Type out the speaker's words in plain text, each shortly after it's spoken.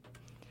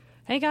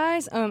Hey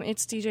guys,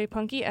 it's DJ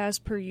Punky as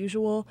per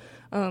usual.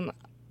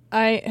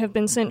 I have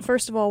been sent,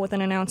 first of all, with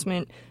an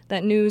announcement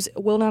that news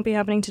will not be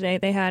happening today.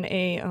 They had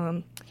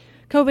a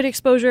COVID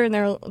exposure, and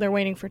they're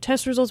waiting for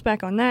test results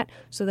back on that,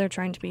 so they're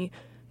trying to be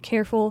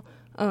careful.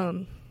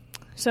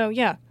 So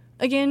yeah,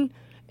 again,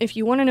 if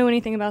you want to know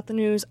anything about the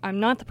news, I'm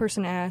not the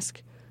person to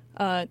ask.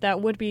 That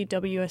would be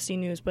WSC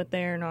News, but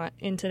they're not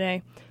in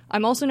today.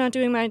 I'm also not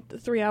doing my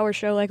 3-hour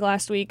show like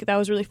last week. That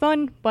was really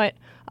fun, but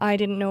I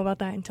didn't know about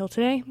that until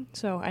today,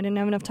 so I didn't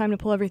have enough time to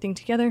pull everything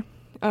together.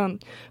 But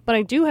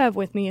I do have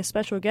with me a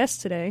special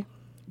guest today.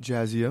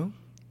 Jazzio.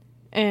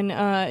 And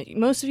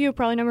most of you have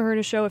probably never heard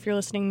his show if you're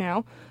listening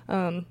now,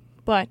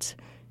 but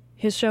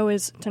his show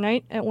is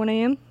tonight at 1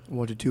 a.m.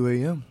 1 to 2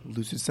 a.m.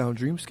 Lucid Sound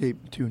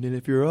Dreamscape. Tune in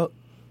if you're up.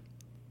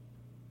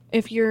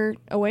 If you're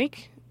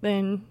awake,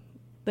 then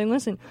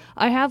listen.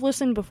 I have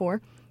listened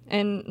before,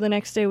 and the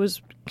next day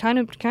was kind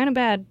of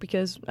bad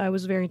because I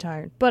was very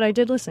tired. But I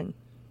did listen.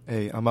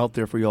 Hey, I'm out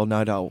there for y'all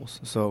night owls.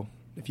 So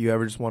if you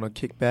ever just want to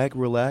kick back,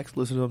 relax,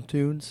 listen to some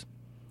tunes,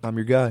 I'm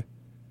your guy.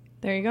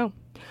 There you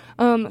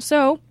go.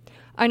 So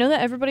I know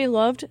that everybody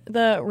loved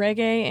the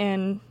reggae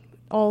and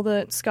all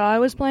the ska I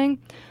was playing.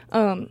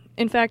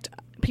 In fact,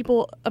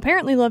 people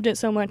apparently loved it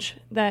so much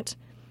that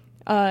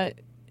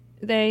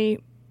they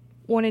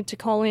wanted to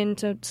call in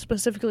to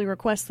specifically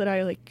request that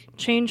I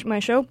change my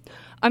show.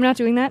 I'm not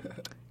doing that.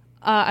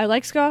 I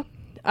like ska.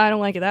 I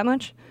don't like it that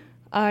much.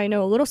 I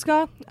know a little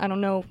ska. I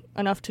don't know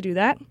enough to do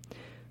that.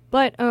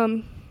 But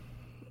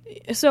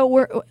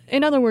so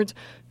in other words,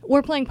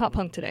 we're playing pop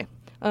punk today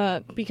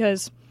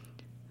because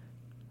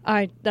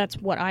that's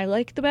what I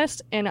like the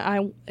best,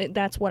 and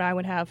that's what I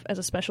would have as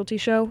a specialty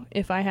show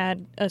if I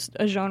had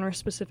a genre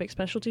specific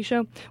specialty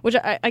show. Which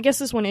I guess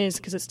this one is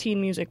because it's teen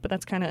music, but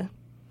that's kind of,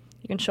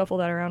 you can shuffle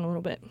that around a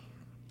little bit.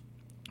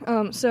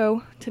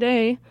 So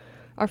today,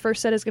 our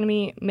first set is going to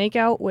be Make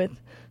Out with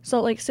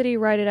Salt Lake City,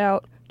 Ride It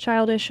Out,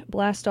 Childish,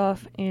 Blast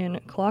Off,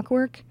 and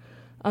Clockwork.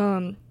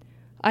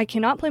 I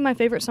cannot play my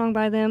favorite song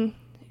by them.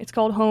 It's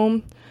called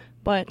Home,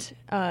 but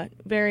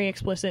very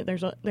explicit.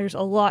 There's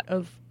a lot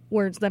of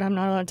words that I'm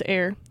not allowed to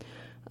air.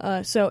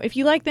 So if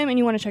you like them and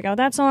you want to check out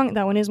that song,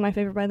 that one is my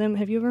favorite by them.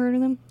 Have you ever heard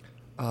of them?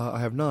 I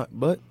have not,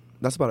 but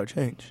that's about to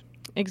change.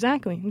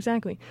 Exactly.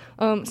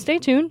 Stay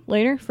tuned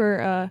later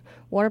for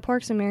Water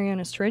Parks and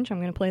Mariana's Trench. I'm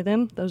going to play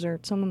them. Those are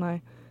some of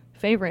my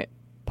favorite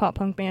pop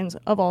punk bands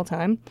of all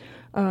time.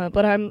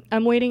 But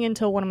I'm waiting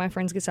until one of my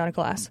friends gets out of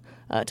class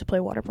to play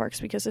Water Parks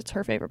because it's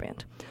her favorite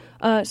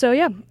band. So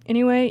yeah,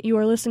 anyway, you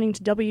are listening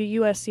to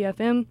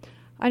WUSCFM.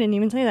 I didn't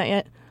even say that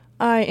yet.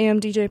 I am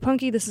DJ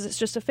Punky. This is It's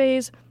Just a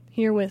Phase,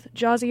 here with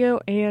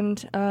Jazzio,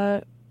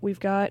 and we've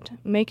got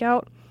Make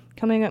Out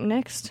coming up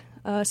next.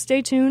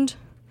 Stay tuned.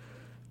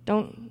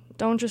 Don't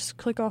just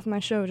click off my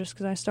show just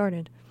because I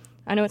started.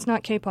 I know it's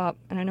not K-pop,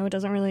 and I know it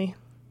doesn't really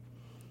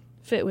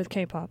fit with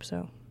K-pop,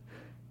 so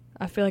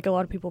I feel like a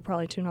lot of people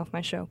probably tune off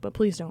my show, but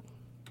please don't.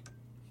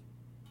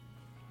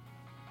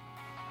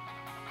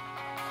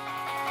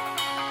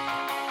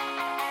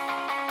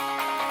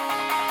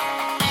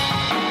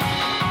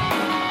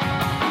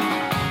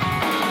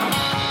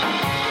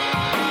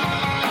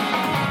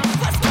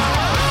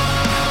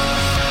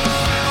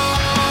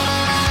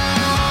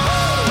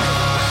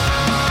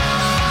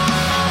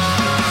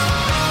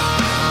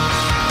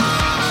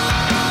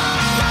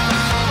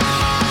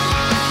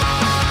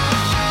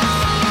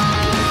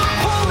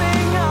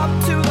 Pulling up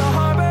to the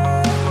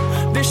harbor,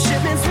 this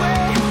shipment's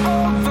way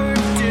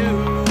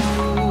overdue.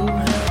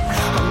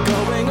 I'm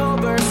going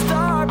over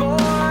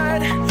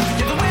starboard.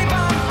 You're the wave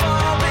I'm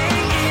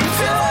falling into.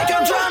 Feel like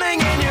I'm drowning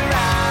in your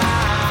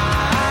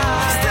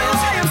eyes. Still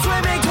I am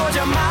swimming towards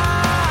your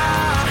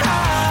mind.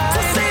 To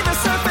see the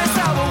surface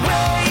I will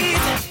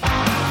wait.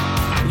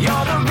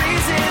 You're the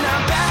reason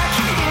I'm back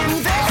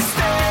in this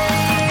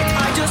state.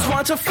 I just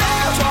want to feel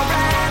your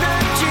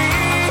energy.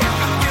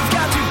 You've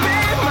got to be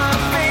my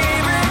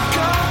favorite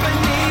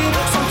company.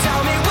 So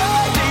tell me,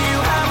 where do you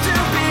have to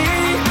be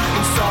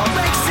in Salt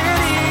Lake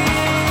City?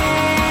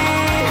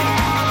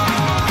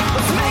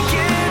 Let's make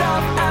it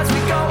up as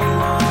we go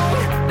along.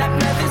 That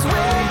meth is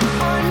way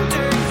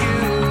under you.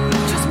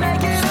 Just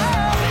make it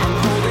up. I'm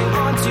holding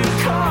on to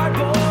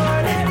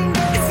cardboard.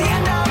 It's the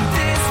end of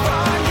this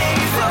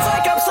rendezvous. Feels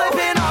like I'm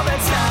slipping all the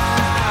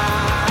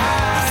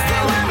time.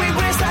 Still when we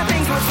wish that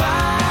things were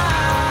fine.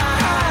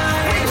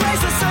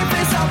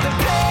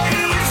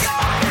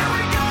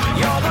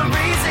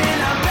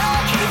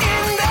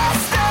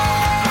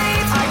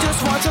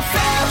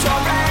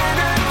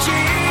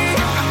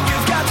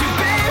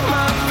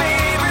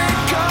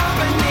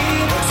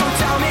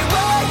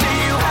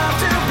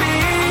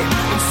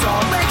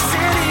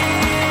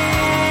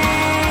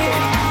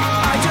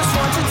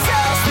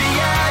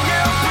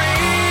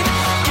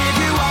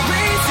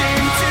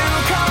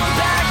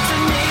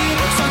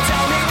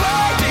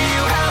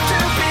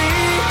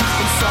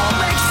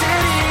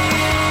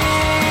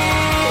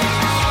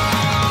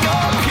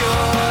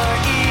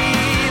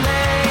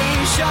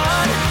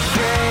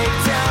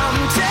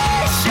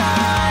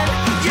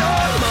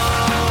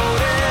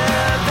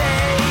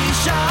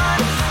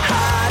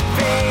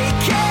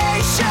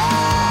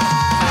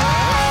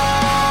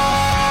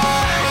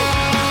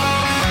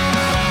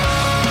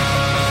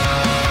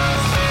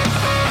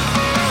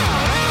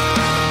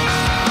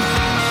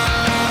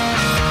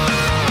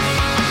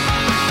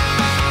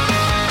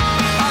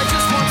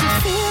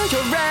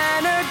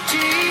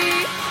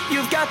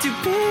 got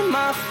to be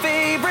my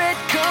favorite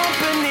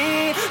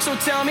company. So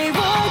tell me,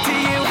 why do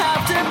you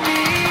have to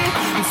be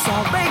in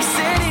Salt Lake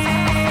City?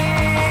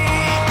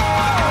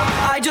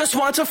 I just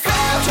want to feel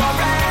your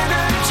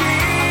energy.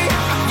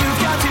 You've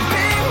got to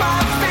be my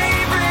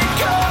favorite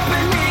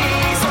company.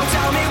 So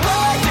tell me,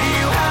 why do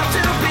you have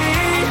to be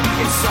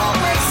in Salt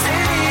Lake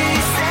City,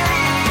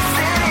 city,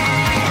 city?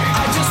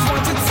 I just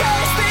want to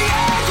taste the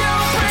air you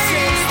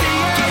breathe,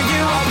 give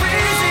you a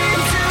reason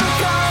to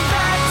come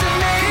back to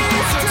me.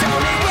 So tell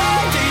me, why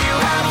do you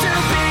have to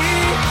be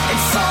in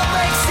Salt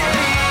Lake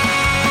City?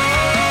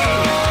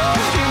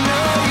 You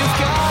know you've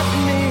got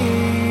me.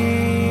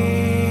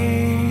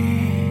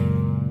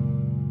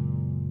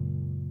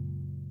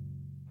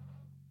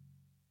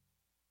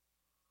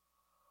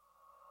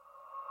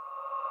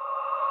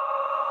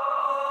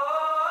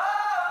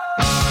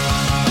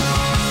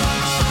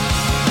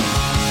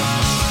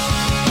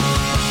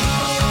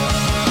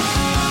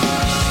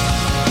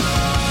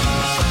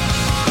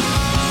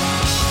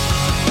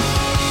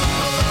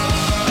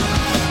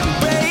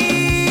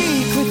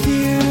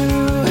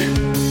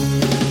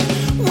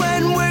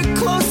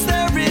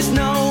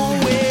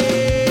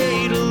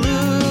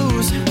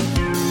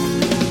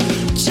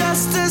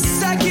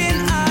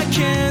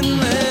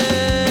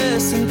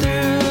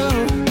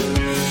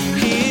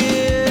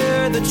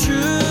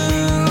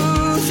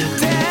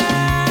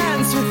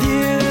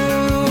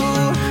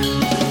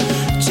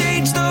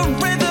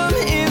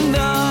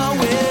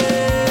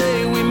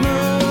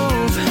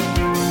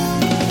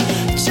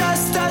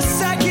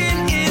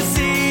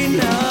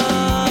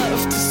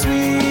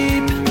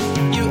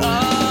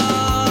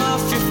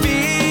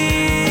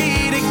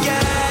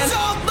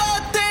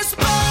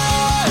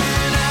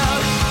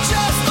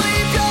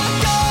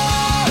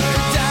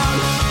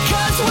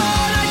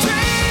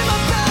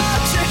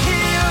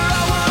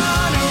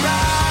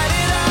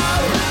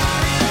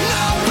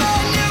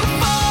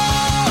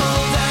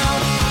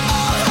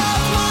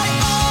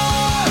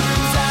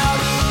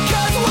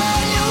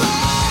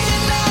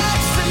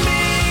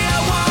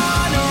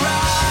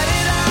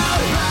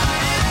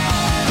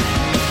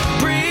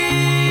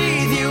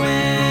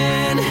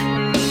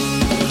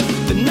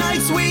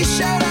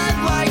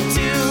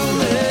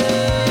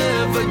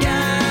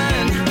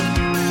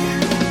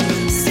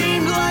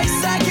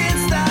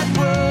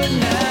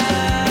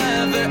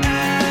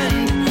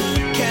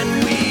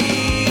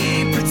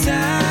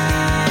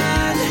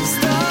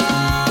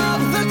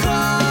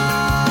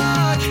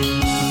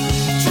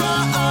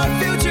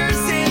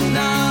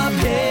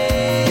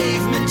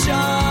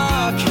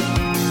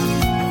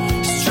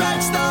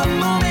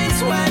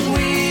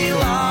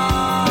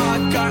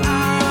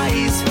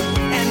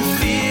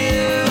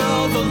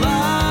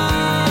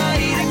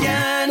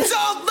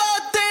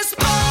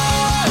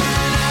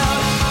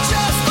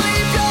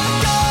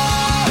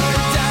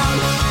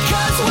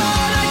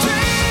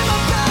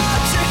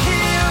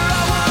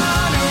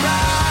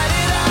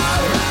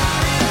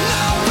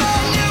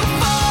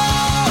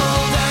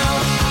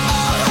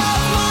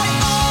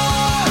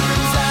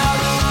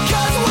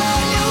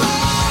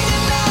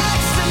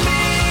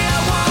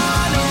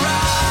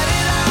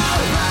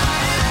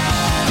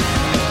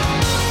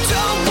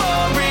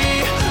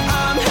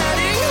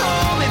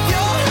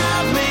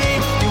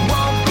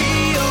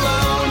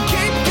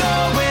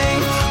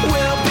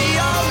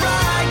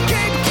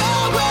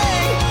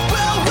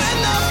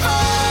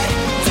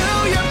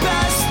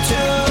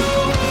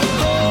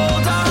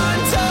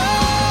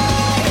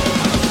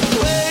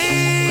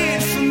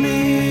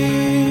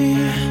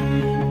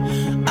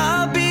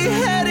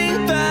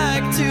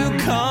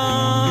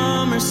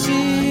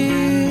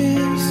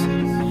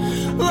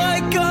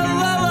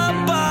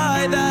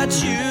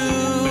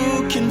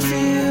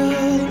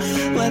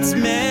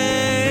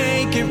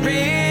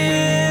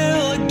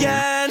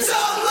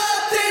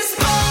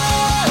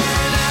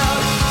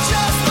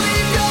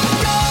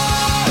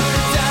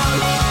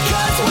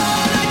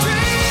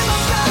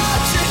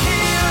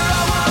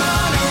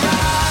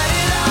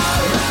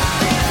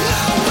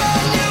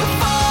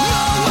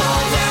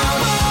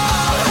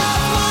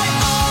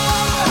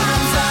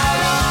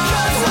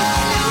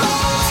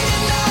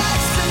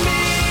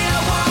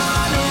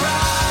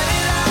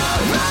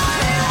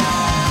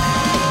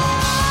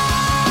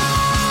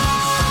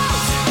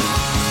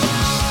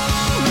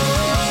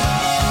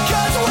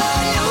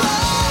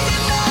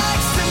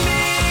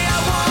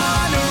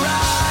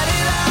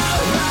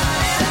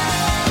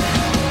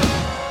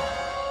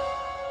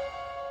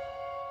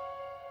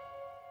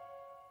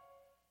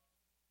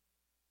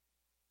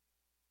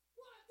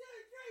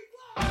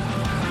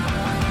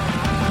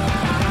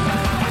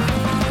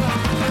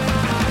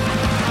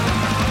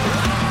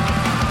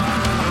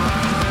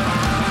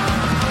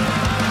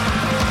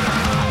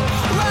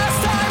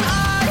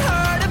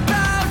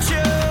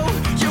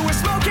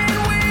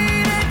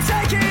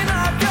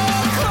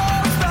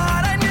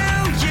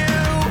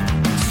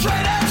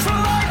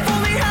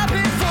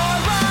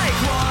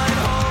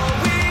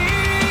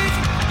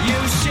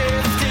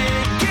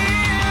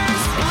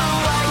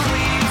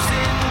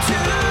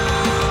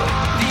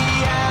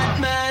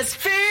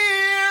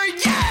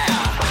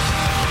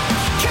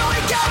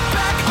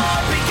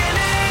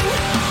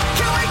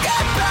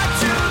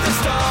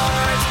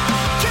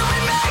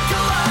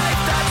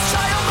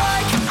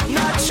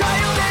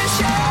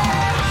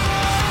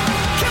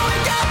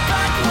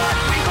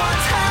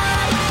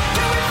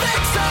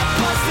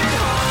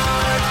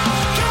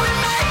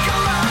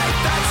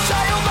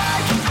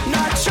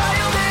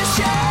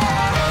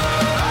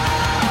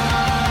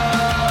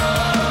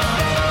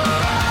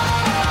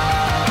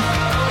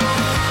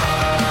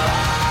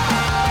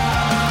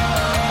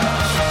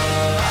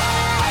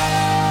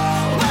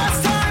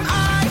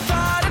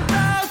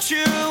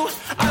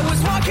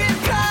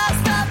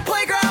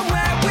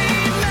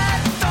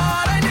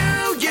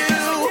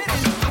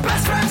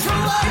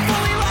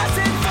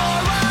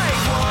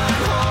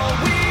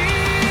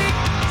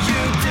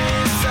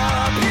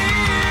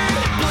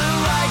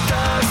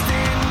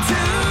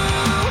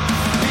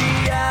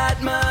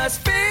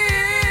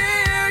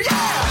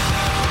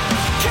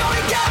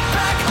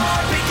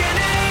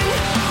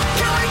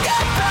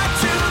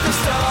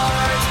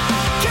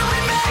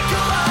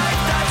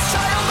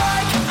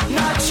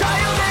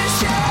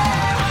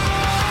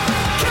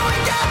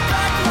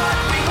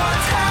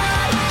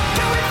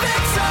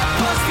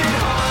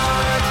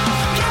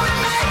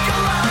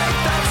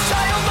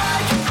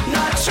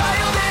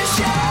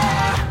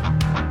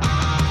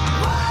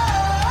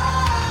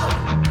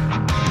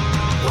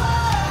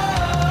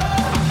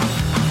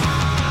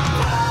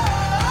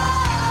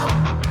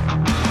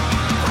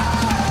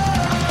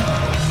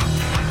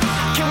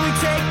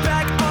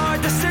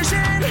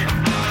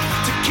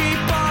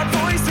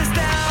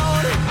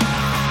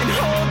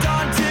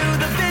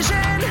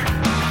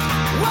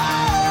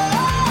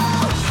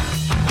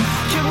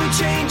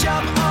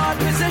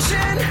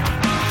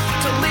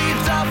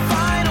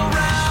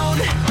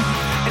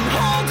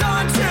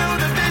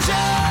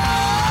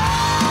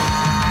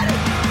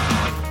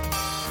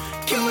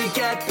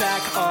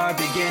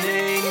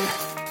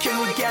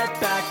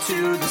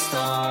 to the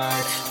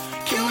start?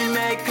 Can we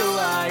make a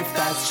life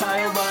that's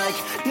childlike,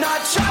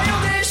 not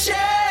childish?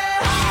 Yeah.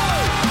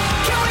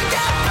 Can we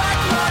get back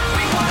what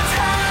we once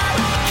had?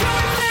 Can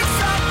we fix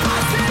our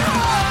past and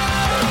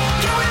heart?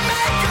 Can we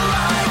make a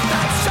life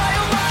that's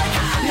childlike,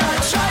 not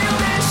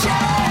childish?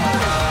 Yeah.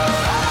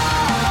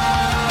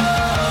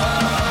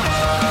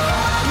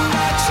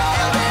 Not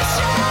childish.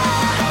 Yeah.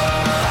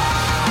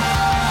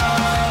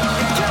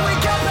 Can we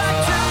get back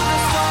to the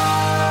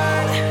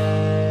start?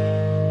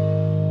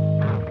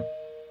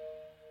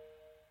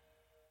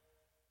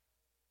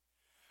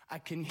 I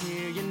can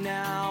hear you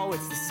now,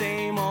 it's the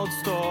same old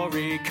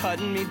story,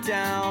 cutting me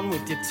down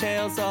with your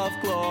tales of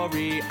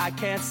glory. I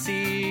can't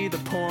see the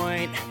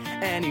point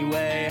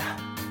anyway.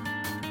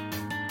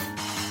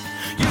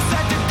 You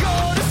said to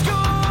go to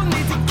school,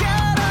 need to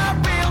get a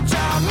real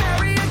job,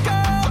 marry a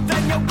girl,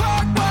 then you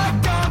work,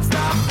 don't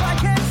stop. I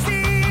can't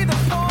see the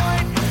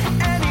point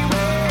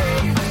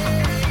anyway.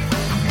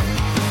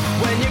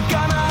 When you're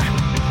gonna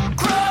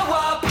grow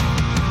up,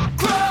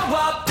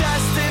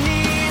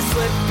 destiny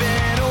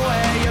slipping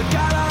away. You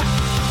gotta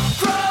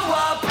grow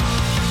up,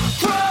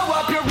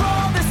 you're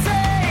all the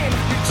same,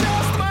 you're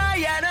just my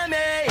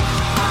enemy.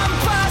 I'm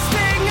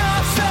blasting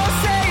off, so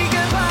say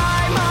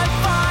goodbye. My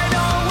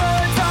final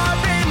words are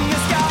in the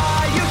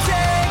sky. You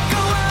take a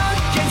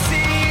look and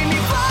see me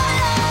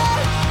flying,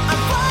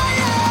 I'm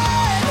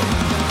flying.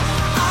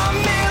 I'm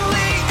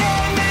merely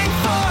aiming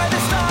for the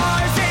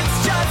stars, it's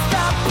just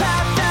the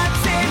path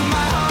that's in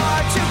my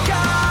heart. You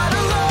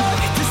gotta look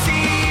to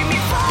see me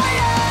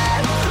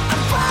flying,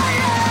 I'm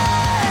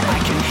flying. I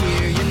can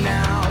hear you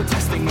now,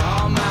 testing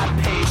all my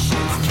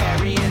patience,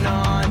 carrying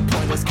on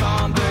pointless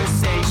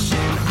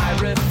conversation. I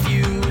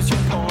refuse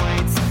your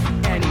points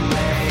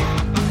anyway.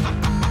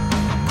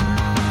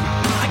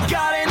 I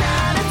got an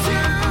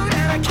attitude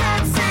and I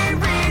can't see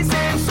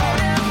reason, so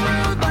damn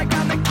rude, like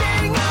I'm the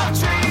king of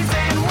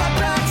treason. What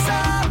backs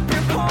up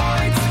your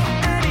points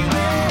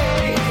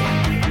anyway?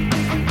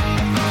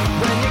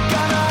 When you're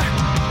gonna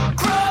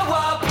grow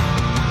up,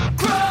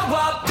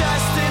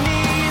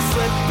 destiny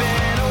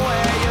slipping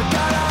away. You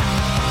gotta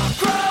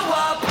grow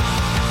up,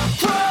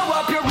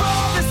 you're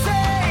all the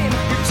same,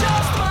 you're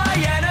just my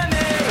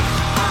enemy.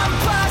 I'm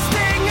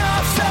blasting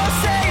off, so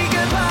say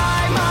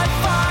goodbye. My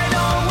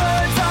final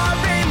words are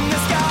in the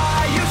sky.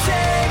 You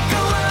take a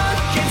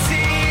look and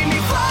see me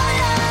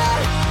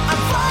flying,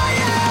 I'm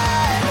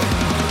flying.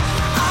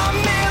 I'm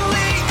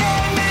merely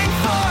aiming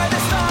for the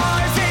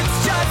stars, it's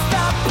just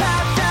the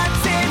path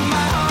that's in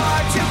my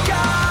heart. You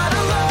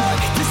gotta look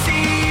to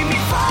see me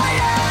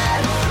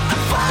flying,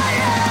 I'm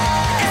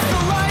flying. It's the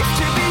life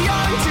to be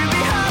young, to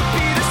be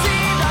happy, to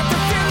see that the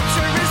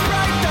future is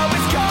bright, though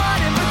it's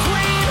caught in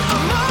between a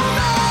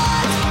moment.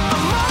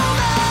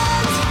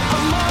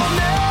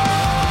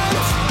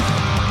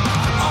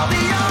 All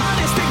the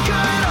honest and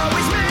good,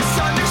 always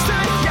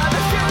misunderstood. Yeah,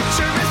 the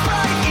future is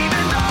bright,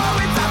 even though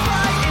it's a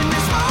fight in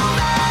this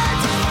moment.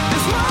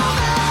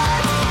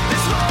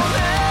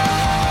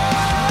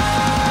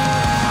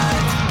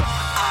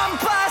 I'm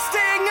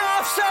blasting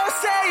off, so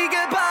say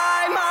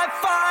goodbye. My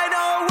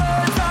final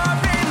words are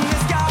in the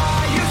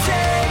sky. You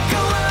take a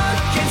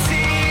look and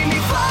see me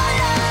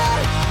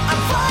flying,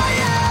 I'm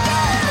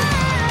flying.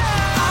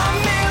 I'm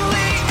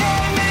merely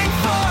aiming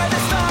for the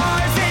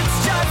stars, it's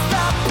just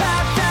the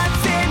path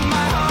that's in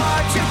my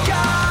heart. You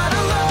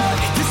gotta look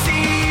to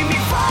see me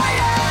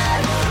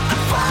flying,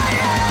 I'm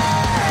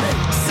flying.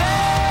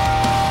 Say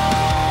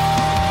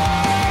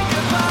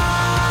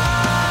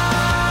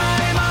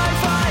goodbye, my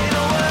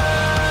final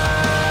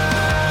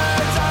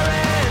words are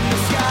in the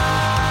sky.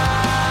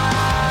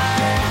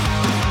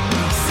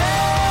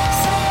 Say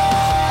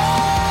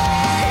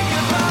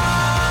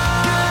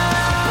goodbye,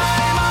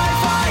 my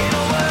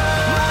final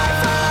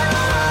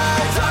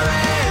words are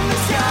in the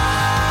sky.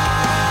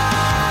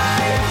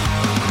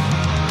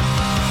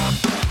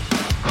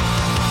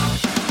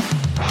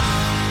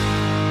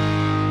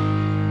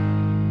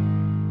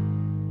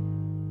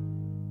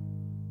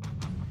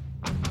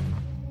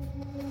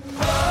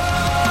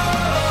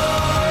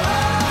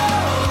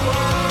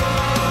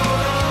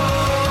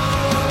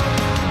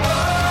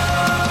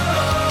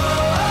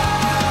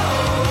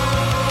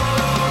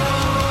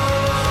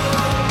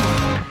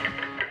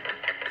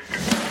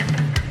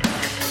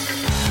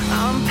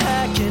 I'm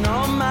packing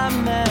all my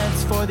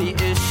meds for the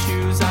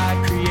issues I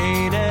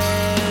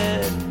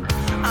created.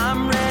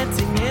 I'm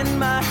ranting in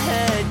my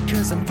head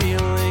cause I'm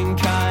feeling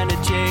kinda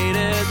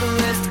jaded. The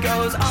list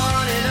goes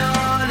on and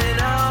on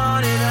and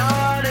on and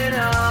on and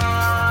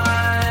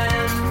on.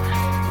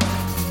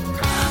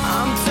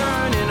 I'm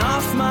turning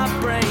off my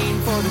brain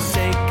for the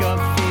sake of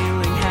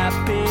feeling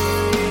happy.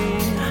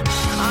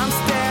 I'm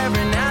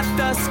staring at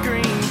the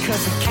screen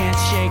cause I can't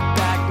shake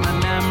back my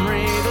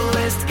memory. The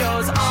list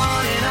goes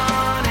on and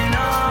on and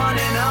on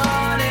and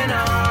on and on.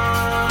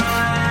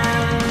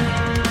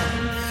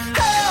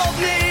 Help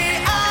me,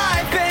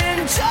 I've been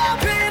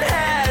jumping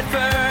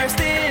headfirst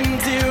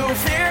into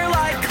fear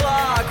like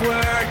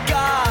clockwork.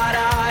 God,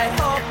 I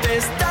hope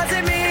this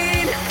doesn't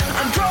mean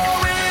I'm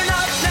growing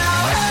up now.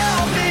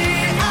 Help me,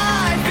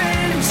 I've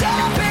been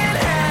jumping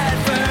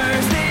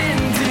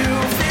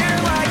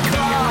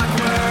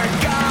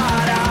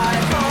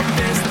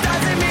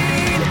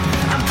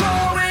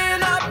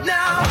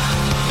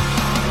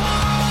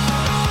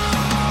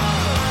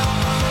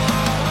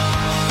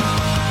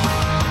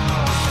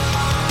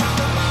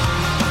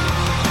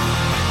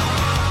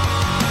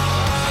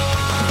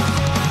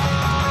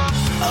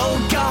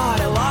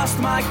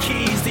my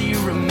keys. Do you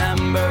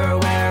remember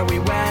where we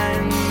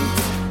went?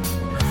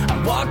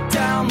 I walked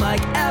down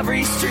like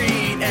every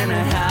street and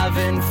I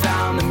haven't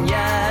found them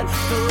yet.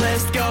 The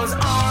list goes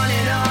on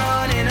and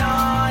on and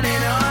on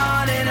and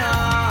on and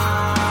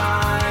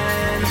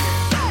on.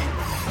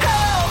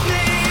 Help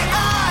me,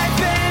 I've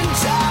been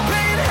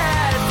jumping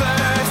head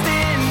first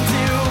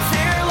into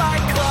fear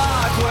like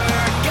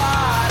clockwork.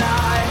 God,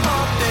 I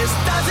hope this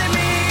doesn't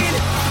mean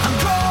I'm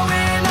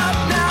growing up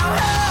now.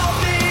 Help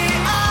me,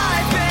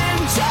 I've been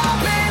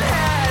jumping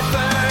head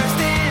first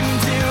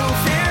into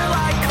fear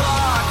like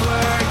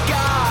clockwork.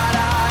 God,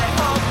 I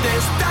hope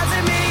this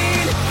doesn't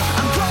mean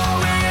I'm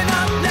growing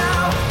up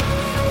now.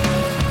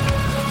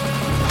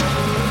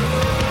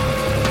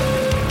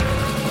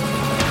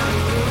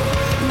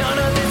 None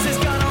of this is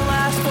gonna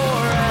last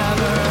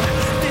forever.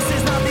 This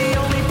is not the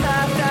only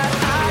path that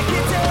I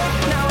can take.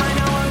 Now I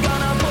know I'm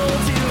gonna pull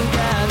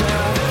together.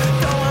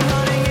 Though I'm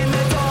running in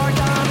the dark,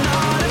 I'm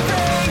not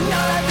afraid.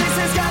 None of this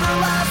is gonna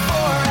last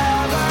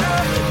forever.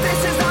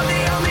 This is not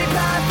the only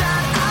path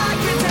that I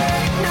can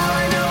take. Now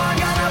I know I'm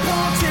gonna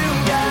pull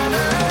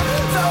together.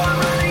 Though I'm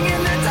running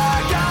in the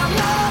dark, I'm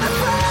not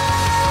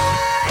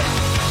afraid.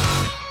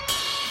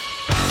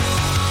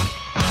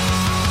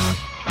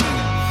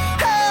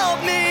 Help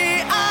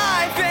me,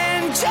 I've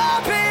been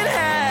jumping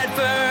head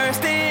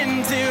first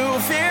into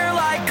fear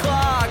like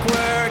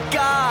clockwork.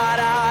 God,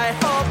 I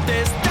hope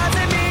this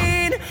doesn't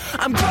mean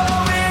I'm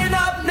growing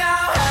up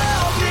now.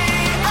 Help me,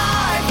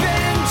 I've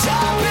been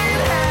jumping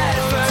head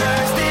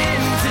first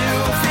into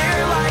fear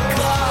like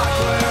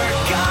clockwork.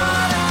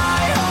 God,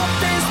 I hope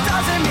this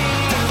doesn't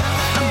mean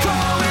I'm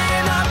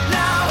growing up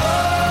now.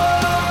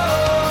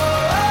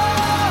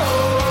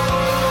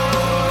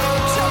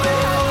 Jumping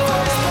head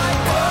first like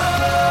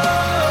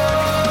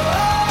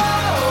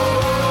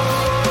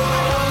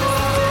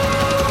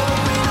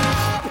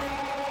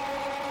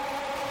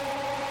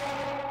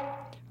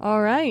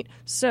All right,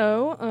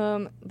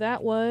 so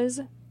that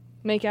was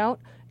Make Out,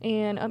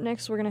 and up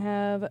next we're going to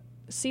have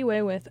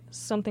Seaway with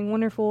Something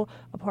Wonderful,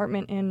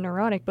 Apartment, and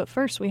Neurotic. But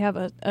first we have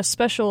a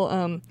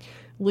special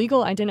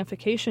legal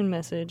identification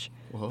message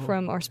Whoa.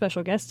 from our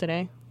special guest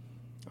today.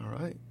 All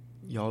right.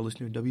 Y'all are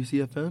listening to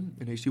WCFM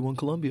and HD1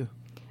 Columbia.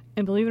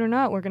 And believe it or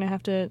not, we're going to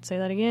have to say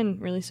that again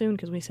really soon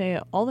because we say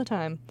it all the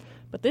time.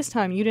 But this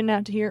time you didn't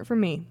have to hear it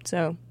from me.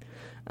 So,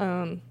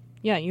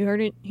 yeah, you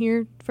heard it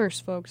here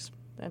first, folks.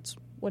 That's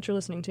what you're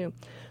listening to.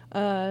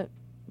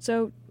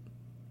 So,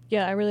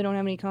 yeah, I really don't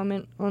have any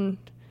comment on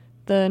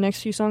the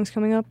next few songs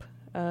coming up.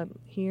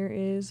 Here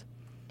is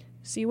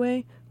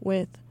Seaway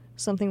with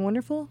Something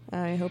Wonderful.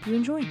 I hope you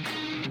enjoy.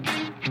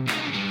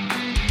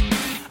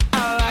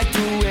 I like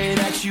the way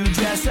that you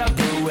dress up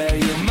or wear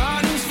your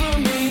models for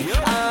me.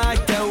 I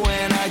like that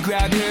when I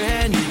grab your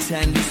hand, you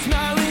tend to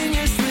smile in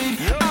your sleep.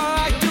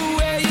 I like the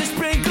way you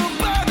sprinkle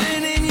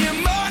bourbon in your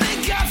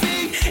morning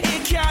coffee.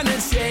 It kinda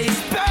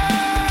tastes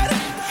bad.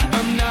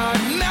 I'm not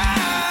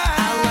mad.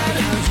 I like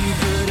how you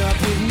put up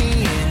with me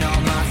and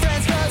all my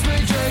friends 'cause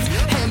we're jerks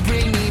and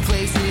bring me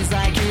places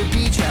like your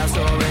beach house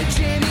or a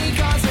Jimmy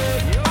concert.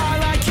 I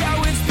like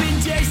how it's been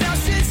days now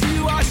since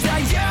you washed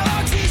that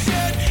yellow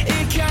t-shirt.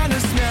 It kinda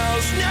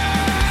smells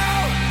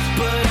now,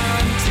 but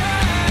I'm down.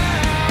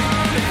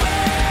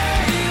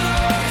 We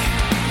look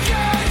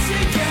good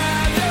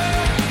together,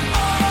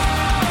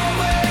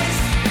 always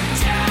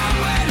down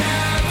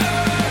whenever.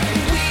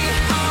 We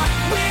are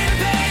we're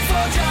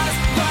painful just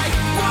like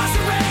Ross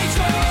and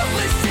Rachel.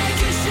 Let's take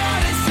a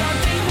shot at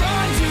something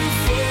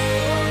wonderful.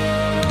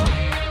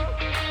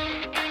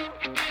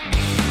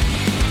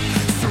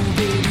 So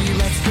baby,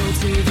 let's go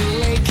to the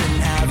lake and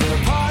have a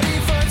party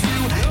for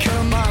two.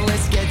 Come on,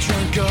 let's get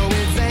drunk, go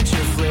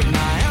adventure, flip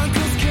my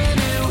uncle's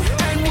canoe,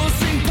 and we'll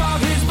sing Pop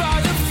Hits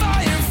by the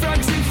Fire from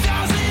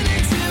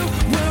 2002.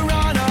 We're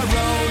on our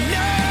own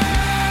now.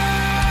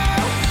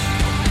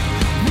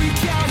 We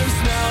kind of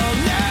smell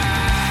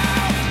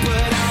now,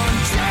 but I'm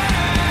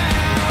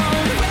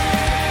down. We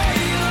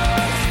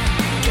look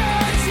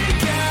good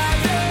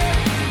together,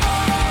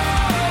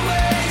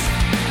 always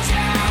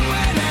down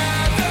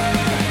whenever.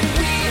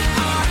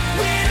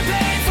 We're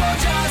painful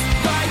just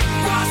like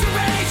Ross and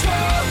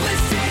Rachel.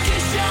 Let's take a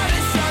shot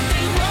at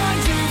something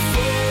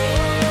wonderful.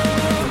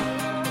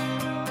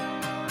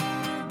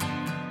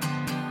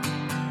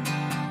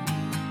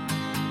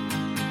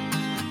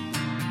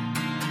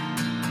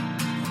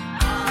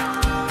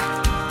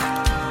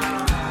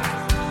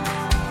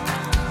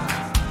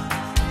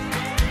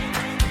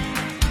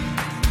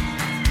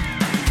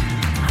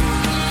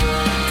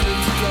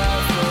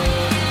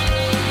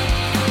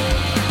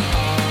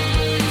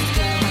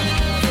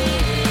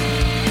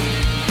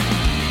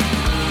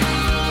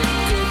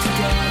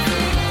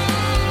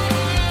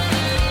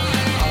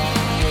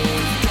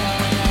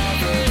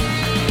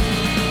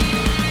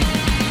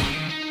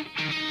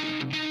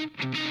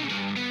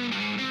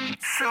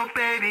 So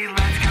baby,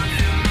 let's go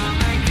to the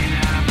lake and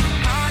have a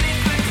party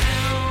for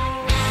two.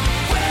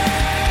 We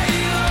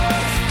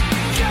look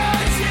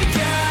good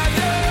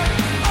together,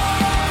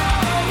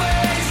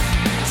 always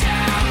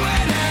down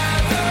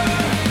whenever.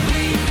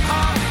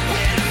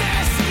 We're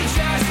messy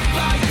just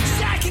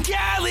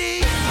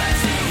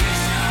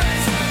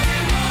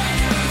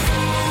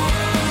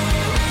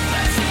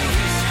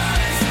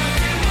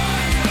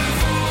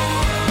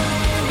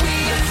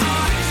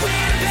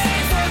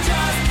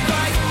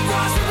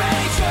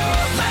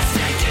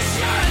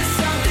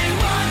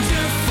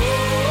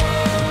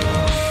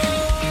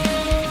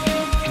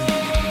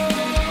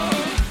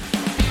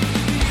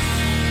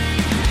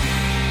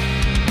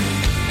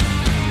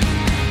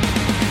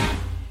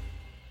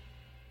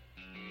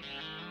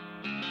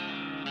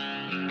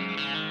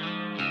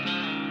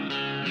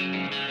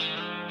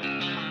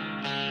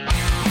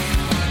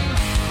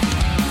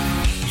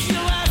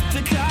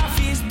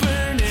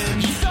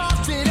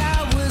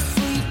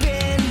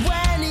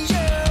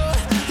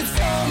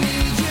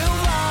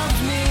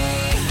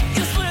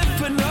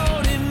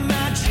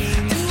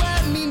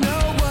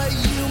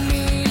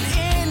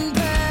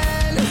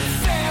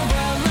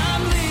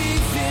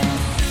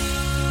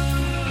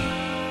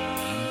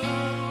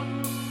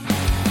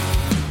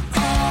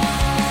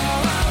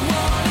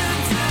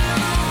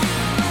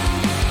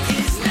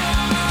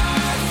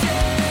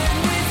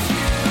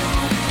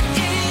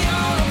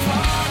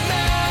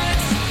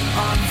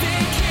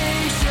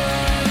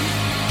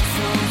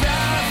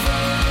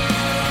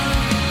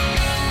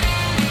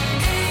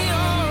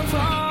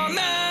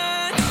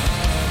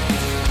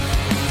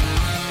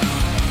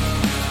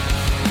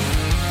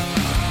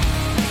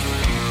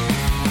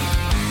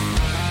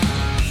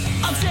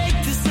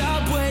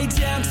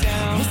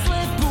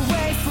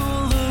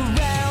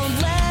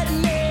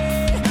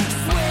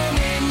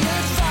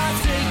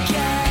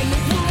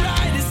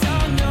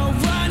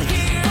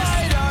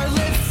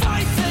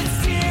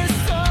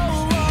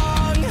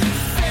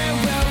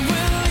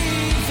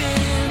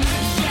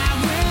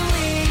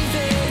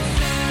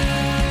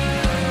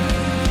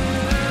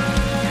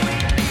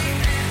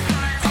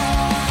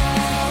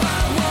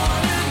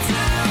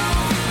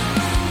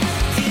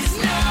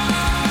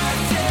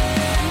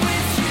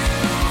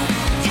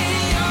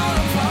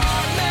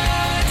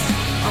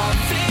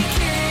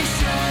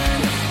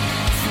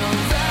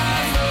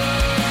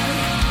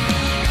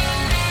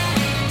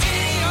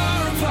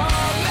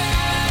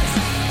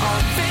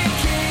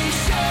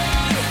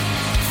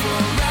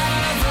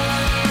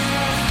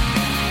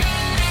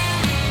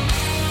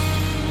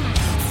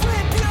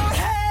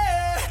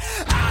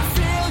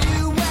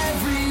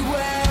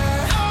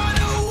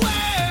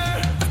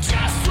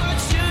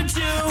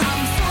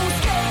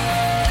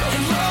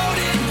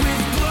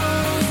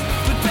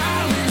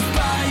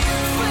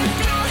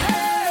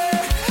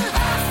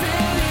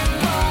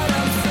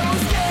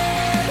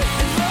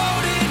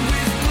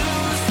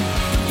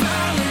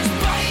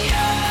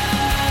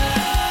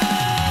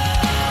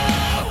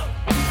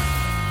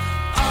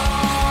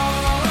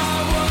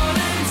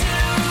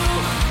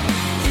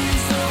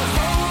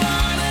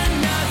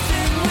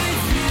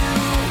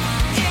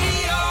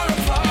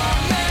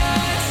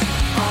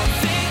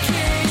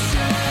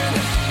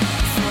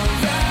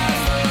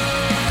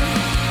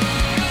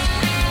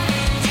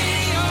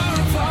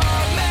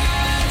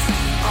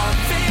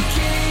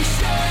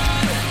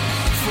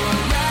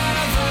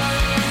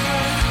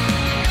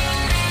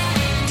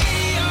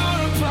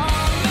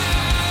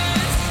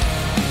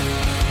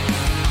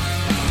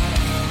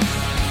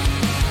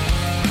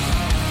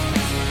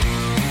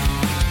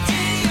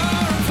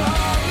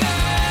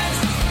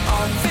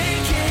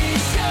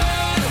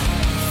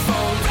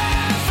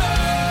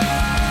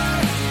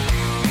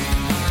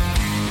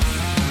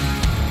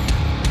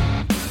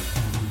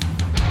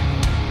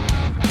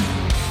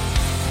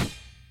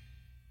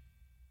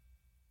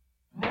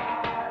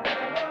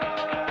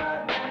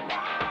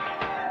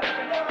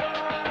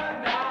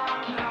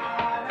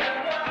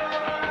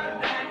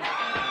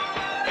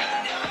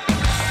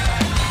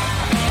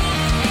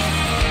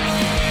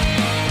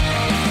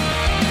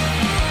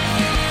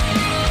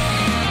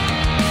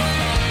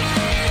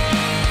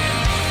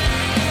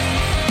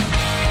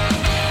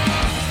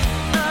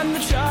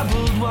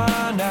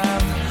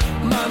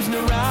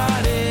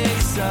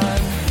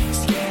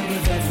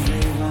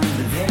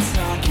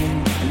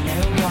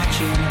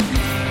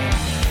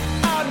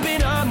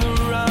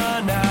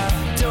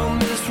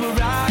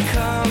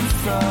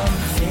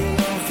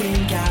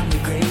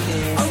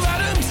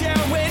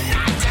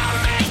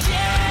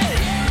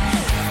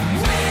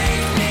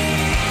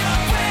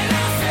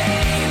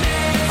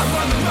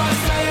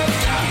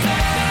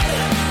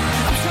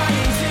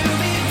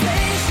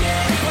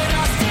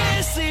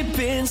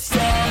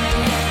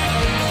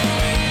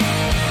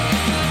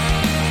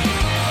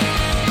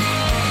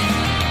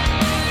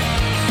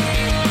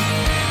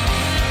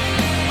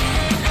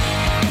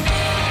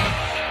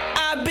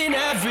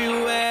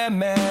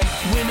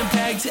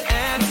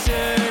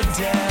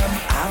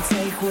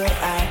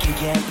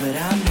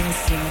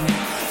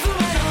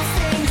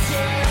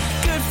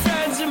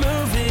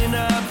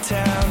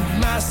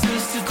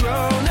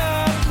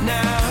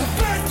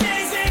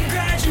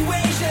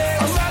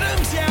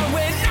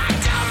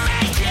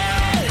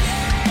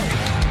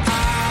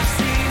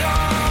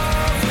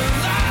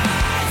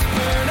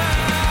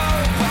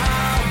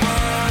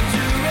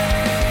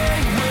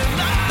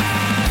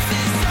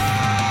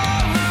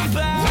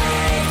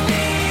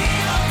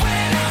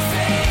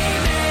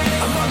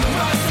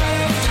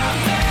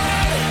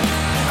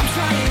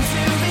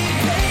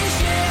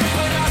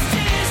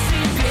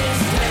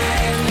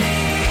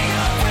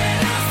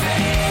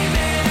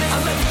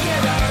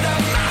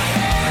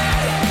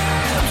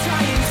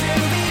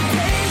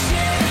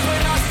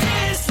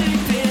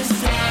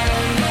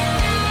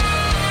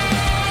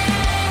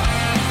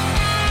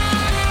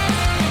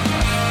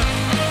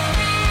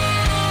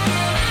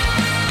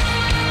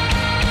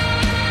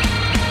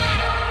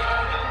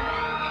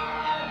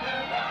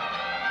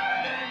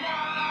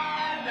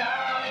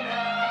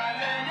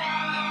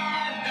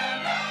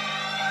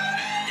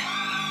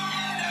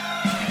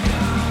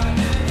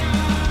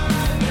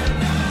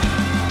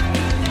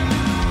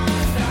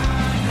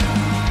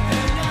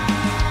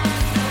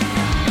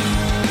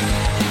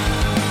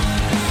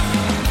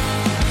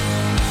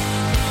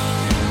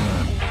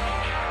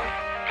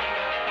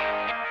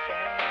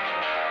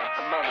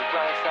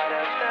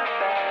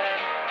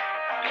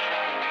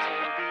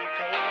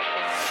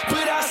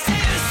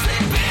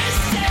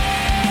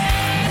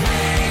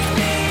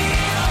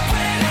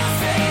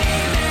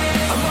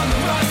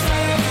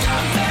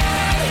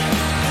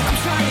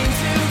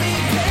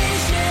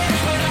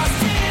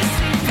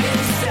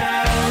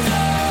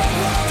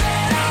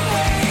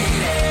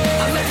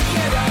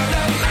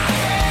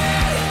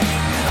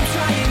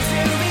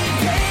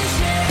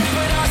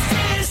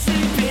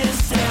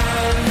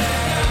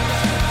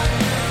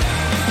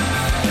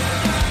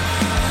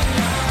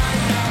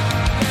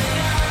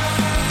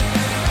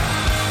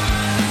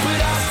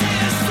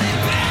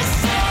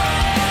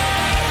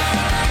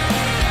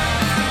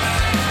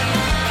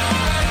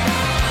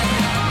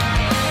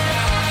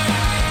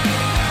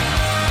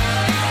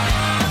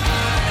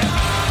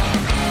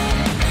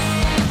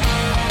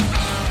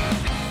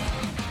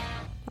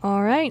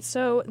right,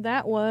 so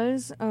that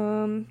was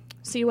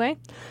Seaway.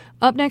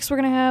 Up next, we're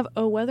going to have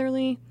O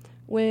Weatherly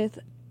with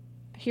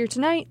Here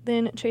Tonight,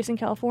 then Chasing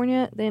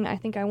California, then I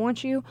Think I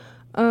Want You.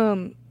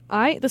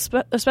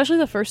 Especially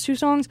the first two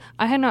songs,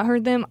 I had not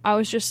heard them. I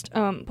was just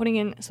putting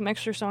in some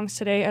extra songs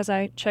today as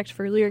I checked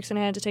for lyrics, and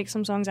I had to take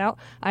some songs out.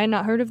 I had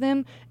not heard of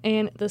them,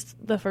 and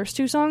the first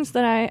two songs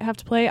that I have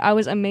to play, I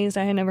was amazed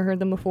I had never heard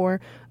them before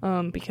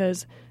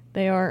because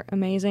they are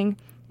amazing.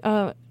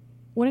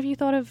 What have you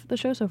thought of the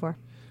show so far?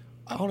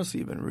 I honestly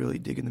have been really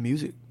digging the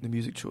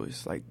music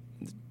choice. Like,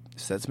 the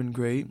set's been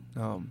great.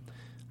 I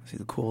see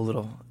the cool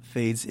little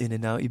fades in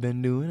and out you've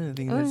been doing. I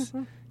think that's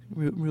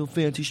real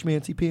fancy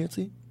schmancy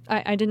pantsy.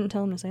 I didn't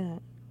tell him to say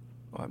that.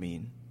 Well, I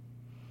mean,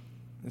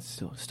 it's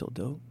still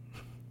dope.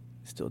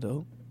 Still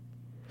dope.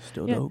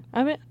 Still Yeah, dope.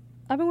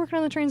 I've been working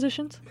on the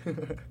transitions.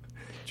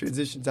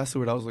 Transitions, that's the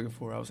word I was looking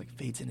for. I was like,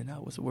 fades in and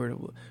out. What's the word?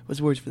 What's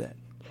the words for that?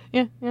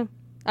 Yeah.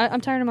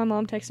 I'm tired of my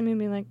mom texting me and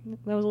being like,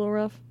 that was a little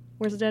rough.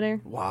 Where's the dead air?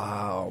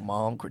 Wow,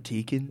 mom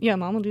critiquing? Yeah,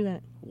 mom will do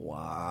that.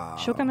 Wow.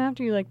 She'll come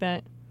after you like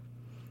that.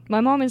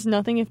 My mom is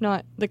nothing if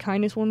not the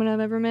kindest woman I've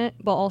ever met,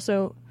 but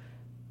also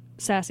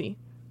sassy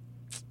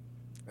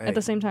at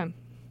the same time.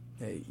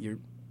 Hey,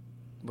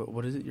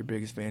 what is it? Your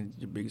biggest fan,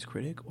 your biggest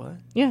critic? What?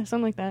 Yeah,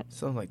 something like that.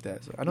 Something like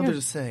that. So I know Yeah. there's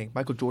a saying.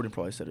 Michael Jordan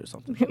probably said it or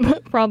something.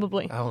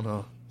 Probably. I don't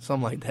know.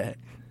 Something like that.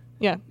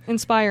 Yeah,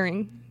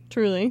 inspiring,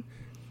 truly.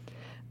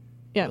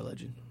 Yeah. What a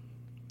legend.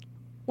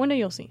 One day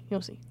you'll see.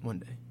 You'll see. One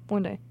day.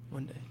 One day.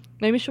 One day.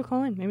 Maybe she'll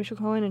call in. Maybe she'll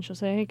call in and she'll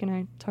say, hey, can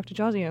I talk to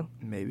Jazio?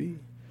 Maybe.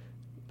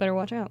 Better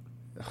watch out.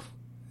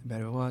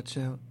 Better watch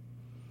out.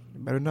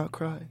 Better not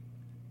cry.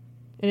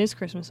 It is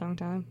Christmas song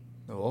time.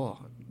 Oh,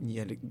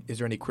 yeah. Is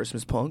there any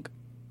Christmas punk?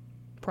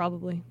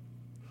 Probably.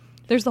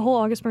 There's the whole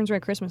August Burns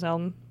Red Christmas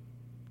album.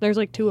 There's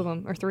like 2 of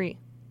them, or 3.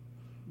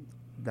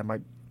 That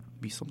might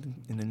be something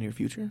in the near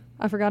future.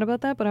 I forgot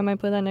about that, but I might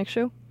play that next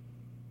show.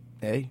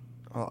 Hey,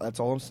 that's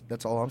all I'm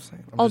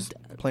saying. I'm I'll just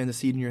playing the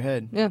seed in your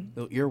head. Yeah.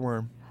 Little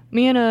earworm.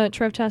 Me and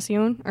Trev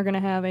Tassione are going to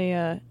have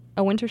a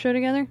winter show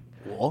together.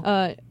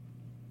 Cool.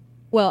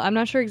 Well, I'm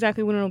not sure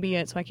exactly when it'll be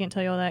yet, so I can't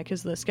tell you all that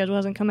because the schedule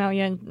hasn't come out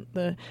yet.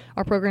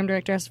 Our program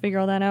director has to figure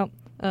all that out.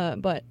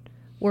 But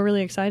we're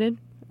really excited.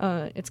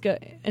 It's going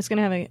to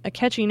have a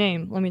catchy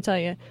name, let me tell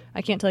you.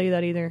 I can't tell you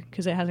that either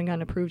because it hasn't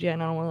gotten approved yet,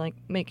 and I don't want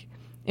to make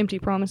empty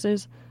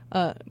promises.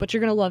 But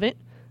you're going to love it.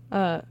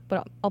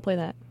 But I'll play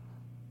that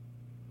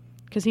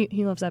because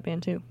he loves that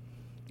band too.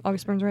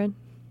 August Burns Red.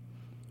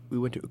 We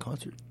went to a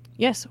concert.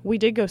 Yes, we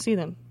did go see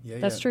them. Yeah,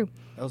 That's true.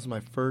 That was my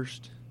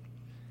first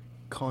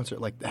concert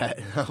like that.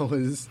 That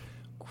was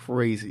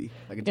crazy.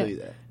 I can tell you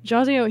that.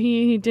 Jazio,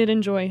 he did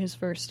enjoy his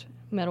first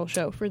metal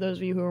show, for those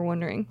of you who are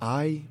wondering.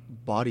 I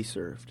body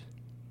surfed.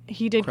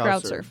 He did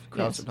crowd surf.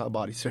 Crowd Yes. surf, not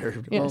body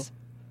surfed. Yes. Well,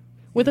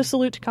 With a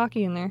salute to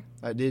Cocky in there.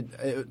 I did.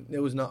 It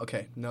was not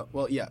okay. No,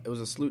 well, yeah, it was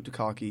a salute to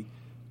Cocky,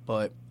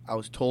 but I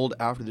was told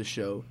after the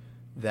show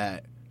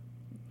that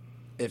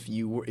if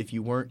you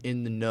weren't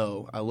in the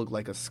know, I looked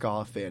like a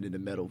ska fan in a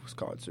metal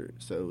concert.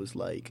 So it was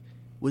like,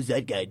 what's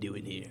that guy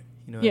doing here?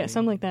 You know? What I mean?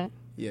 Something like that.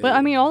 Yeah. But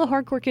I mean, all the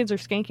hardcore kids are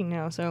skanking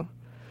now, so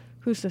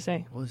who's to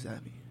say? what does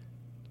that mean?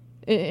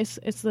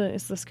 It's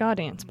the ska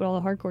dance, but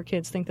all the hardcore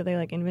kids think that they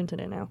like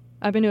invented it now.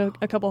 I've been to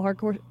a couple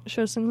hardcore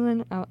shows since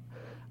then.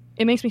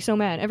 It makes me so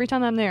mad. Every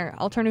time I'm there,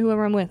 I'll turn to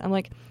whoever I'm with. I'm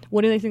like,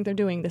 what do they think they're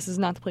doing? This is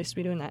not the place to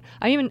be doing that.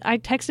 I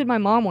texted my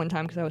mom one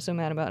time because I was so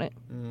mad about it.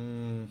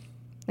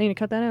 They need to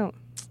cut that out.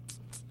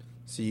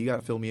 See, you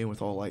gotta fill me in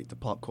with all like the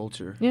pop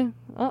culture. Yeah,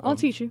 I'll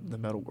teach you. The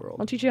metal world.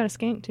 I'll teach you how to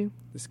skank too.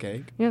 The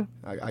skank. Yeah,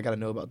 I gotta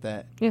know about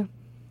that. yeah.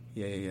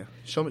 Yeah.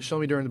 Show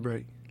me during the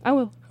break. I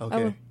will. Okay.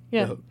 I will.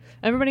 Yeah. Dope.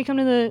 Everybody come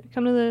to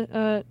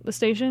the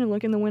station and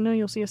look in the window.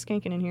 You'll see us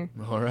skanking in here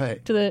All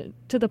right. to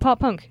the pop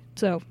punk.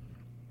 So,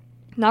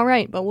 not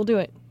right, but we'll do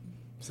it.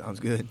 Sounds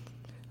good.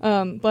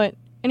 But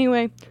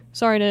anyway,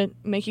 sorry to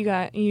make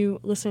you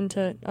listen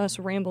to us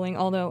rambling.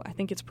 Although I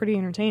think it's pretty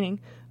entertaining.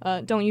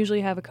 Don't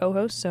usually have a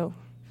co-host, so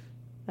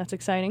that's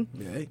exciting.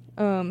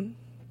 Yeah.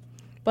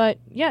 But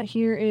yeah,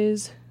 here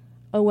is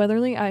O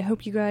Weatherly. I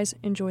hope you guys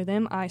enjoy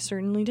them. I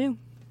certainly do.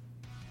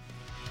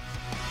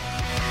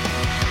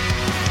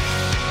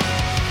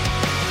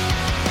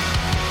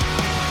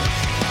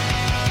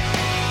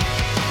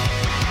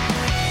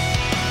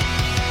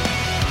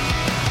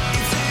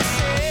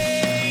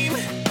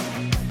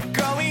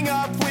 Growing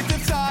up with the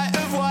thought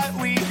of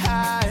what we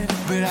had,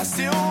 but I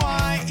still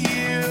want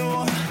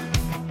you.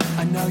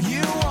 I know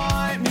you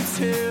want me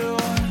too.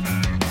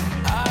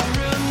 I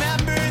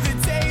remember the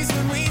days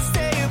when we'd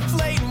stay up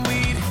late and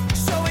we'd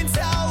show and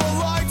tell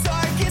all our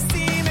darkest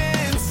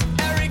demons.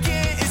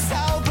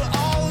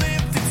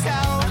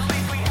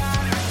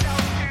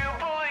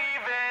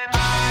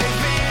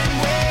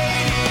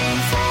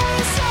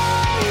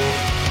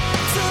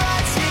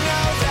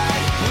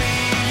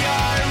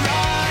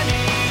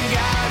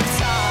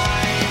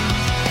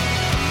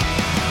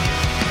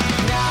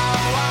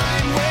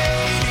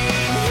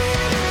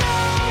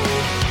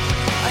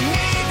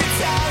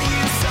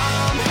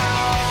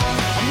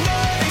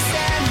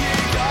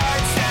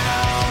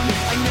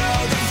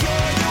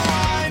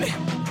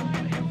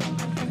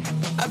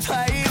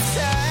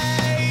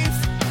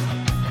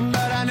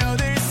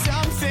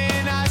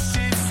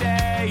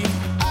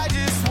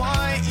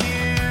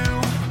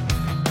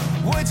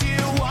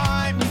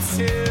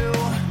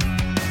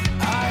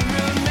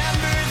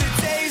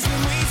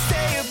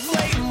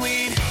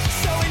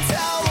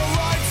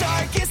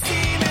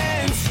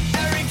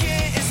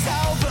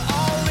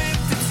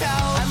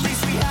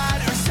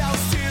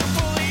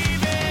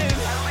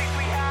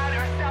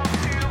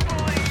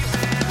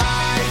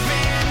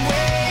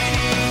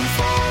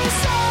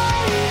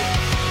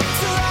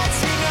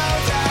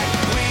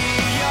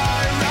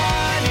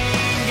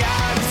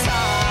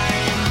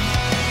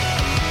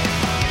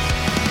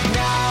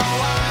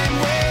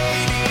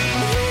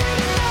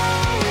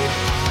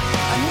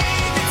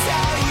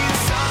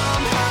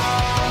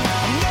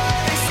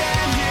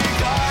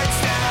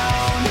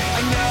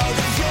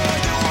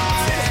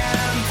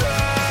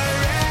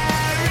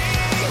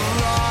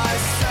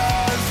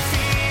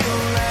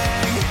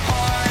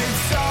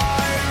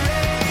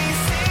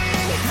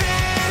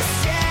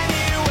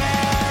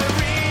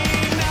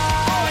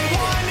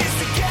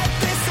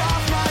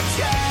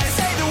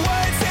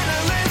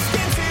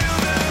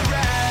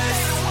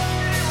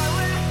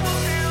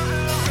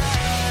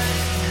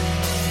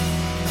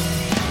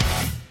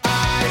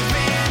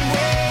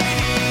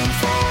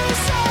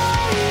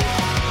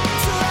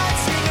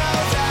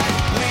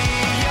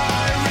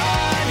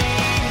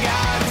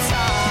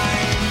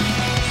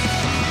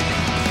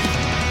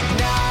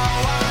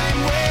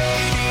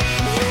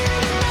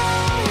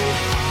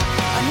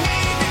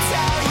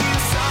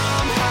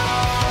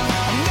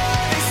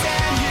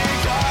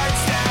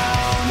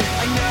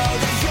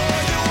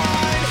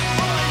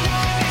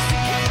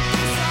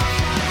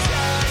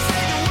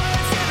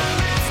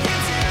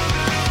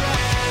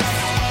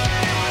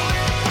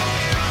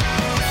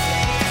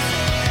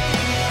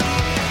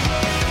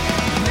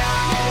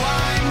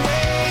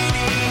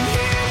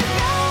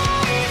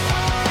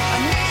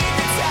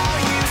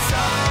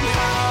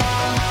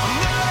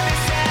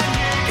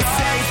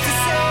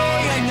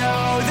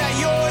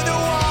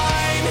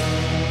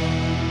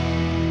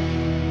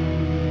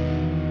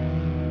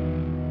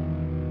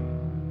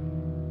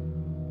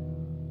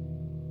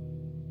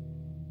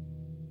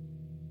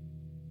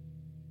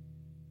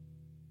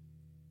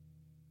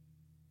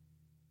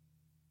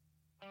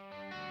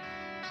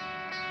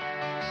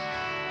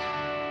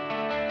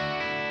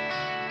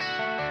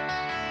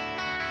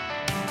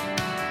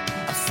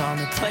 found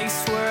a place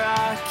where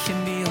I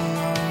can be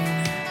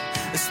alone,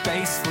 a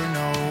space where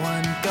no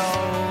one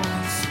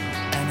goes,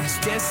 and it's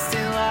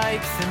distant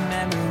like the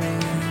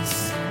memories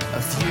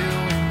of you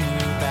and me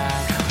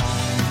back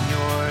home.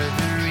 You're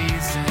the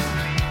reason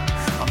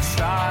I'm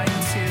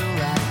trying to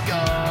let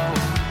go.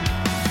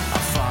 I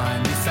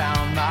finally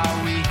found my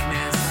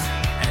weakness,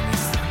 and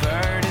it's the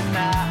burden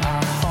that I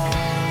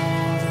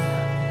hold.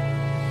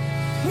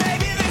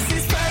 Maybe this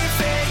is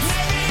perfect,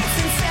 maybe it's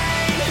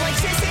insane, like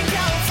chasing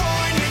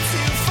California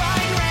to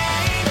find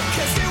rain.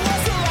 'Cause it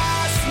was the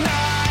last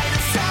night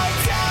of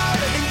self-doubt,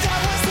 and that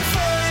was the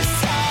first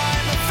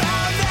time I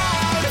found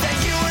out that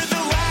you were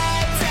the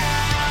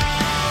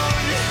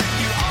letdown.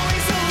 You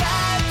always the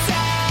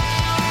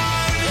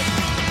letdown.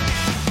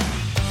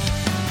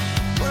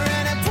 We're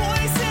in a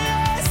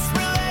poisonous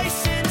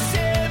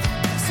relationship,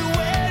 so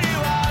where do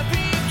I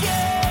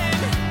begin?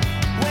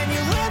 When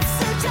your lips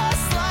are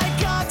just like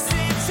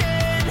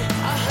oxygen,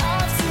 I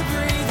have to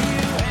breathe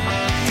you in.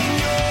 And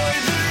you're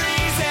the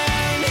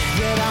reason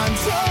that I'm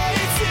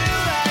trying to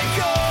let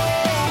go.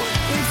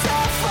 And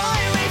I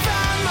finally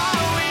found my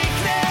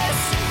weakness,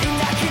 and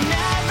I can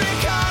never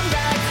come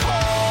back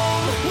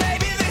home.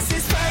 Maybe this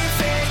is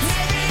perfect,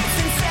 maybe it's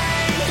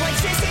insane, like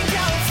chasing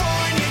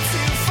California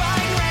to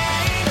find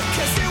rain.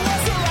 'Cause it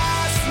was the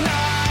last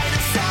night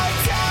of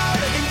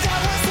self-doubt, and that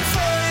was the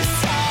first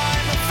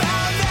time I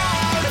found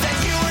out that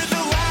you were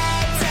the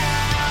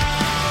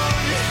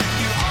letdown.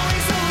 You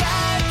always the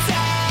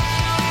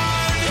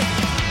letdown.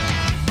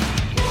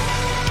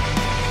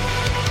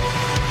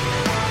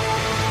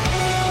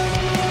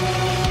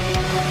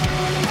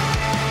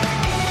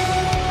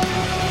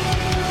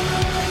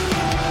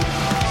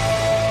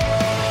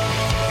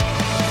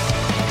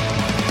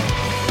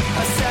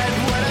 I said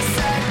what I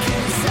said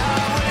 'cause I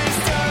was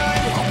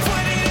done. I'll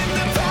put it in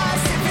the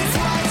past if it's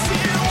what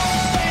you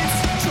want.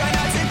 Try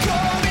not to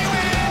call me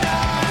when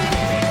I'm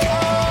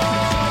gone.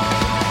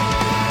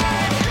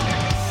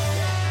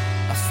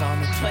 I found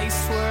a place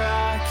where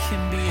I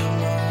can be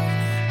alone.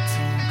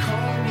 Don't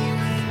call me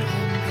when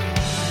I'm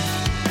gone.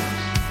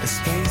 A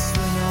space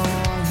where no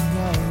one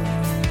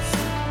knows.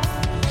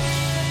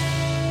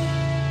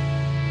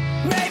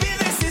 Maybe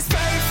this is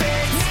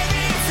perfect, maybe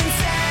it's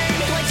insane,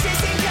 like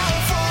chasing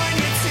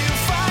California to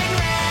find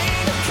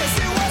rain. 'Cause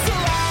it was the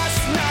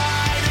last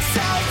night of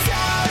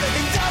self-doubt,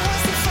 and that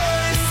was the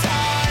first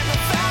time I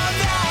found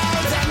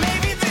out that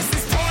maybe this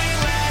is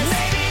pointless,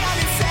 maybe I'm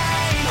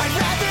insane. I'd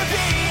rather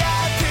be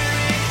out there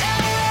in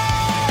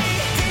LA.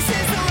 This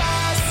is the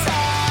last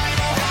time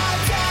I'll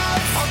have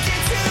doubts. I'll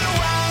get to the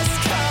West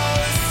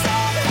Coast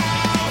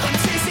somehow. I'm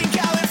chasing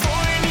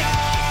California.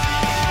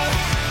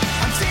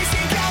 I'm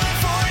chasing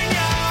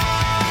California.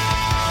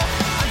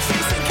 I'm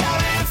chasing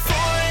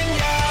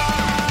California.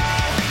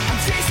 I'm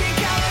chasing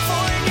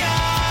California.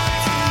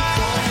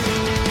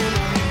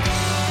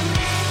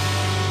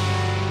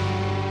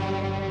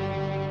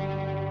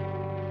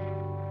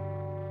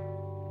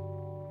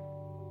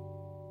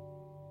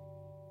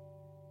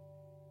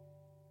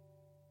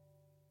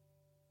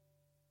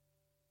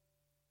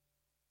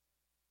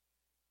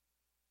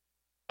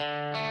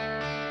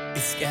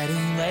 It's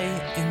getting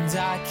late and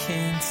I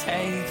can't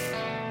take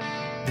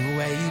the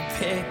way you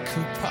pick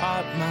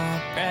apart my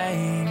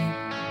brain.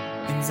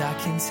 And I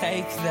can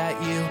take that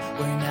you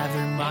were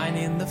never mine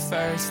in the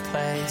first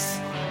place.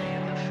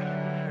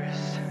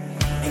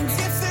 And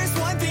if there's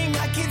one thing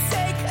I can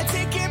take, I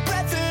take your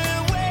breath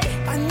away.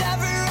 I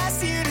never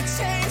asked you to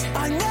change,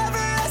 I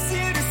never asked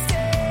you to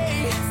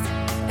stay.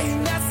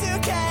 And that's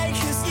okay,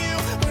 'cause you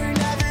were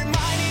never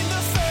mine in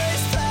the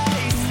first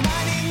place.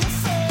 Mine in the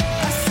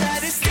first. I said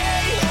to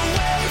stay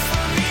away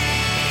from me.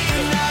 I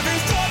never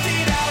thought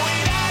that I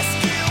would ask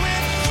you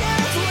if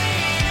you'd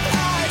leave.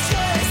 I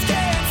just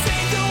can't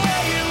take the way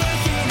you're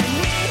looking at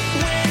me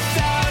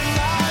without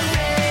my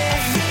ring. I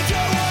think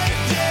I want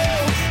you.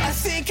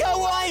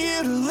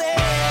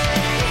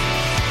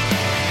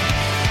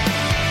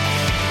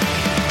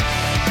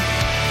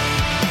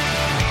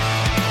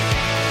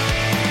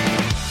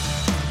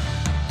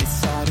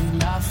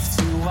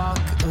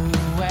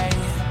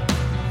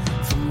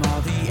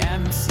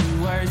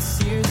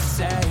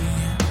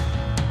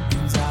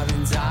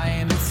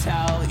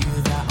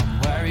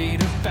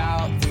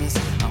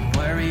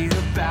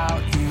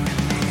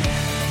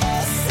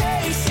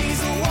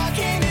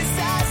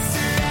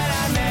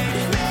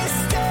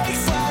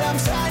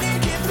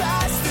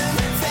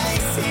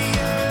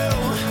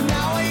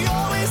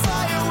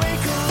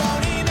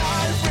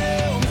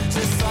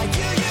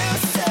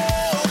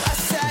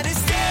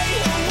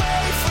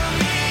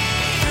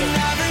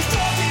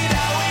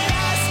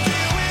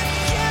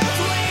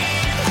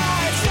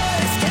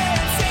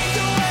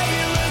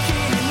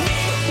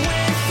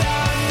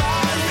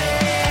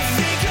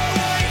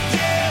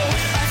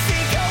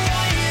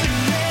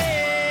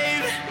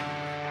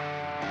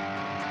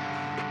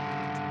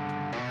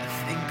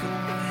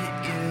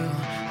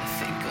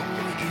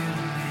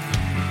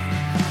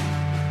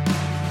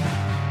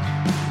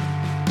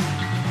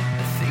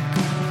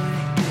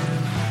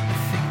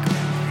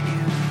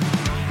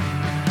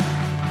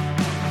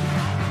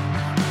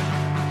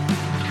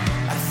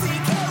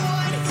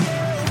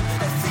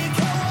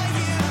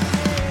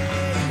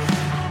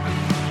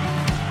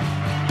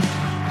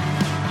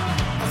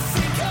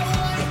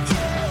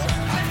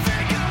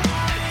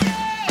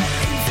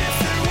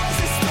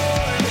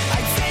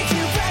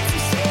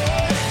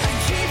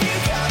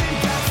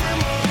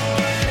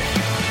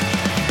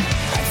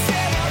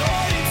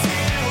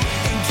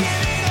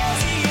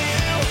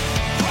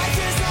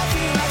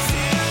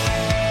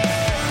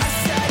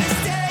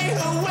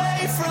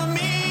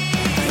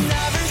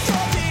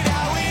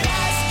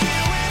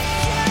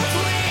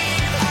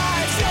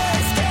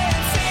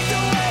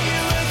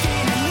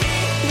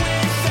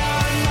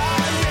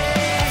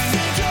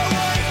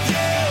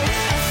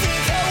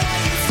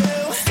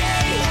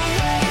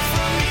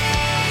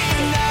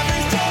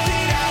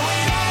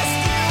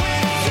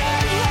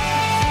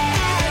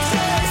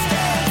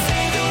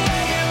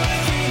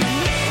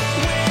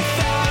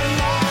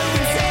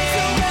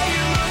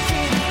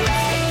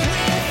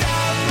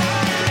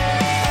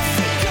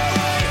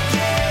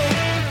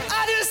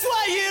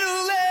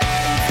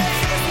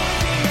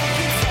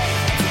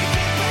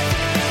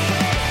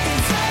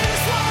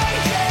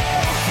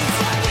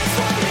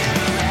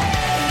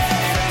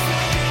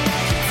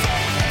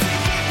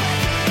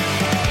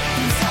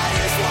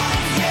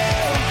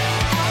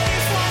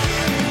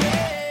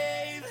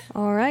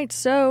 right,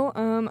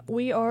 so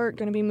we are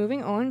going to be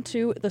moving on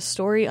to The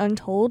Story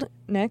Untold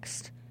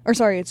next. Or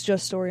sorry, it's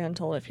just Story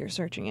Untold if you're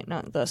searching it,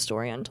 not The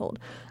Story Untold.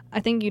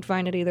 I think you'd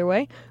find it either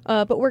way.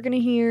 But we're going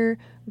to hear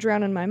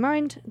Drown in My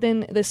Mind,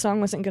 then This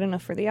Song Wasn't Good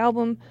Enough for the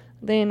Album,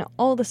 then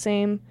All the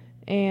Same,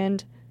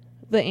 and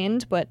The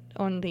End, but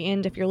on the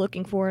end, if you're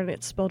looking for it,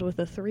 it's spelled with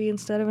a 3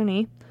 instead of an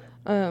E,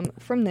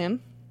 from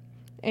them.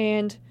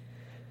 And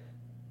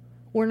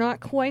we're not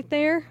quite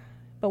there,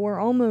 but we're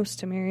almost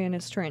to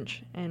Marianas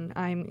Trench, and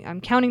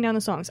I'm counting down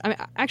the songs.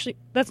 Actually,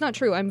 that's not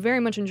true. I'm very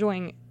much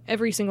enjoying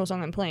every single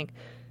song I'm playing.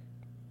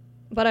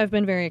 But I've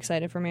been very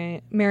excited for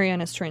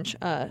Marianas Trench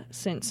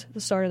since the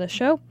start of the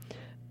show.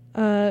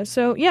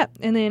 So, yeah.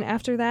 And then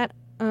after that,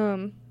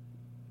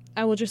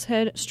 I will just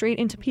head straight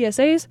into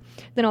PSAs.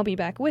 Then I'll be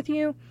back with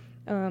you.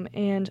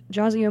 And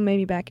Jazio may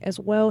be back as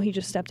well. He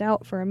just stepped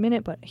out for a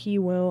minute, but he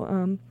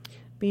will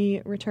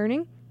be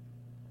returning.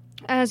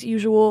 As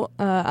usual,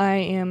 I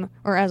am,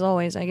 or as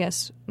always, I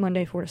guess,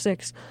 Monday 4 to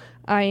 6,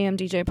 I am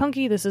DJ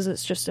Punky. This is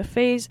It's Just a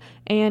Phase.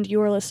 And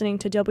you are listening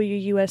to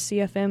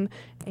WUSCFM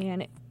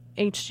and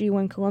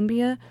HG1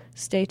 Columbia.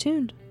 Stay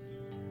tuned.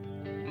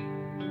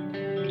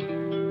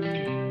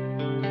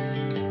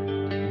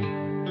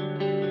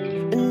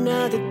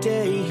 Another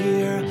day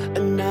here,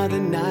 another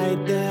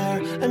night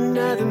there,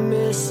 another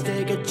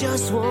mistake I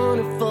just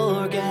wanna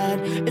forget.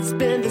 It's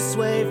been this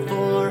way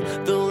for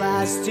the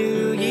last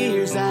 2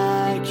 years.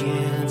 I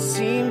can't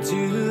seem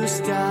to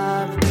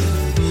stop.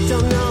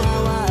 Don't know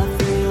how I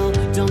feel,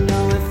 don't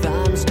know if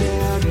I'm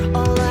scared.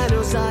 All I know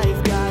is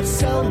I've got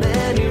so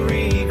many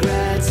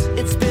regrets.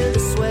 It's been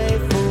this way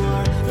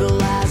for the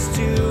last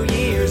 2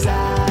 years.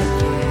 I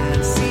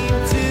can't seem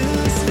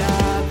to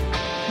stop.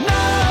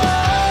 No,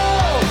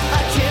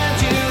 I can't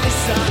do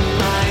this on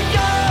my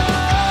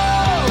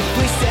own.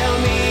 Please tell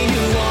me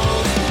you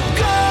won't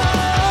go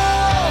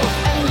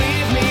and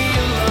leave me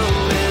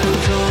alone and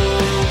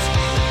cold.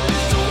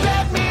 Don't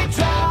let me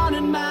drown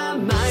in my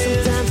mind.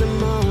 Sometimes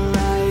I'm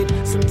alright,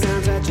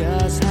 sometimes I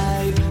just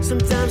hide.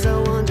 Sometimes I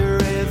wonder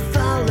if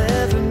I'll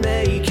ever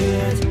make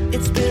it.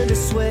 It's been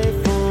this way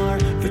for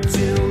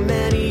too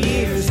many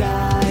years.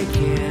 I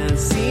can't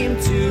seem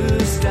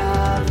to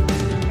stop.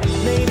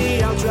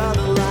 Maybe I'll draw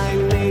the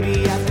line,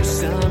 maybe after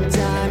some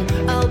time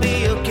I'll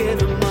be okay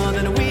for more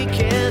than a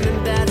weekend,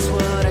 and that's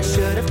what I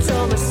should have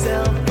told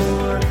myself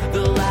for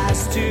the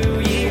last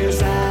 2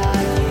 years. I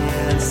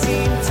can't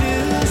seem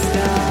to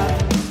stop.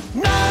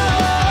 No,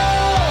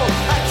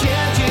 I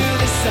can't do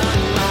this on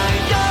my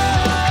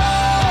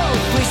own.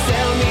 Please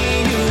tell me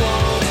you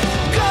won't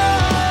go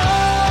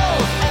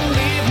and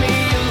leave me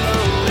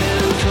alone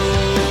and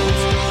cold.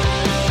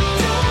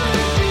 Don't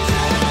let me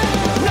down.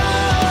 No,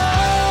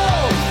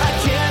 I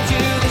can't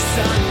do this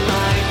on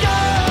my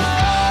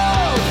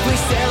own.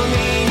 Please tell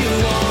me you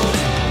won't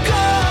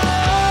go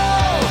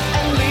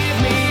and leave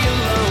me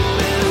alone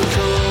and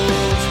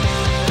cold.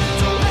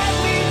 Don't let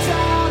me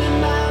down in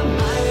my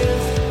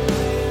mind.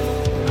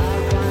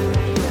 I'll find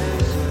the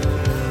answer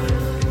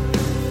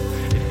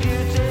if you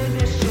take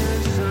this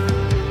chance on.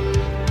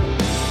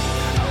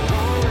 I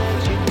won't let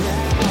you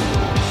down.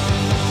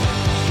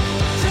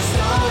 Just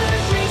don't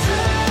let me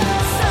down.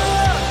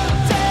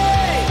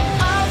 Someday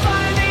I'll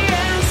find the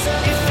answer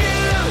if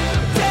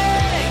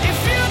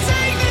you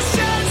take this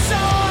chance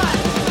on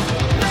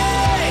me.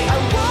 I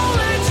won't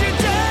let you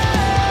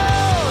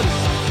down.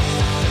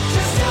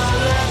 Just don't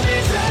let me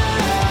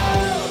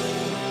down.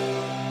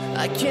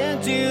 I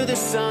can't do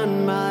this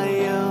on my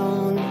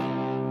own.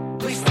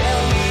 Please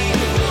tell me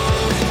you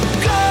won't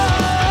go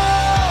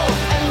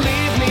and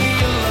leave me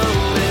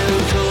alone and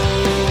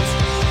cold.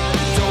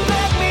 Don't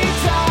let me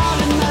drown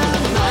in my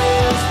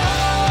mind.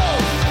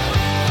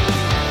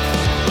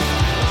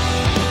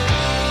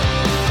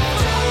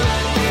 Don't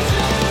let me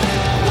drown.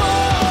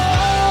 Whoa,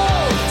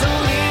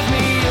 don't leave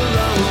me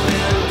alone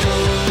and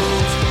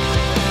cold.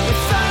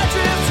 If I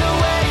drift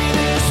away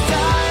this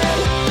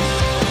time,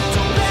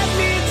 don't let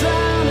me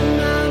drown in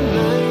my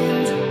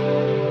mind.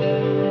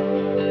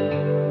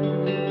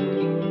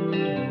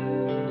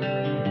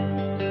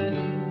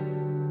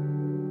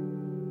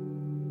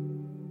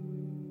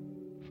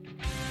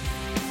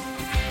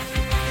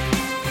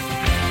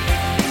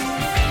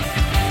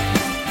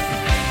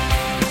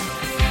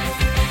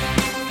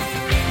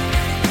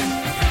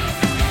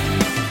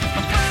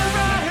 Whenever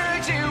I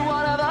heard you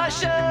one of our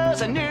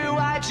shows, I knew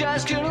I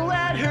just couldn't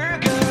let her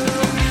go.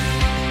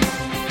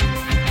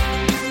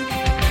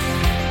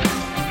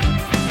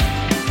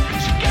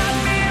 She got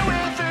me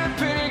with her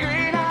pretty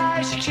green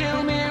eyes. She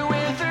killed me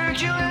with her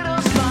cute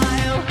little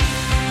smile.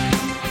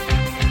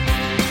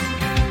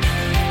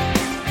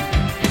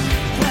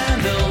 When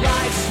the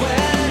lights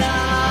went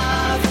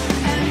off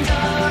and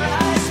our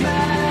eyes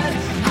met,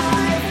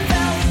 I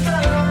felt the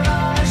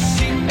rush.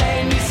 She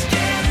made me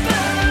skip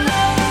the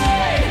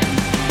line.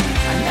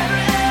 I never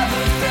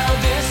ever felt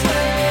this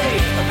way.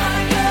 I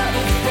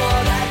never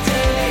thought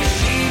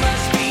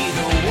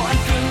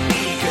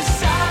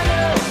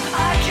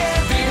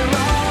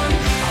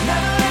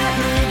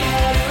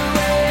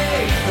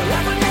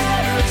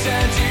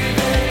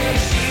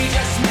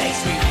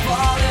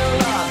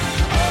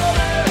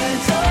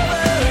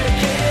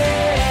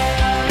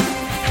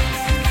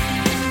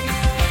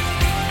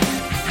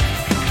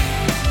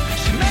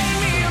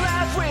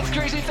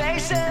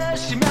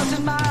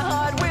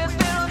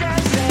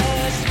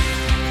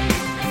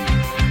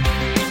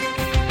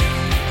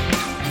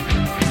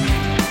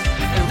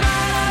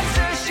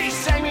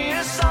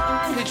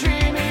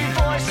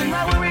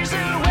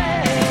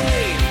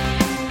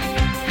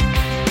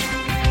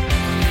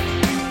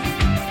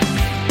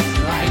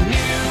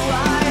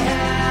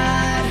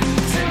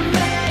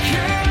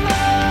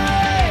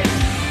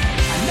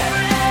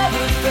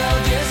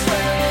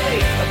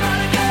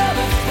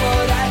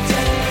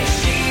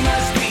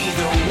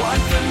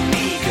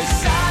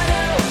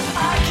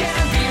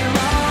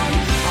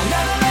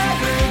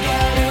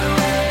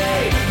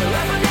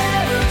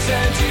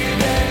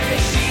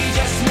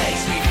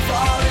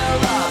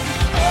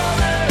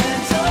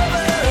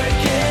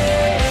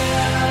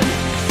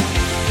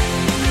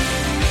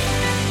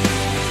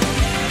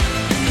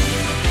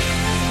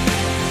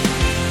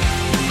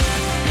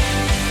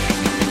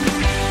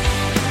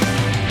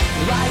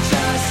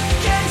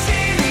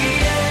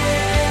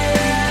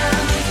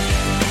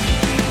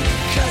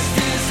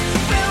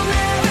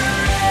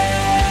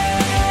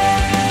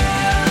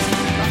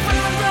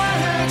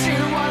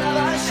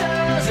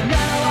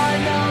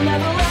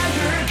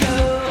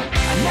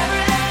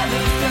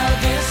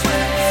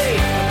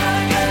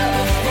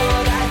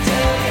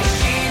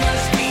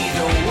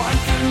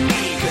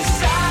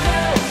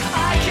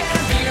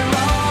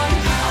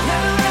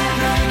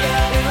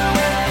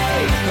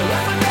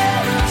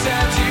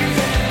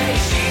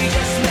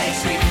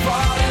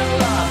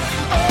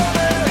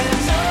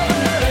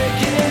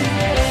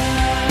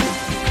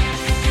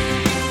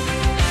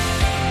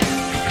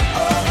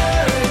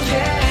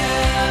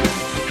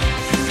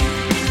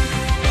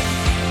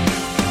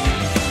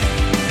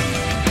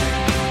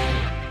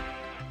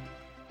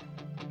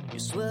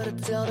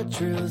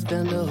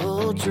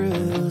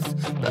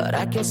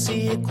can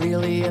see it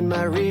clearly in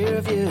my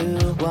rear view.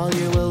 While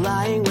you were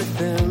lying with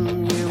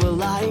them, you were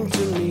lying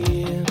to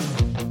me.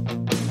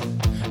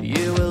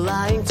 You were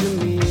lying to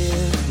me.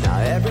 Now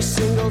every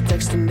single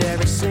text and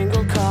every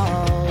single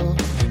call,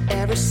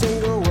 every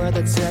single word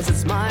that says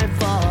it's my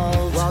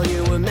fault. While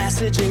you were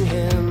messaging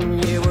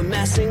him, you were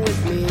messing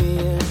with me.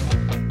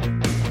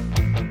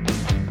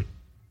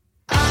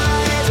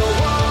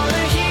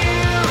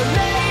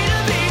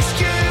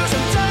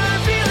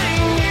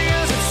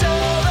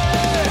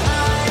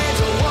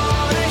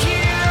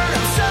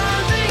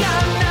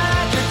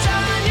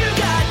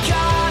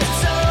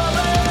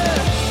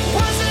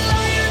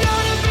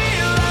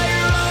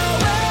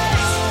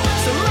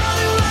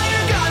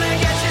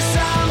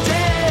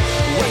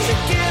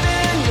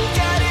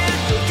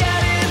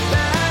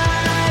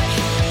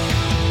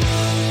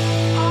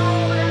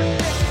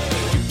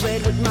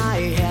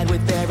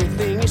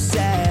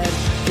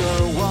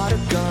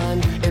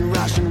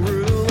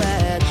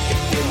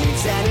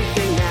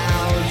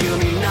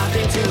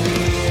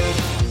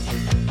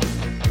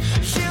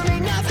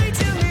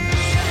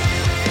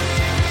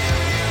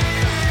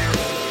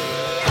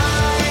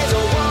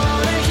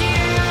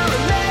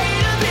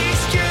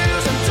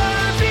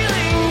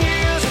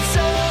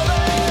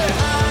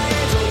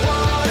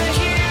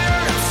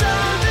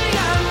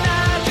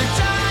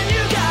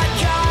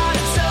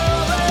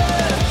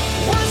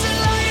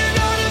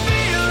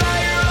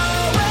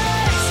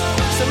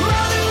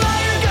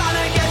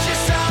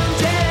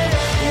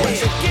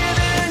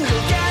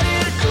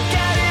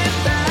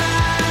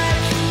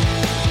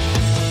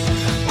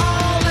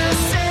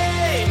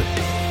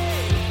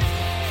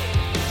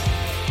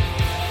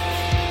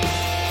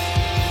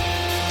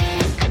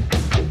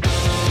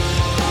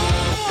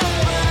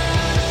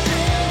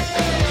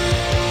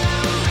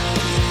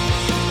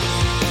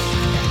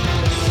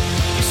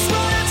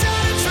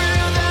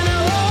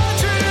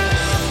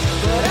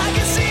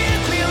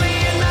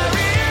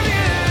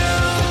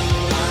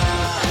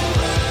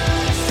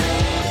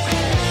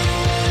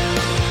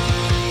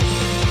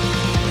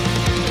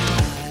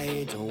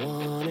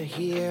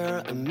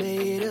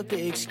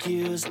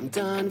 Excuse, I'm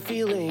done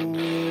feeling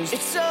used.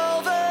 It's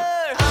over.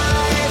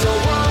 I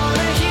don't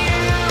wanna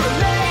hear a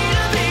made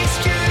up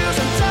excuse.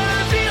 I'm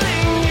done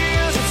feeling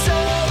used. It's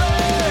over.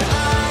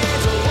 I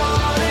don't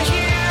wanna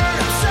hear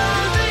I'm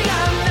something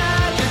I'm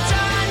not. You're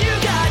done, you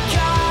got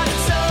caught.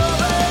 It's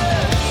over.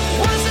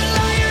 Was a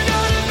liar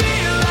gonna be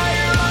a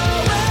liar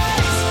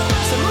always?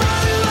 Some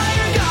other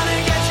liar gonna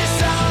get you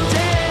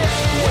someday.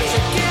 What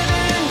you're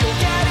giving,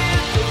 you'll get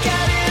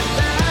it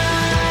back.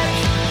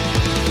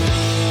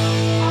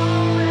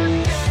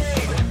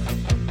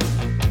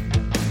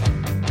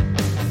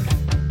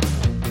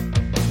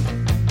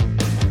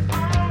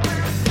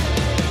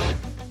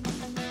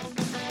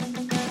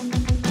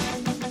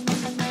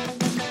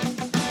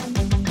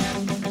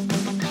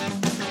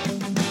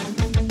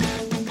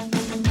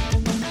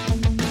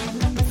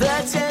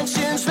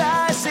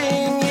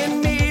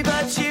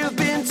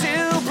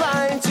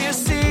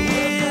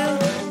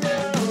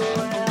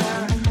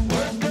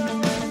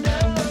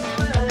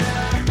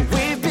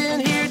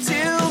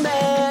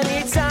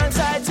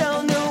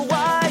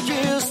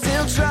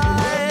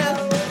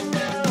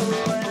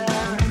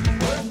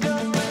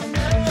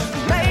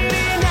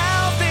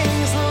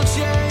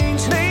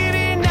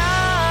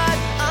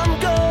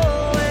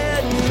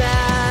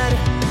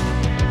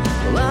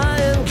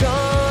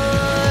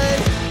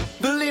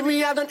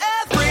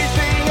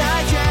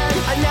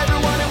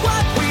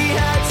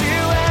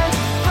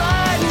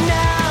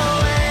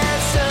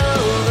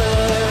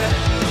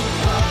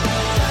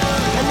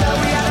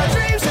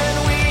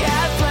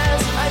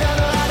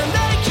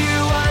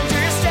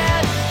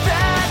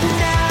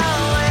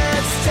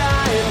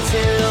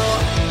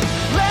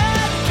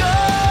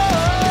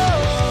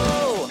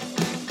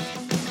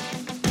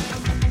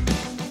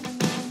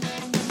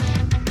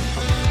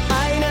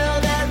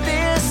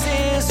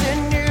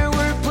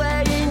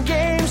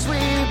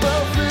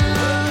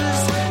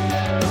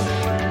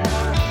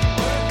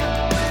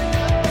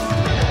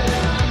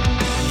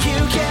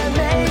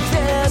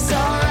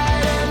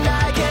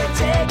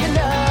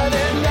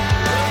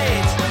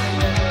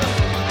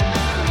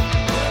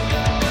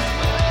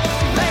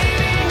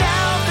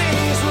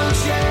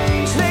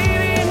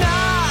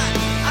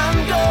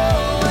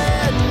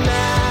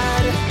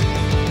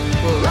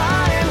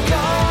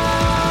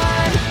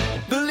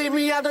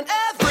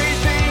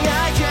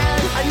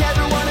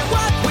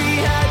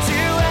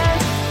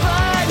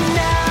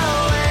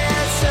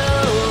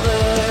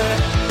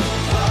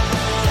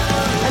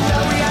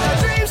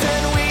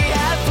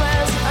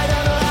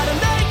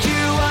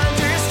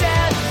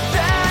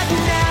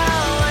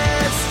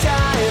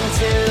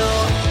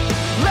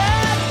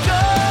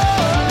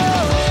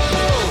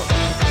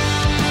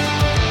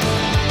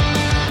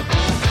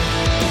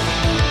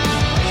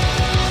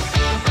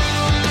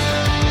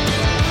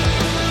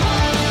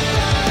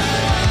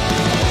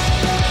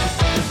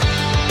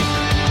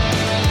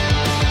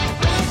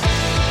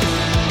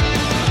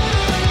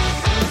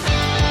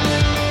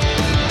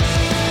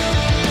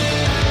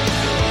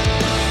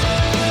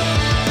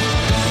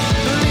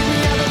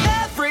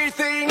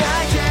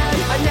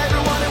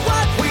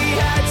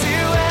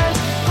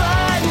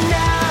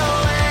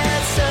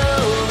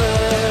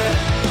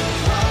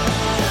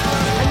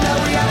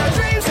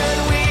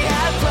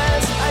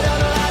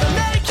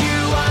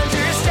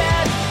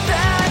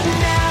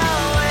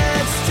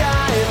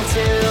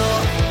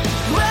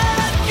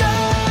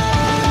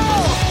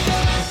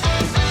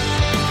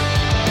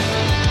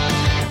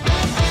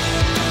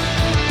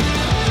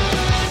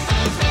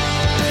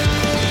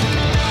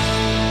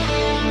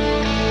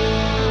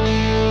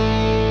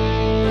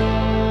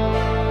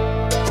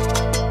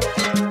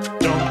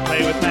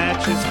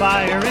 matches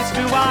fire is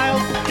too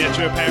wild. Get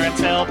your parents'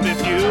 help if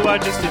you are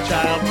just a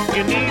child.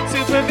 You need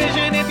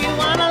supervision if you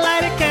want to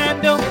light a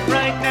candle.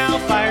 Right now,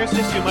 fire's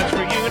just too much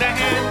for you to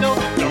handle.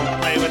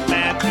 Don't play with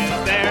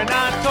matches, they're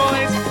not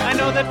toys. I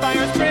know that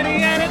fire's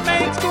pretty and it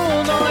makes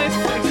cool noise.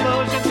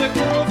 Explosions are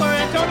cool for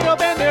Antonio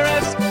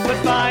Banderas, but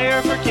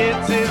fire for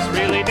kids is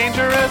really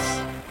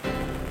dangerous.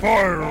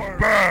 Fire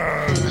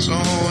bad. So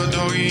a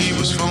doggy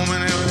was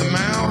foaming at the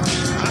mouth.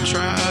 I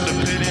tried to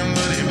pet him,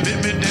 but he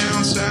bit me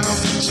down south.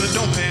 So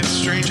don't pet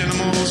strange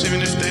animals,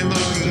 even if they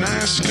look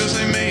nice, cause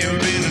they may have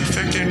been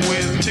infected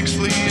with ticks,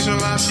 fleas, or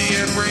lice. He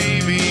had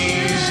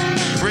rabies,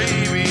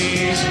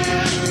 rabies,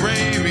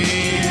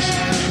 rabies,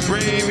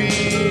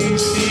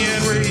 rabies. He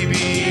had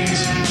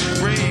rabies,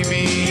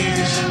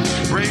 rabies,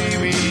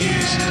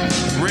 rabies,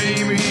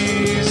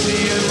 rabies. He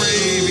had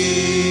rabies.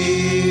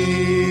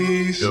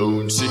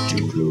 Don't sit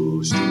too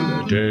close to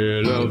the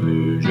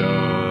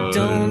television.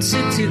 Don't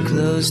sit too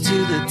close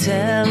to the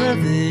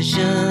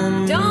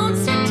television. Don't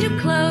sit too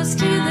close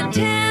to the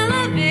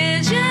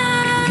television.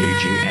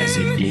 Engaging as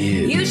it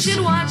is. You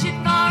should watch it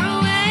far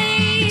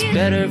away. It's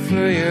better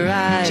for your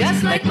eyes,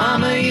 Just like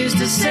Mama used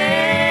to say.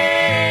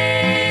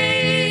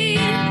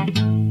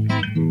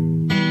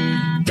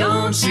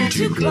 Don't sit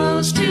too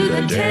close to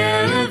the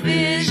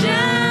television.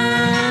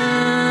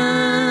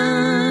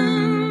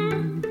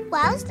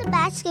 Why was the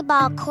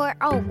basketball court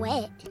all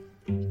wet?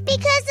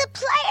 Because the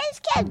players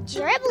kept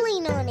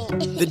dribbling on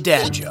it. The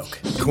dad joke.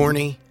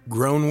 Corny,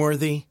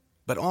 groan-worthy,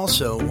 but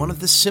also one of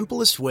the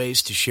simplest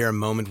ways to share a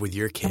moment with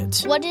your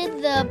kids. What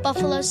did the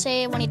buffalo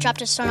say when he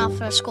dropped his son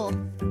off at school?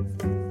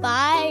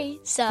 Bye,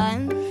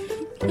 son.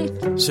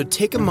 So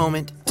take a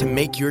moment to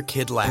make your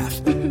kid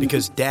laugh,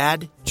 because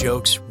dad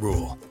jokes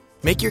rule.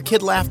 Make your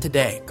kid laugh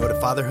today. Go to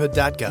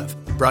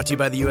fatherhood.gov. Brought to you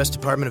by the U.S.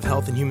 Department of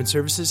Health and Human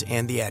Services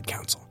and the Ad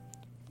Council.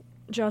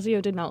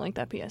 Jazio did not like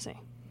that PSA.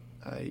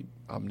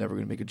 I'm never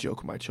going to make a joke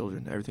with my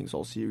children. Everything's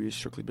all serious,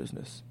 strictly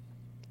business.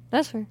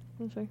 That's fair.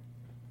 That's fair.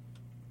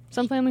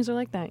 Some families are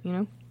like that, you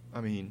know?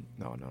 I mean,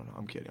 no,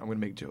 I'm kidding. I'm going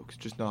to make jokes,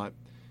 just not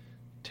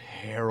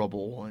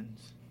terrible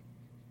ones.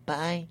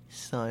 Bye,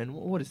 son.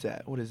 What is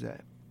that? What is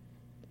that?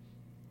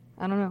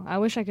 I don't know. I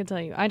wish I could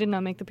tell you. I did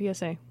not make the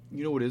PSA.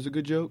 You know what is a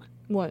good joke?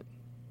 What?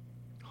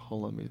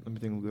 Hold on, let me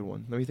think of a good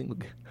one. Let me think of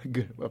a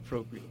good,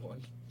 appropriate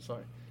one.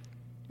 Sorry.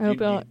 I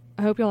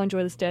hope y'all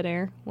enjoy this dead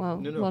air while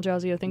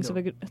Jazio thinks of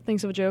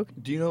a joke.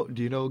 Do you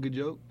know a good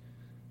joke?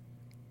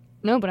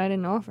 No, but I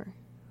didn't offer.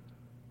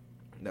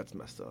 That's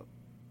messed up.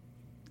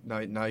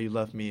 Now you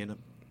left me in a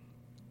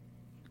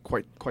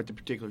quite the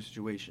particular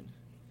situation.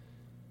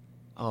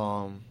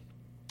 I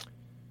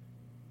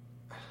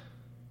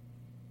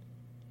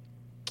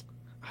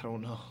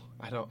don't know.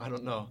 I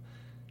don't know.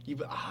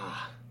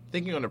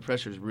 Thinking under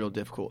pressure is real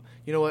difficult.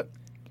 You know what?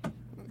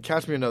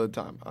 Catch me another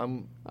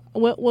time.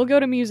 We'll go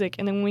to music,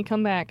 and then when we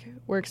come back,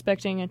 we're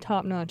expecting a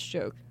top-notch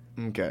joke.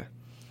 Okay.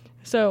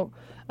 So,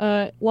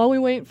 while we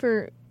wait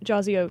for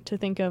Jazio to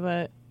think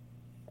of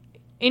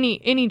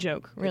any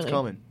joke, really. It's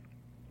coming.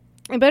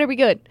 It better be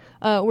good.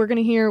 We're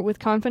gonna hear With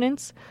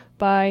Confidence,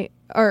 but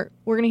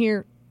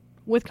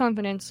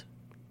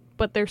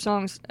their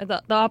songs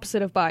the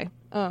opposite of by.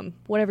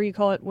 Whatever you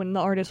call it when the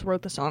artist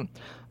wrote the song.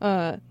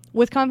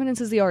 With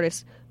Confidence is the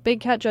artist. Big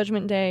Cat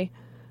Judgment Day,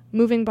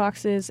 Moving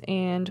Boxes,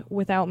 and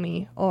Without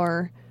Me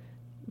are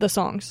the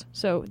songs.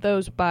 So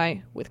those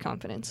by With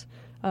Confidence.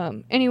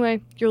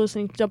 Anyway, you're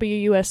listening to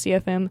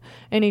WUSCFM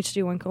and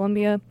HD1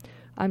 Columbia.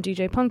 I'm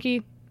DJ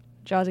Punky.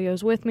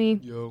 Jazio's with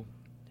me. Yo.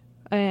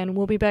 And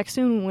we'll be back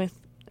soon with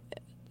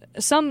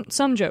some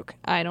joke.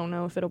 I don't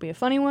know if it'll be a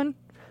funny one.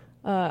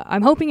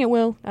 I'm hoping it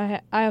will.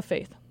 I have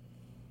faith.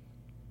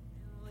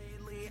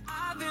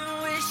 I've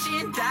been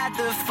wishing that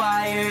the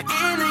fire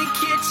in the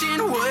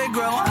kitchen would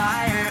grow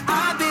higher.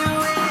 I've been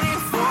waiting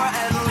for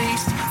at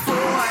least 4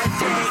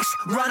 days.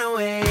 Run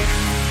away.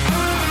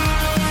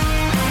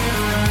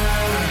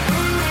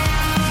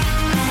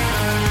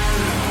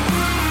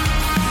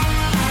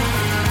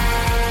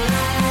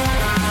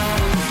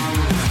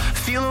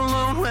 Feel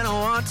alone when I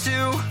want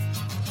to.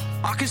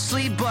 I can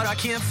sleep, but I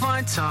can't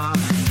find time.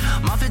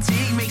 My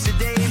fatigue makes a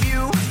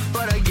debut,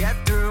 but I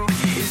get through.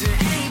 Is there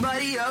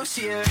anybody else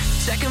here?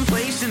 Second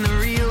place in the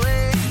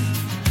relay.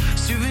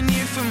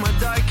 Souvenir from my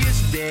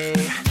darkest day.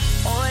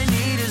 All I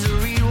need is a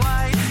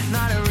rewind,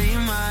 not a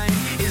remind.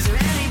 Is there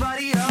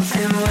anybody else?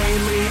 And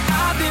lately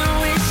I've been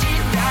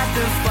wishing that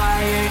the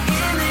fire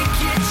in the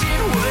kitchen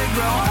would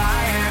grow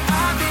higher.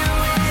 I've been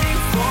waiting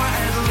for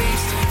at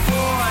least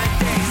 4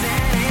 days.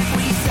 And if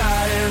we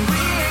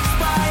suddenly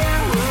expire,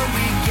 will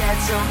we get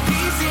some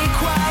peace and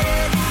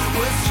quiet?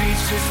 Will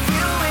streets just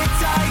fill with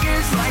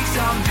tigers like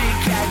some big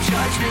cat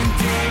judgment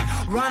day?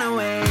 Run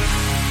away.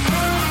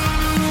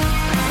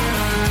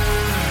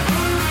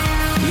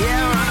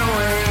 Yeah, run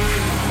away.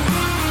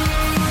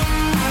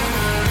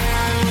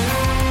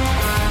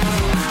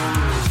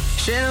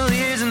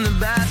 Chandeliers in the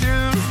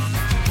bathroom.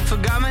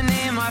 Forgot my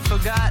name, I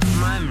forgot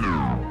my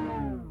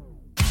mood.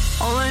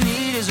 All I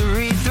need is a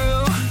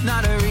read-through,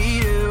 not a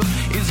redo.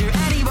 Is there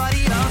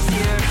anybody else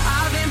here?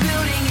 I've been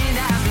building an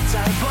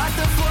appetite, but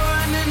the floor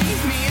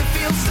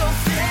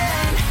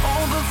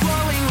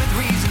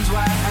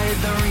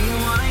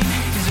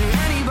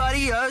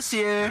this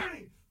year.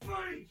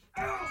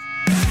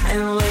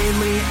 And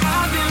lately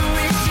I've been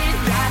wishing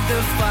that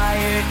the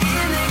fire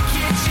in the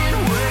kitchen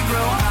would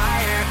grow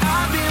higher.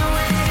 I've been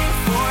waiting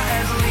for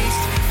at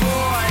least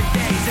 4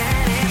 days.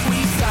 And if we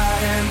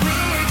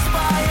suddenly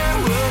expire,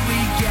 will we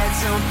get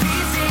some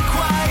peace and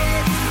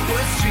quiet?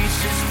 What streets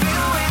just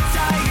fill with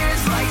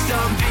tigers like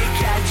some big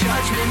cat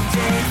judgment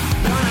day?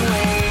 Run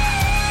away.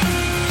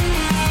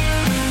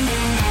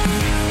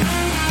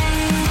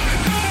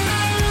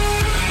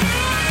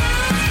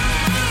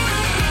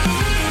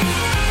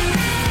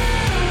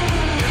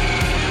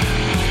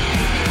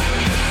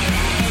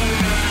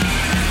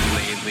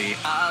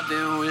 I've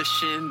been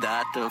wishing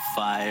that the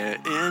fire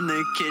in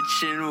the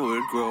kitchen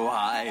would grow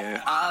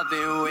higher. I've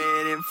been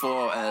waiting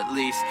for at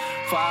least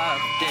 5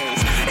 days.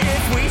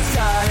 If we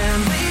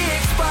suddenly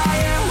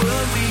expire,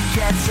 will we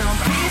get some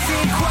peace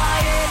and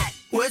quiet?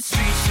 What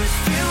streets just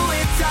fill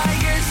with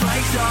tigers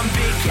like some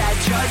big cat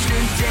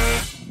judgment day?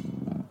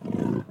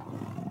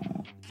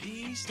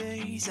 These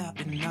days I've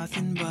been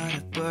nothing but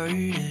a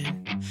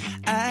burden.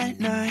 At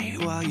night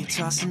while you're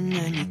tossing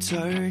and you're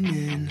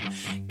turning,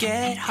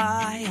 get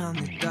high on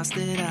the dust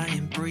that I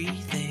am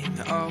breathing.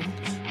 Oh,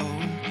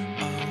 oh,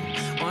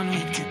 oh, 1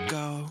 week to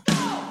go.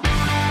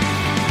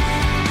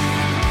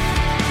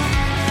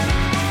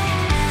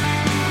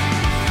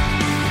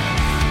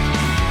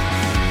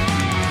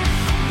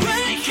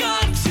 Wake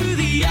up to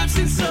the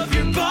absence of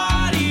your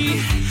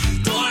body.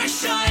 Door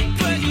shut,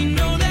 but you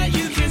know that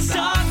you can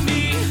stop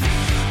me.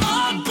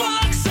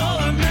 Unbox all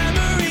our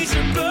memories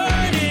are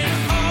burning.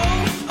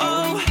 Oh,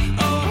 oh,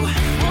 oh,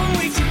 1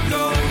 week to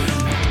go.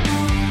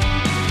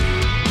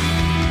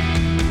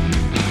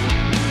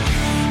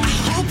 I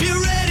hope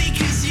you're ready,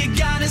 'cause you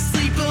gotta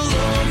sleep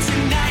alone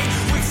tonight.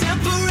 We're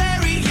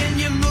temporary and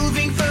you're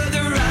moving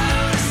further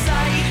out of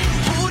sight.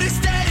 Hold it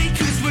steady,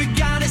 'cause we're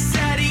gonna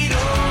set it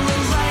all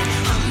alight.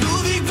 I'm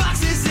moving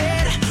boxes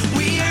in,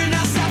 we are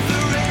now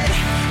separate.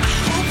 I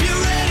hope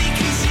you're ready,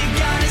 'cause you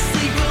gotta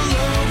sleep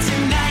alone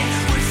tonight.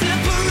 We're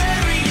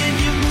temporary and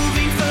you're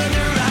moving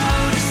further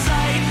out of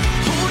sight.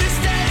 Hold it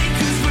steady,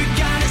 'cause we're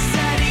gonna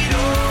set it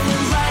all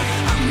alight.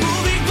 I'm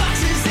moving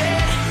boxes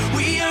in,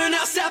 we are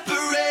now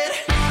separate.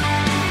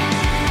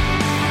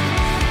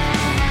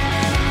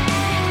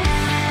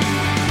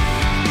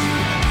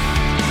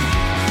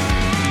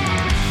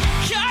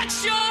 Catch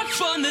up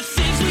on the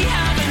things we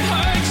haven't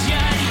heard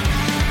yet.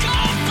 Go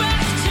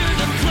back to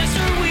the place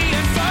where we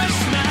had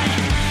first met.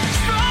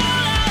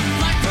 Sprawl out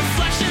like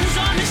reflections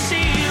on the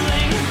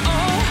ceiling.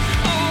 Oh,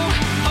 oh,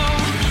 oh,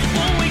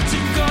 1 week to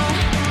go.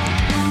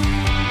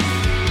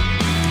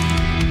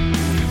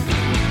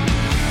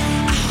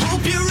 I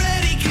hope you're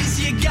ready, 'cause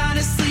you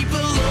gotta sleep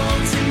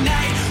alone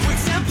tonight.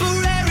 We're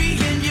temporary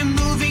and you're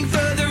moving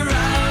further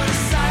out of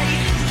sight.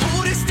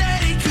 Hold it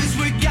steady, 'cause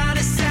we're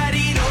gonna set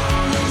it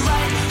all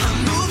alight. I'm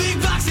moving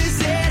boxes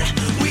in,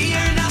 we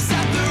are now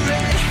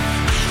separate.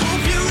 I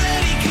hope you're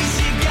ready, 'cause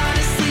you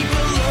gotta sleep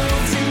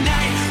alone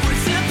tonight.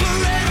 We're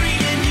temporary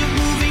and you're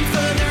moving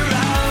further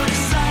out of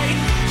sight.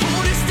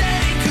 Hold it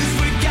steady, 'cause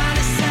we're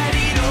gonna set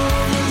it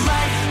all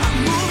alight. I'm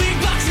moving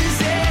boxes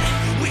in,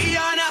 we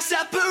are now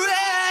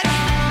separate.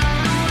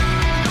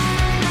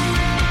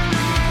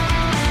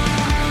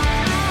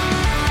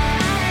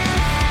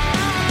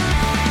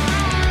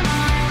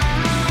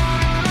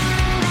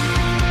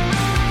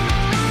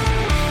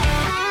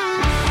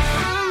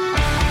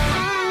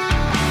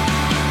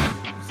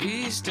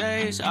 These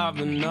days I've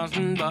been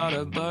nothing but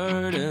a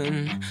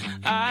burden.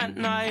 At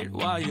night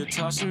while you're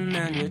tossing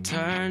and you're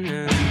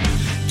turning,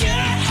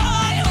 get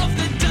high off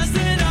the dust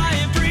that I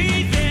am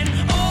breathing.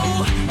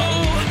 Oh,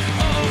 oh,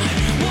 oh,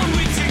 1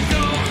 week to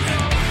go.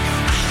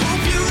 I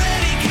hope you're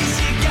ready, 'cause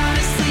you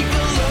gotta sleep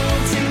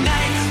alone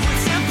tonight.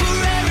 We're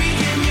temporary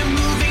and you're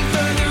moving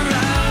further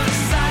out of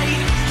sight.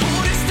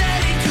 Hold it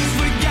steady, 'cause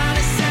we're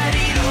gonna set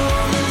it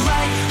all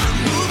alight. I'm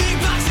moving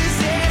boxes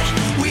in,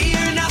 we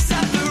are now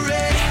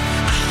separate.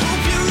 I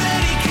hope you're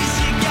ready, 'cause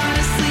you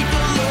gotta sleep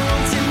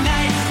alone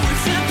tonight. We're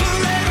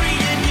temporary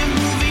and you're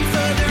moving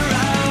further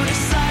out of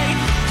sight.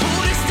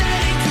 Hold it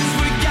steady, 'cause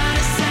we're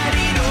gonna set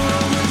it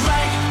all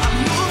alight. I'm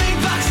moving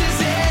boxes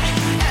in,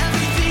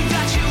 everything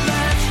that you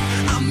left.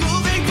 I'm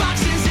moving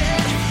boxes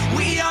in,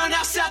 we are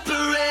now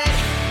separate.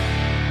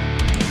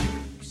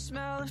 You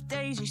smell of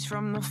daisies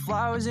from the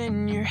flowers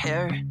in your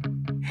hair.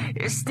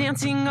 It's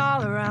dancing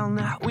all around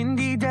that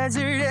windy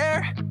desert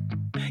air.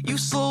 You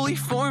slowly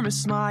form a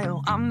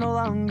smile. I'm no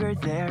longer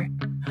there.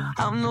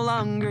 I'm no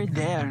longer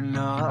there,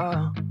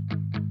 no.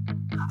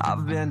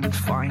 I've been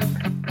fine.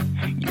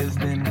 You've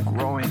been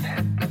growing.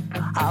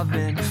 I've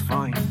been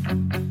fine.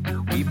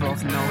 We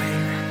both know it.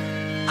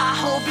 I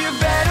hope you're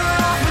better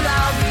off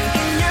without me.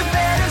 In your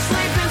bed or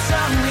sleeping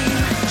soundly,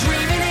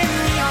 dreaming in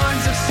the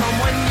arms of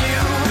someone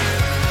new.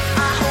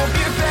 I hope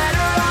you're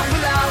better off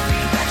without me.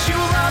 That you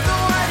love the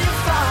one you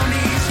found.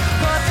 He's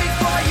perfect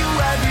for you,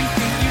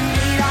 everything you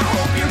need. I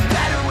hope you're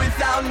better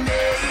without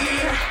me.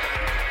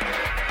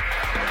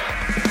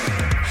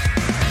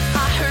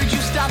 I heard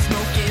you stop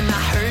smoking.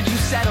 I heard you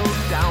settled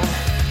down.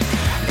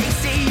 They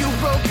say you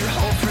broke your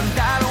home from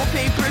that old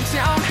paper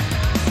town.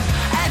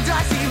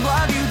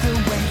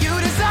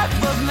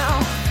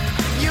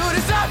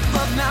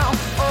 love now.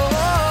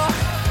 Oh,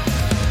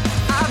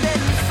 I've been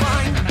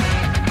fine.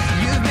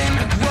 You've been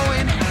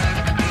growing.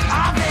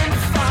 I've been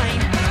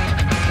fine.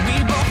 We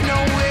both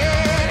know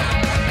it.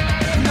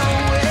 Know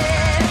it.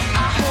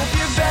 I hope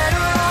you're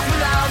better off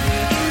without me.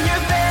 In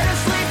your bed and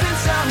sleeping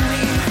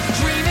soundly,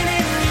 dreaming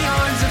in the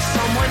arms of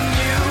someone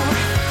new.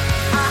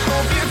 I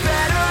hope you're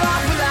better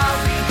off without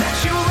me. That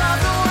you love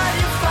the one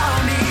you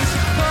found is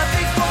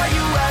perfect for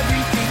you,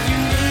 everything you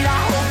need. I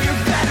hope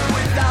you're better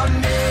without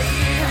me.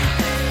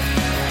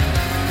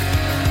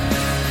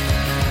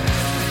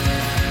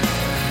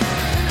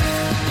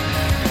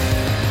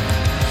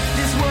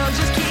 This world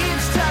just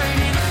keeps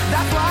turning.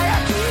 That's why I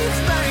keep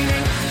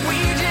burning. We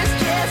just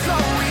can't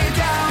slow it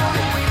down.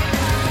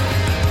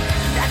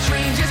 That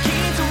train just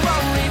keeps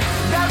rolling.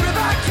 That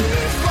river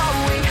keeps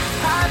flowing.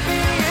 Happy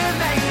you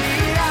made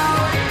it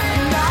out.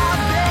 And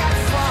I've been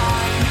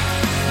fine.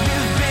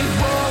 You've been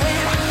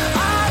growing.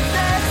 I've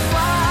been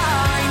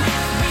fine.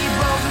 We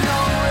both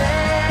know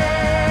it.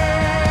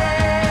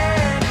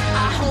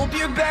 I hope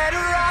you're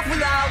better off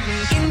without me.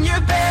 In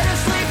your bed and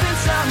sleeping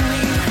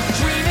soundly,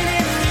 dreaming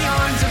in the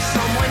arms of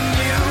someone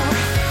new.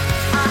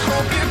 I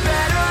hope you're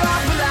better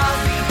off without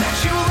me. That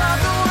you love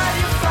the one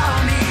you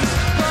found is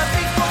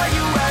perfect for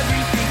you,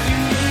 everything you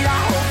need. I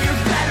hope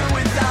you're better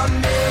without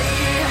me.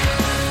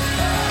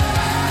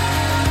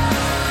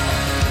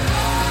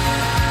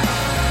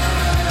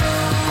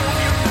 Hope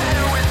you're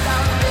better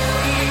without me.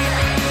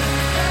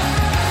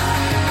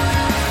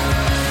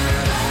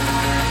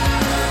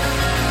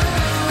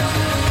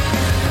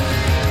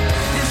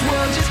 This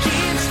world just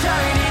keeps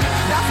turning.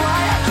 That's why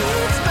I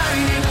keep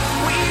burning.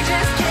 We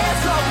just can't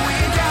slow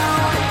it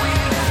down.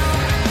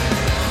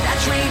 That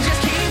train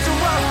just keeps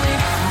rolling.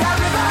 That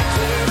river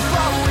keeps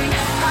flowing.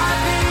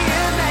 Happy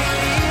you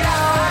made it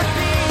out.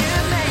 Happy you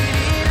made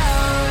it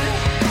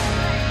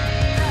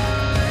out.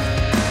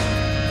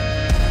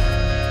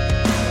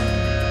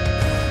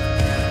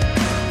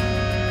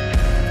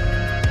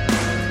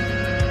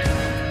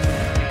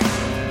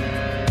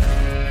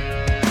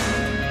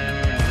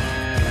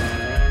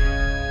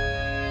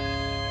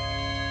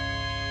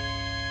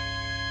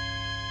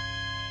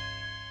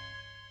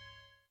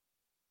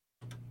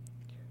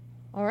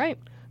 All right.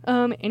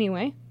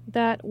 Anyway,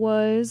 that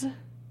was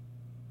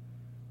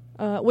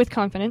with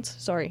confidence.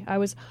 Sorry, I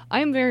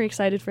am very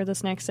excited for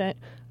this next set.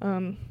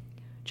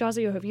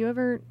 Jazio, have you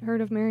ever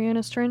heard of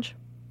Marianas Trench?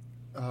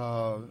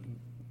 Yeah.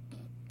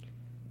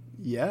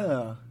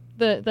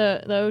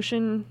 The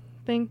ocean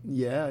thing?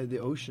 Yeah, the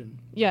ocean.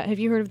 Yeah. Have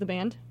you heard of the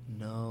band?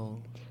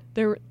 No.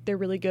 They're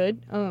really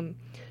good.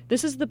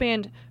 This is the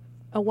band.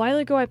 A while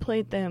ago, I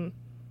played them,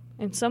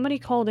 and somebody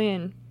called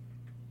in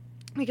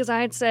because I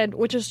had said,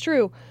 which is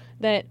true,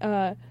 that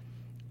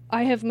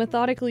I have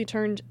methodically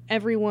turned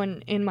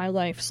everyone in my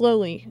life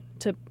slowly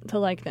to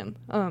like them.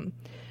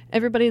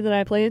 Everybody that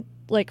I played,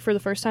 like for the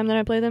first time that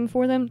I played them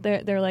for them,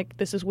 they're like,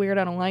 this is weird,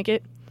 I don't like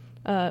it.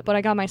 But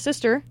I got my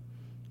sister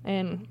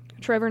and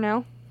Trevor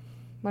now,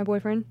 my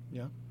boyfriend.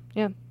 Yeah.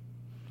 Yeah.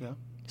 Yeah.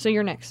 So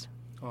you're next.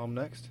 I'm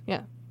next.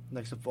 Yeah.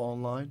 Next to fall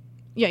in line.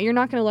 Yeah, you're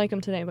not gonna like them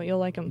today, but you'll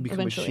like them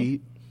Become eventually. a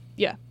sheet.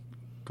 Yeah.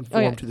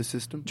 Conform to the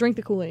system. Drink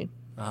the Kool-Aid.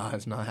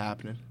 It's not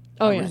happening.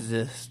 Oh, I yeah.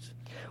 resist.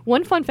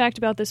 One fun fact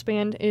about this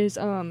band is,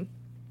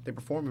 They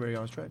perform in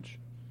Marianas Trench.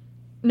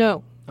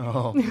 no.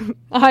 Oh.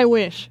 I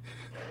wish.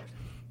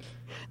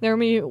 There will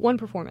be one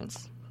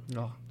performance.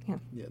 No. Yeah.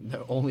 Yeah,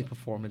 their only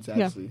performance,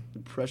 Yeah. actually. The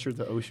pressure of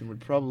the ocean would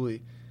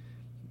probably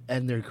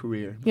end their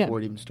career Yeah.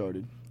 before it even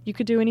started. You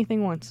could do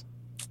anything once.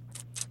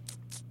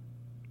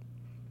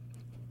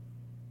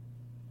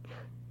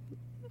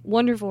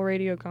 Wonderful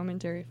radio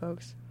commentary,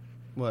 folks.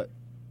 What?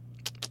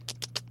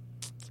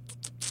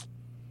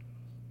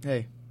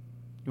 Hey,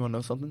 you want to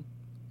know something?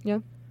 Yeah?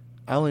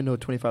 I only know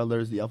 25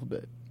 letters of the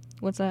alphabet.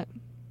 What's that?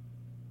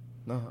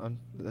 No,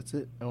 that's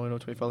it. I only know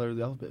 25 letters of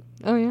the alphabet.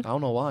 Oh, yeah? I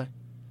don't know why.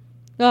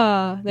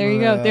 Ah, there you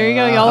go. There you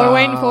go. Y'all are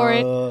waiting for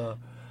it.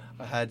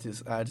 I had to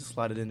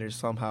slide it in there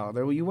somehow.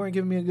 You weren't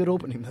giving me a good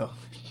opening, though.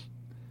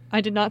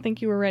 I did not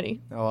think you were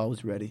ready. Oh, I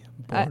was ready.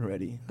 Born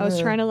ready. I was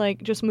trying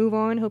to, just move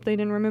on, hope they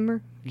didn't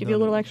remember. Give you a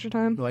little extra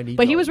time. No, I need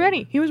But he y'all was to-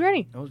 ready. He was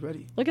ready. I was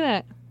ready. Look at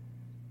that.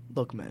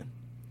 Look, man.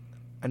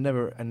 I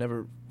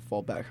never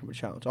fall back from a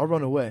challenge. I'll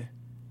run away,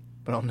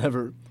 but I'll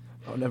never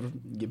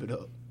give it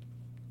up.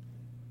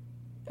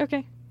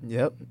 Okay.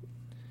 Yep.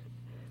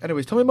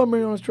 Anyways, tell me about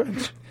Marianas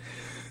Trench.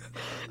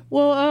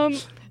 Well,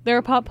 they're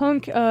a pop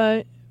punk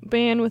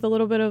band with a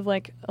little bit of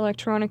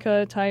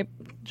electronica type,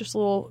 just a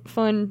little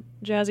fun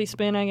jazzy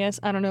spin, I guess.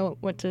 I don't know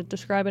what to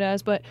describe it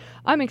as, but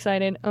I'm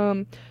excited.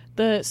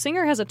 The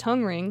singer has a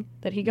tongue ring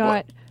that he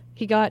got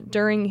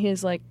during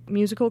his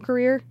musical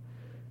career,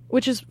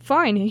 which is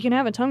fine. He can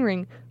have a tongue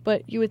ring,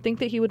 but you would think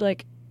that he would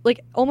like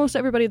almost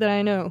everybody that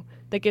I know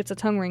that gets a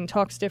tongue ring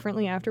talks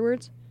differently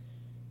afterwards.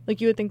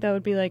 You would think that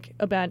would be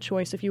a bad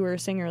choice if you were a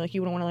singer.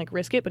 You wouldn't want to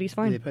risk it, but he's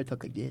fine. They probably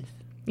talk like this.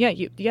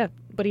 Yeah,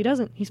 but he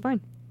doesn't. He's fine.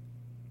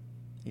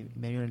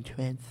 Marianas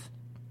Trench.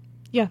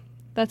 Yeah,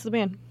 that's the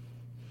band.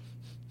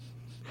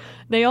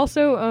 They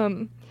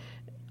also,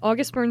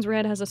 August Burns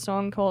Red has a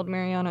song called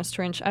Mariana's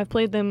Trench. I've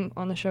played them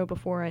on the show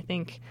before, I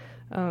think.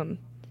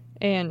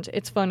 And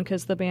it's fun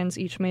because the bands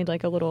each made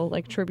like a little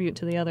like tribute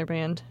to the other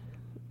band.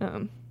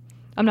 I'm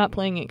not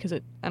playing it because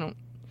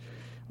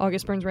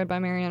August Burns Red by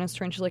Mariana's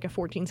Trench is like a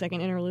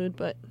 14-second interlude,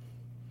 but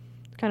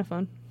it's kind of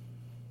fun.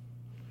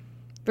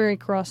 Very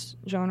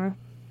cross-genre.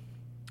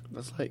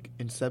 That's like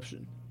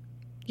Inception.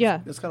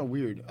 Yeah. That's kind of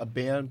weird. A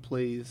band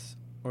plays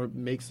or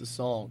makes a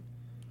song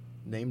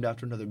named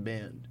after another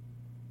band.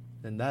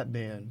 Then that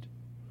band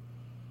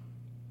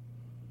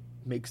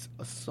makes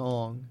a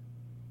song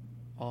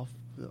off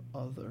the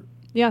other.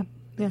 Yeah.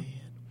 Band.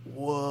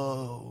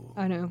 Whoa.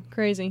 I know.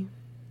 Crazy.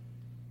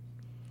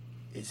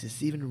 Is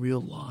this even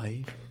real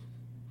life?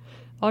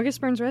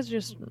 August Burns Red's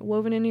just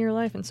woven into your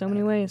life in so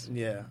many ways.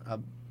 Yeah.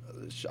 I'm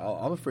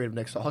afraid of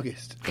next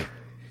August.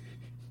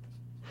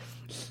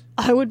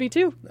 I would be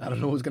too. I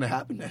don't know what's going to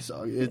happen next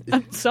August.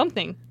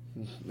 Something.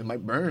 It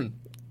might burn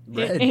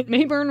red. It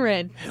may burn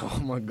red. Oh,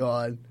 my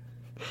God.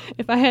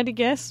 If I had to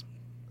guess.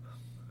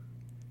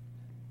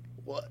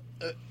 What?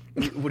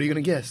 What are you going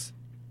to guess?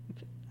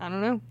 I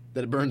don't know.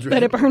 That it burns red?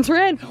 That it burns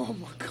red. Oh,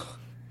 my God.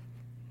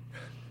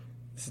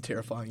 This is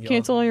terrifying, y'all.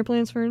 Cancel all your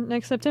plans for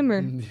next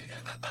September.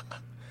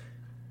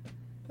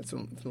 It's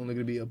only going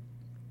to be a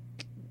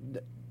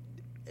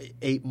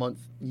 8-month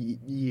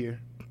year.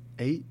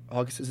 8?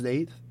 August is the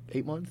 8th?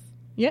 8 months?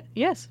 Yeah.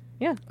 Yes.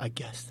 Yeah. I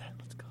guess that.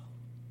 Let's go.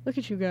 Look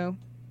at you go.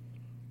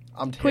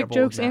 I'm terrible Quick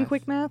jokes with math. and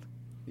quick math?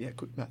 Yeah,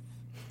 quick math.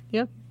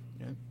 Yep.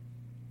 Yeah.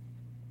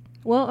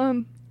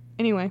 Well,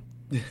 anyway.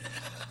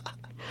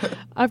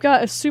 I've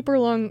got a super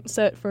long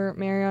set for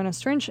Mariana's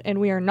Trench, and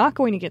we are not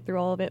going to get through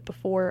all of it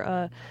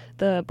before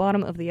the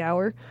bottom of the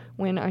hour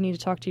when I need to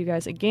talk to you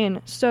guys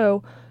again.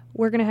 So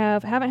we're going to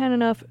haven't had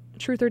enough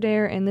Truth or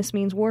Dare and This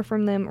Means War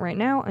from them right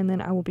now, and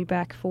then I will be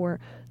back for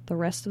the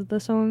rest of the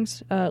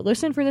songs.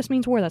 Listen for This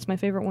Means War. That's my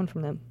favorite one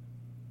from them.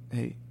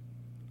 Hey,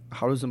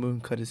 how does the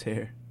moon cut his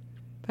hair?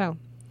 How?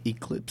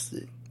 Eclipse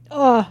it.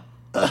 Oh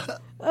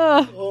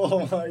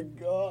my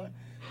God.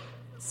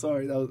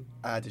 Sorry,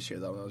 I had to share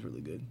that one. That was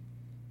really good.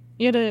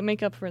 You had to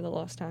make up for the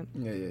lost time.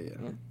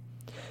 Yeah.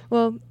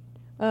 Well,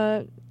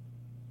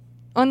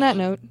 on that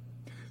note,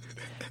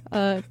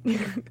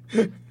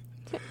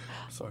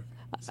 Sorry.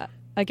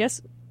 I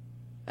guess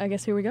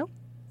here we go.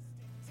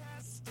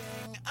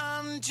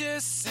 I'm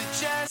just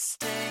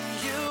suggesting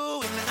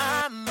you and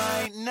I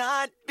might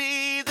not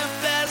be the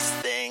best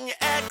thing.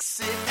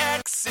 Exit,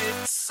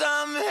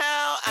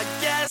 somehow I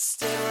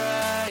guessed it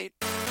right.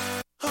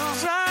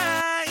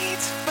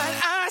 Alright, but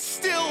I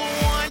still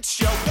want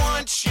you.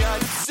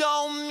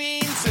 Don't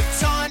mean to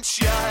taunt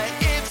you.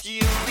 If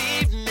you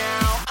leave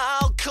now,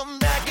 I'll come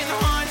back and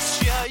haunt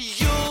you.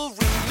 You'll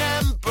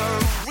remember,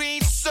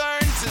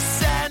 return to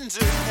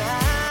sender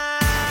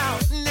now.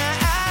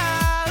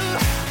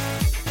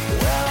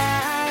 Well,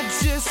 I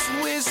just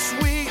wish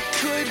we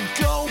could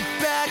go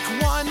back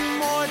one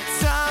more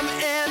time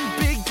and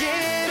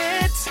begin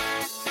it.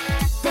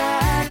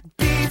 Back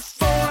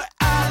before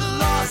I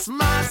lost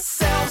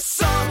myself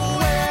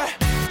somewhere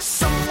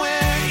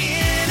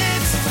in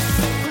it.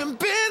 We've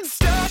been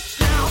stuck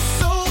now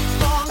so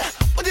long.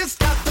 We just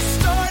got the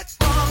start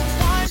wrong.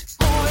 One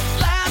more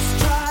last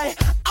try.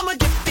 I'ma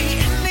get the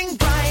ending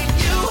right.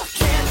 You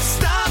can't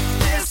stop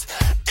this,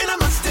 and I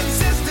must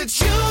insist that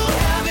you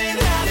haven't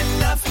had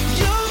enough.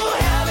 You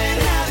haven't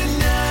had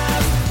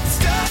enough.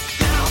 Stuck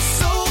now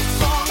so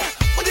long.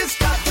 We just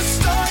got the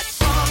start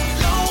wrong.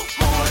 No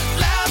more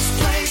last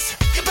place.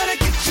 You better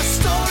get your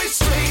story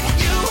straight.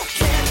 You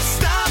can't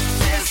stop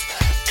this,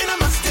 and I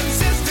must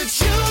insist that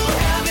you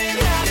haven't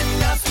had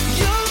enough.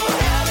 You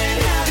haven't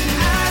had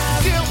enough.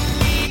 I still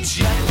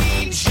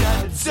need ya.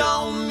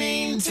 Don't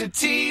mean to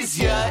tease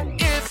ya.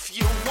 If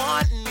you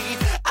want me,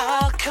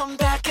 I'll come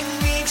back and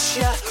meet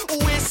ya.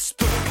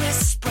 Whisper,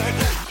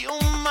 you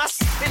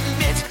must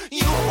admit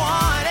you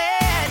want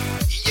it.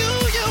 You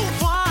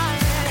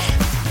want it.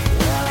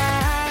 Well,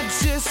 I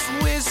just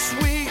wish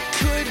we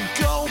could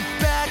go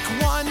back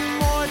one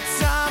more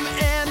time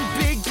and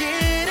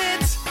begin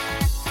it.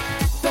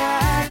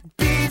 Back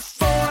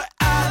before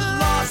I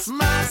lost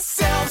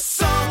myself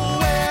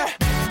somewhere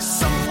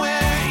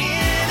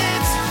in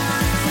it.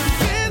 We've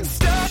been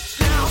stuck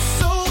now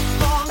so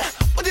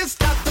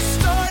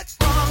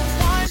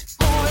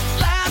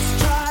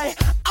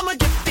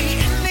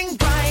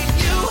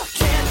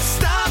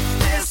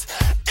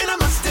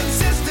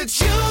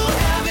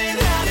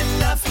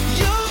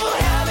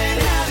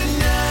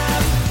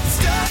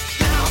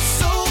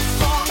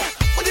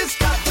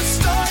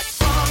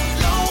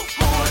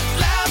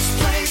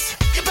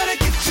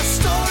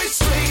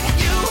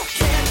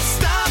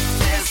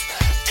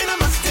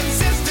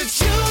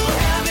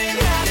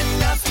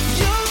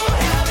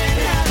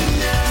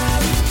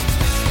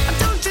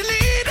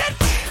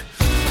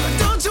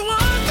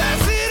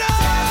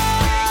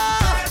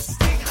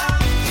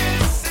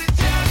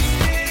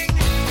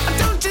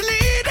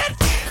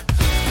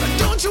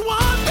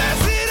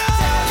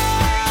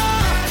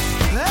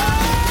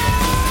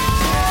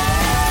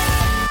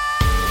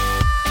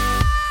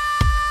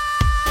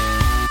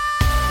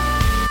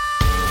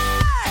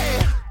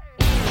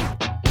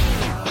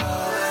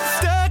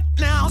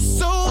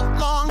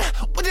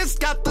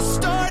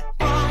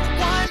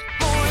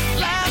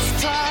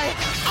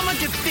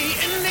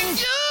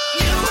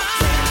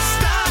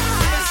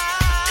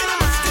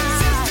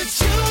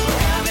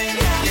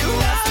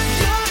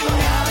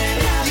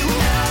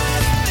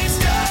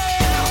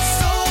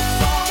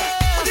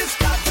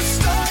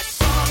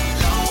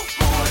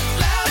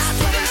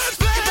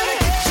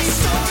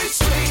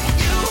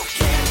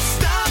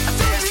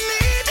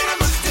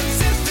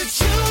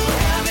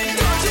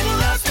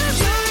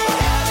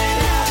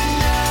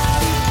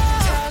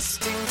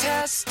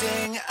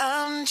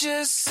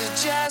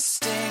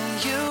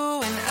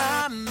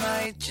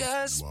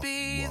just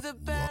be the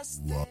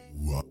best thing.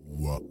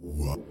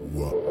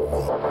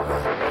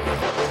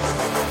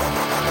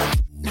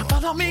 Now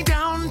follow me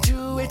down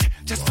to it.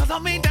 Just follow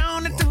me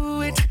down and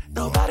do it.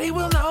 Nobody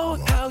will know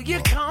how you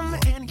come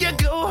and you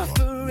go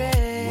for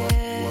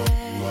it.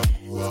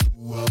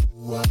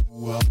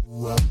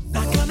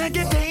 Not gonna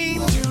get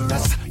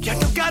dangerous. You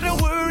don't gotta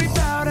worry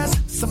about us.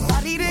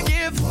 Somebody to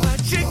give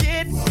what you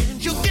get,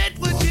 and you'll get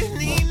what you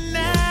need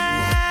now.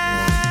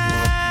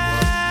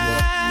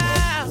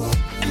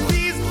 And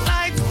these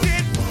lights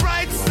get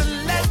bright, so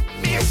let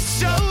me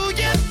show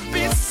you.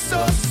 It's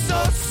so, so,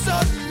 so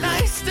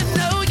nice to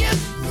know you.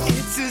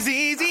 It's as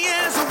easy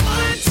as 1,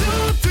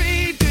 2,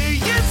 3. Do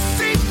you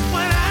see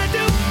what I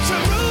do?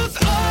 Truth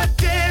or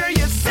dare?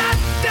 You sat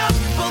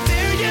double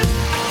dare you?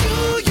 Do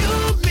you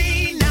me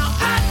now?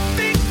 I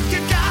think you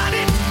got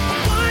it.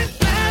 One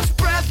last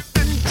breath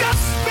and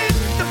just spin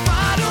the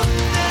bottle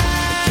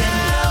now. You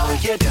know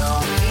you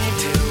don't need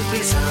to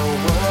be so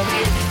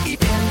worried.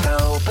 Even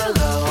though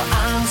below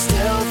I'm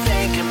still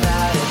thinking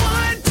about it.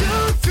 1, 2,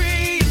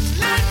 3,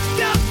 not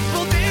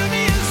double dare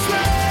me as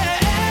well.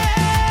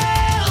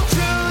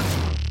 Truth,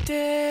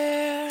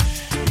 dare.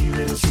 Dirty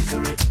little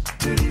secret,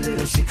 dirty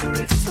little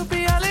secret. This will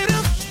be our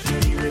little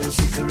dirty little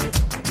secret,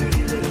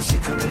 dirty little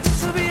secret.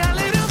 This will be our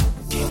little.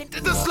 Get into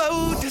the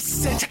slow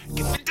descent,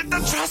 get into the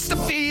trust to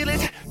feel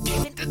it.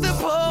 Get into the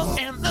pull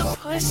and the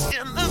push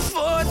and the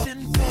forth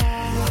and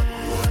back.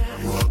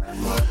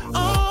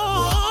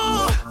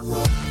 Oh,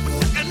 we're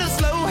not gonna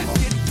slow it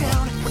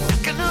down. We're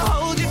not gonna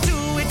hold you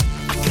to it.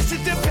 I guess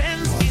it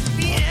depends in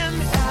the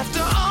end.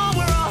 After all,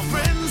 we're all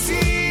friends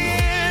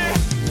here.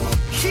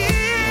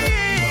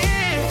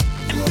 Here.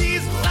 And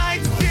these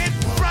lights get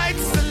bright,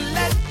 so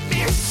let me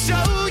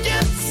show you.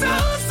 So,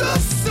 so,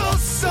 so,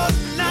 so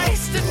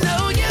nice to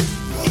know you.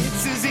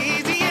 It's as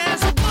easy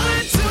as 1,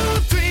 2,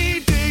 3.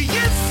 Do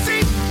you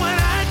see what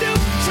I do?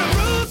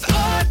 Truth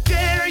or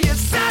dare? You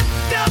sat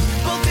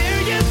double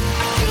dare you?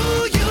 Do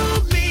you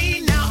me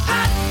now?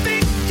 I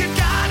think you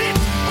got it.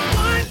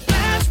 One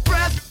last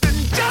breath and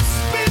just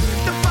spin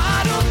the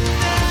bottle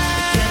now.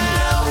 You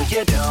know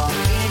you don't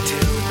need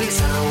to be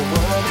so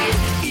worried.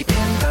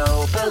 Even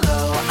though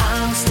below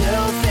I'm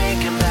still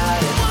thinking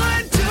about it.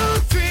 1, 2,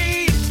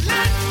 3,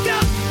 not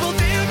double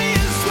dare me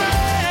as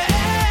well.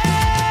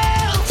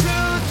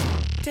 Truth,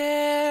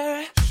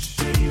 dare.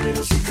 Dirty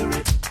little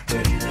secret,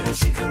 dirty little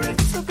secret.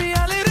 This will be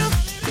our little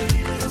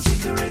dirty little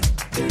secret,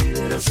 dirty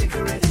little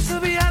secret. This will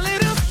be our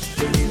little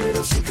dirty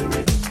little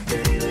secret,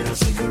 dirty little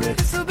secret.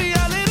 This will be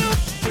our little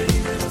dirty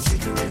little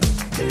secret,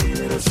 dirty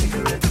little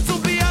secret. This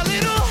will be our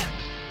little.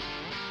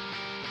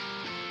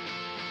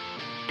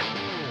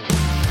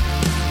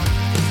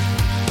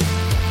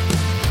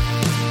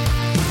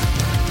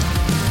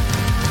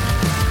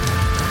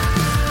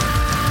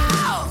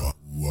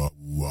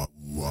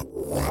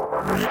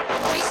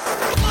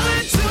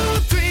 One, 2,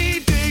 3.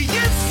 Do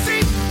you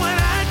see what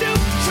I do?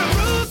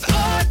 Truth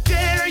or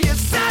dare? You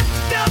sat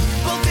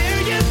double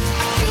dare you?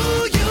 Do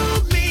you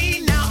me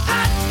now? I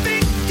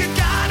think you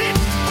got it.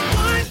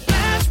 One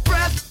last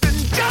breath and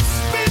just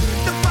spin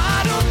the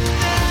bottle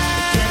now.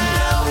 You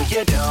know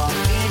you don't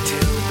need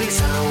to be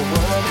so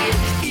worried.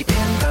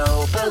 Even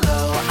though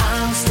below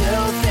I'm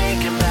still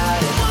thinking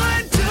about it.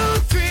 1,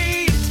 2,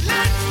 3,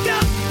 not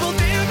double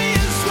dare me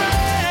as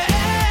well.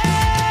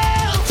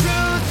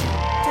 Truth,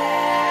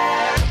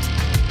 dare.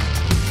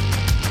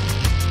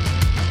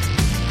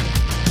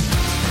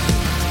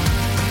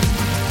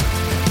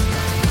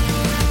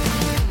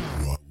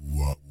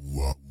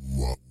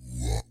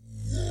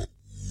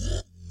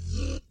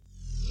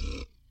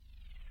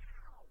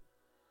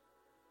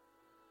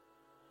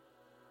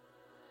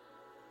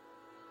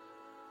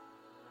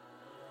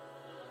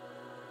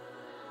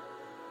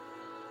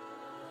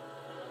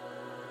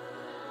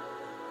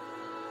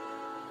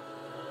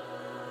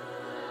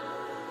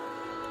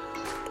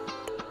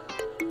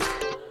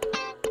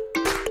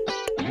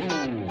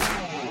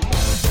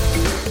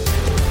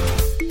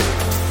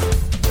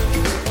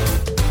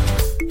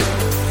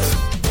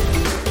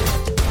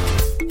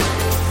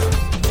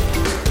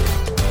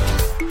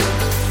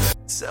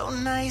 So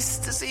nice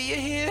to see you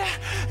here.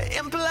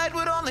 Impolite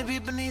would only be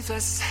beneath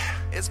us.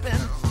 It's been,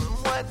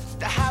 what,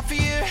 a half a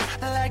year?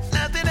 Like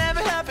nothing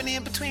ever happened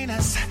in between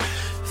us.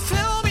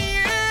 Fill me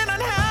in on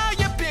how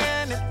you've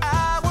been, and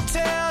I will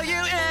tell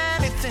you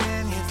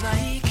anything you'd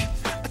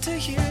like to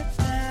hear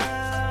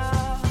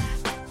now.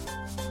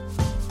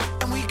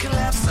 And we could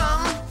laugh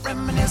some,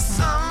 reminisce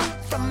some,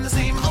 from the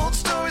same old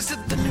stories to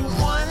the new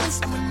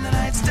ones. And when the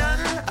night's done,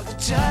 I will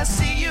just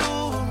see you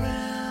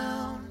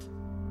around.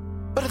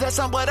 But that's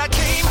not what I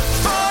came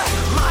for,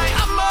 my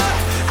amor.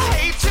 I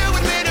hate to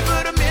admit it,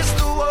 but I miss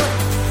the word.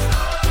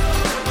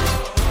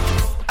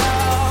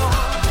 Oh,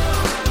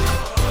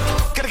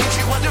 gotta get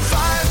you under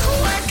fire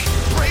quick,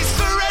 brace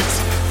for it.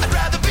 I'd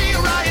rather be a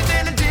riot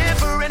than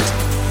indifferent.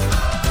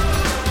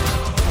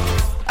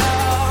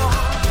 Oh,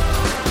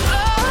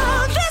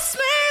 this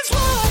means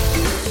war.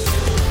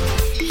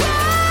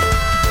 Yeah,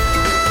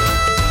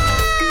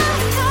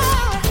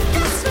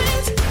 this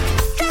means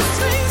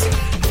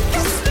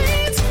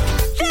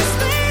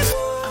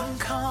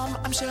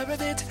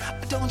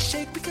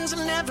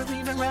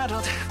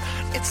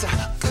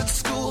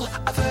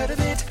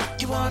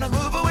wanna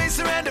move away,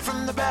 surrender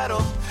from the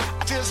battle.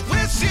 I just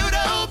wish you'd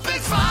open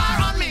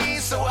fire on me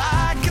so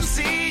I can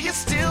see you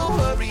still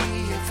worry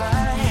if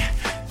I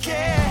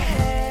care.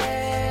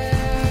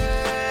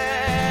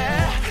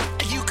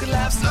 You could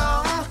laugh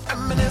some,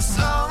 reminisce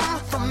some,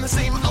 from the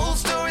same old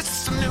stories to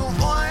some new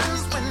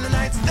ones. When the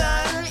night's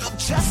done, you'll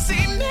just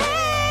see me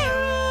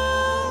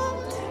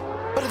around.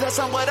 But that's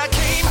not what I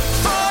came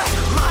for,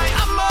 my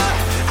amor.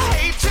 I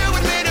hate to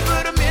admit it,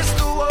 but I missed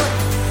the word.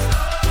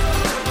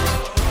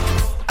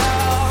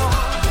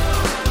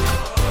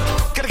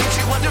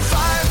 Under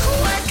fire,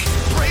 quick,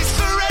 brace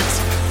for it.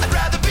 I'd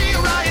rather be a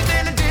riot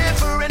than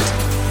indifferent.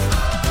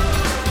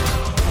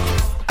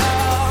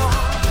 Oh,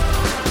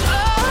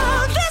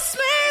 this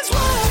means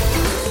what?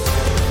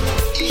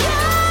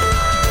 Yeah.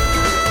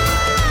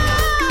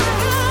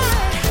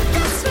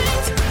 This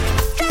means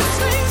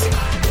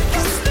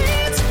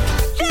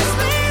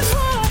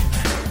what?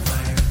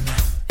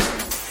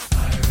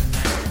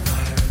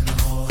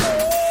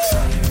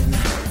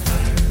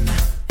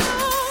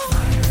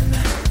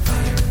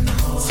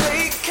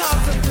 Take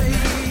cover,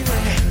 baby.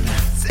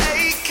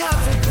 Take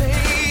cover,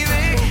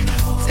 baby.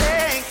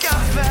 Take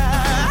cover.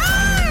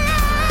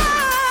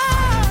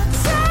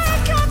 Take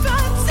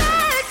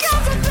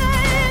cover,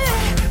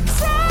 baby.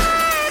 Take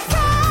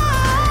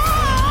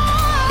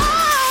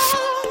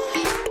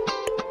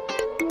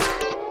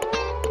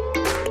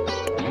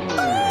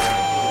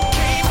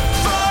Came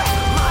for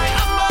my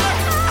amor.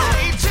 I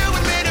hate to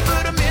admit it,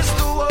 but I missed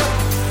the word.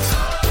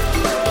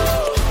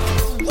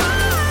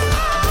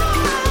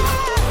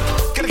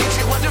 Gonna get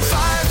you under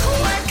fire,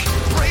 quick,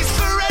 brace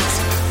for it.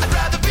 I'd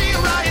rather be a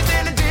riot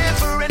than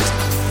indifferent.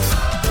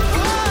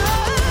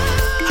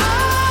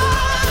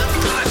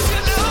 But you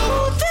know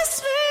this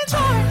means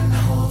what? Fire in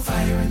the hole,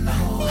 fire in the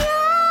hole.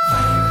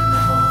 Fire in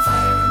the hole,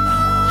 fire in the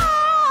hole.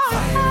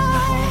 Fire in the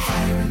hole,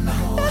 fire in the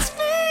hole. This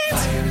means,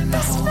 fire in the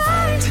hole,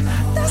 fire in the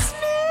hole. This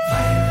means,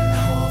 fire in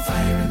the hole,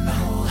 fire in the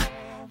hole.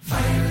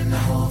 Fire in the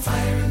hole,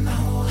 fire in the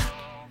hole.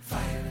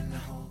 Fire in the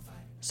hole, fire.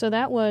 So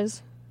that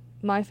was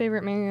my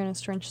favorite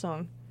Marianas Trench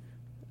song.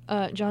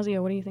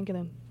 Jazio, what do you think of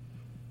them?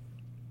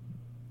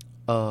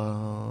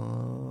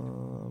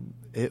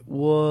 It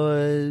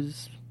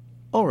was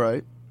all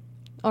right.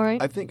 All right.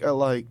 I think I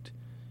liked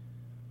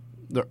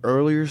the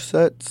earlier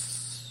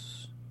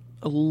sets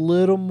a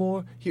little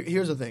more.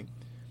 Here's the thing.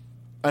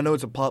 I know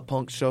it's a pop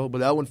punk show, but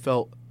that one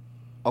felt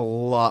a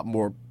lot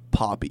more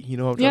poppy. You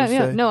know what I'm trying to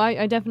say? No,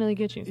 I definitely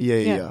get you.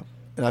 Yeah.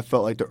 And I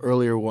felt like the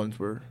earlier ones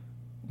were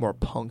more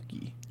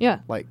punky. Yeah.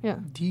 Like Yeah.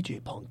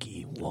 DJ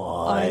Punky.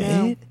 What?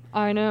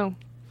 I know.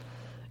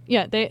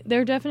 Yeah,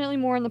 they're definitely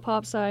more on the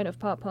pop side of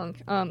pop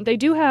punk. They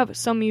do have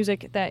some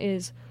music that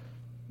is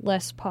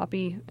less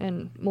poppy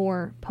and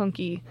more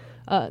punky.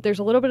 There's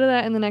a little bit of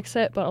that in the next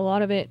set, but a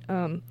lot of it,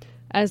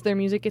 as their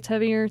music gets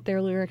heavier,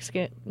 their lyrics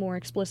get more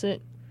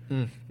explicit.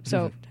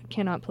 So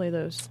cannot play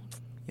those.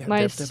 Yeah,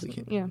 My definitely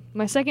can't. yeah,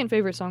 my second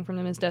favorite song from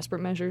them is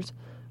 "Desperate Measures,"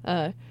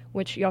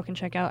 which y'all can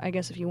check out, I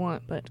guess, if you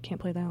want, but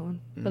can't play that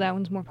one. But that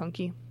one's more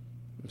punky.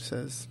 It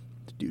says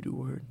the doo-doo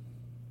word.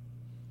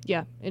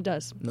 Yeah, it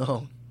does.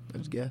 No, I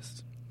just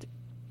guessed.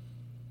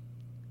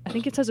 I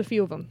think it says a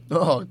few of them.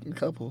 Oh, a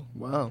couple.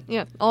 Wow.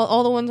 Yeah,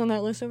 all the ones on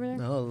that list over there.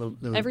 No,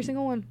 Every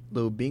single one.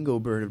 little bingo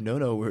bird of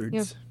no words.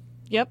 Yeah.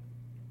 Yep.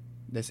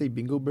 Did I say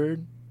bingo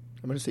bird?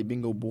 I'm going to say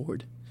bingo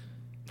board.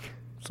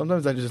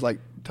 Sometimes I just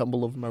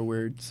tumble over my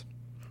words.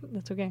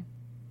 That's okay.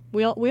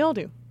 We all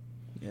do.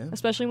 Yeah.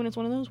 Especially when it's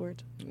one of those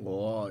words.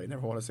 Oh, I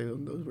never want to say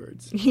those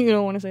words. You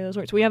don't want to say those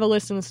words. We have a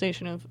list in the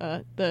station of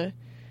the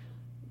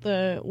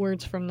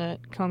words from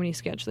that comedy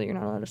sketch that you're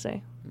not allowed to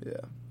say. Yeah.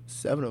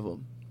 7 of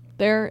them.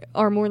 There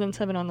are more than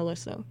 7 on the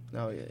list, though.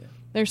 Oh, yeah.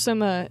 There's some,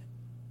 they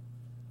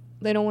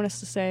don't want us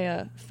to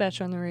say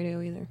fetch on the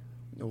radio either.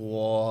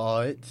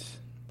 What?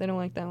 They don't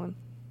like that one.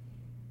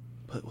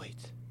 But wait.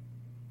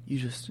 You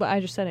just... But I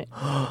just said it.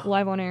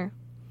 Live on air.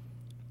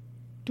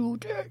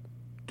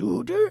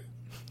 Doo-doo.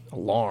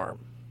 Alarm.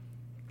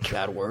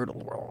 Bad word,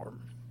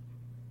 alarm.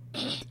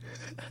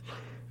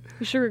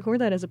 You should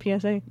record that as a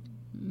PSA.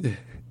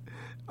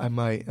 I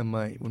might.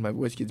 When my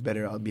voice gets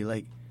better, I'll be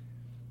like...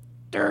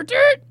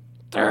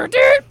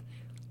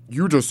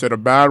 You just said a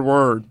bad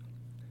word.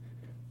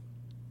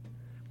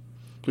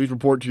 Please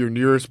report to your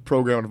nearest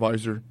program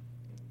advisor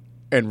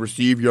and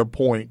receive your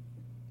point.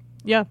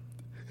 Yeah.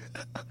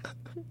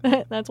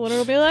 That's what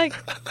it'll be like.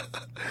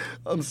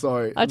 I'm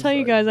sorry. I tell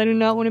you guys, I do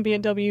not want to be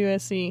at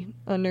WSC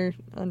under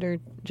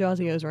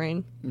Jazio's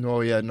reign.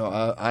 No, yeah, no.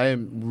 I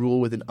am rule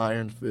with an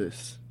iron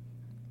fist.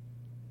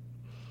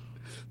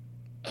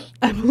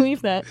 I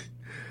believe that.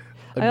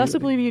 I also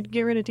really- believe you'd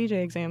get rid of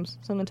DJ exams.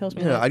 Something tells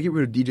me Yeah, that. I'd get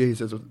rid of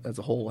DJs as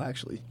a whole,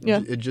 actually. Yeah.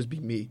 It'd just be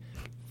me.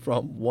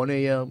 From 1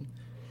 a.m.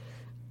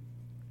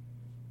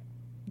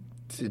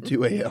 to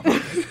 2 a.m.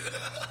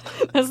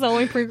 That's the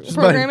only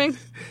programming?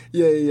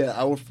 Yeah.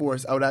 I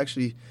would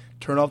actually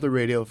turn off the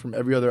radio from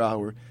every other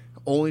hour,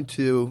 only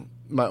to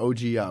my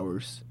OG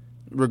hours,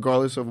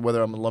 regardless of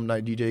whether I'm an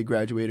alumni DJ,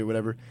 graduate, or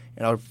whatever,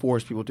 and I would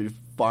force people to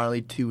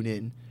finally tune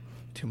in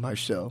to my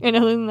show. And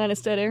other than that,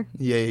 it's dead air?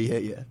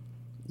 Yeah.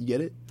 You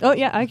get it? Oh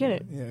yeah, I get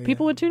it. Yeah,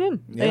 People would tune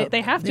in. Yeah.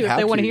 They have to They if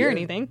they want to hear yeah.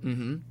 anything.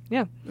 Mm-hmm.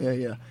 Yeah.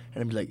 Yeah. And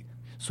I'd be like,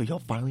 so y'all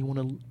finally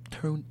want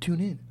to tune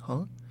in,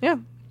 huh? Yeah.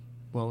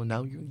 Well,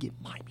 now you're going to get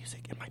my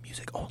music and my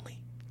music only.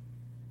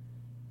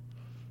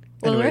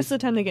 Well, the Anyways. rest of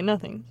the time they get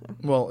nothing. So.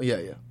 Well,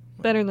 yeah.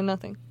 Better than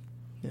nothing.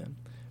 Yeah.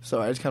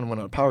 So I just kind of went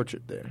on a power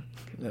trip there,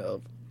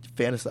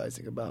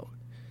 fantasizing about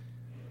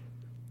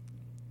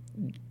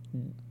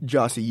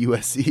Jossie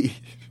USC.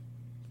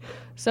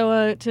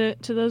 So to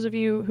those of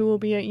you who will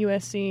be at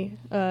USC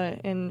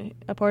and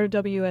a part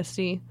of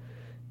WSC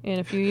in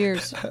a few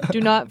years,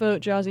 do not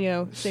vote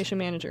Jazio station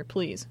manager,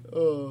 please.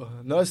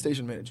 Not as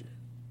station manager,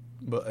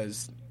 but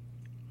as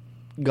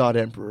God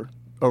Emperor,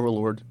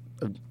 Overlord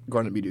of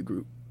Garnet Media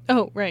Group.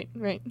 Oh, right.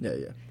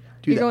 Yeah.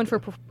 You're going for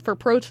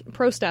pro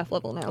staff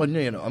level now. Oh,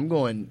 no. I'm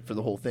going for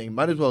the whole thing.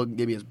 Might as well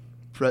give me as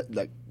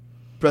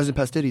President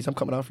Pastides. I'm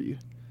coming out for you.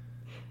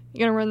 You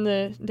gonna run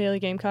the Daily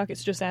Gamecock?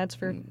 It's just ads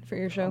for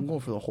your show. I'm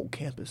going for the whole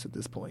campus at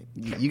this point.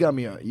 You got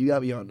me on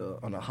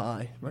a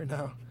high right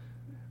now.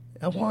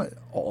 I want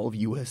all of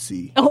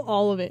USC. Oh,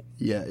 all of it.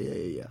 Yeah.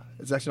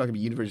 It's actually not gonna be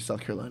University of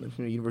South Carolina. It's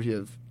gonna be University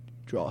of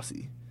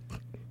Jossie.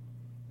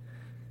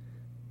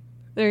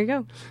 There you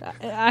go.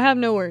 I have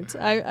no words.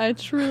 I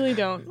truly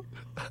don't.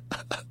 I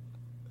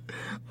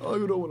don't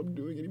even know what I'm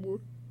doing anymore.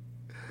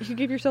 You should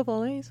give yourself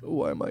all A's.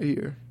 Why am I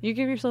here? You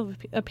give yourself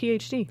a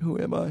PhD. Who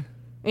am I?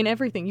 In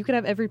everything. You could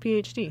have every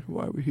PhD.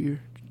 Why are we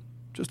here?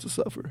 Just to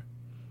suffer.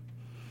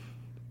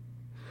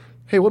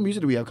 Hey, what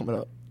music do we have coming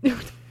up?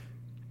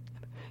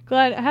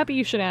 Happy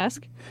you should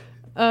ask.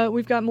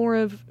 We've got more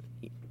of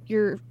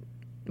your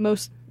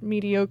most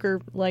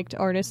mediocre liked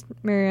artist,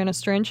 Mariana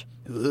Strench.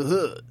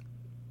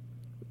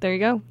 There you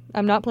go.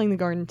 I'm not playing The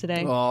Garden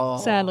today,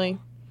 sadly.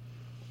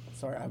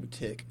 Sorry, I have a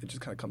tick. It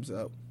just kind of comes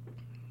out.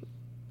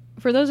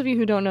 For those of you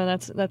who don't know,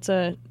 that's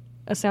a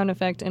sound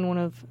effect in one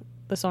of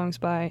the songs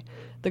by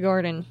The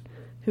Garden,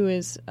 who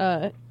is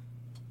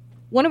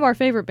one of our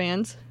favorite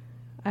bands,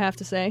 I have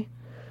to say.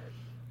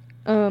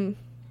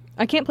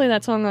 I can't play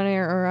that song on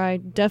air, or I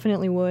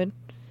definitely would.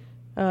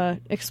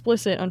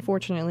 Explicit,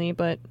 unfortunately,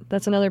 but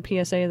that's another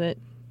PSA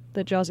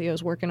that Jazio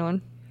is working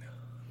on.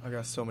 I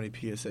got so many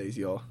PSAs,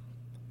 y'all.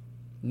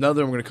 None of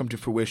them are going to come to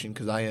fruition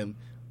because I am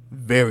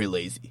very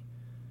lazy.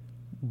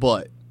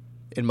 But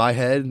in my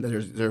head,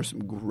 there are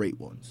some great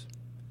ones.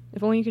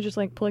 If only you could just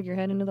plug your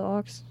head into the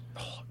aux.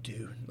 Oh,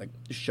 dude,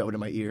 just shove it in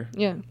my ear.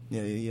 Yeah.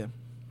 Yeah.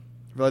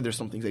 I feel like there's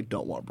some things they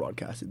don't want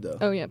broadcasted though.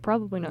 Oh yeah,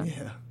 probably not.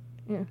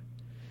 Yeah.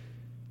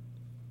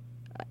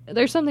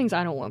 There's some things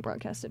I don't want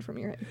broadcasted from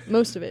your head.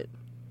 Most of it.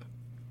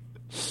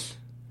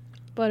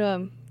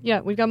 But yeah,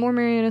 we've got more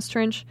Mariana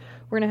Trench.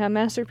 We're gonna have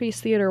Masterpiece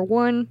Theater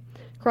 1,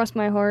 Cross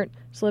My Heart,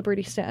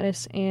 Celebrity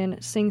Status,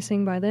 and Sing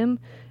Sing by them.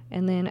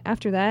 And then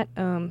after that,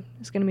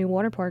 it's going to be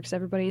Waterparks,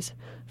 everybody's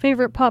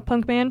favorite pop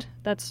punk band.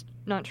 That's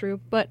not true,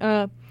 but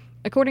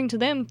according to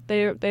them,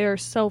 they are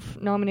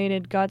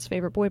self-nominated God's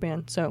favorite boy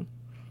band. So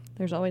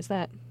there's always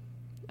that.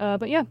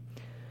 But yeah,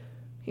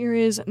 here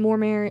is more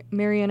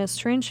Mariana's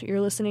Trench. You're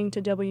listening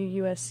to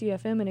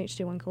WUSC-FM in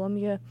HD1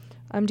 Columbia.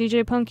 I'm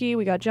DJ Punky.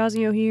 We got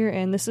Jazio here,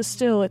 and this is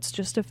still It's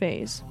Just a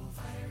Phase.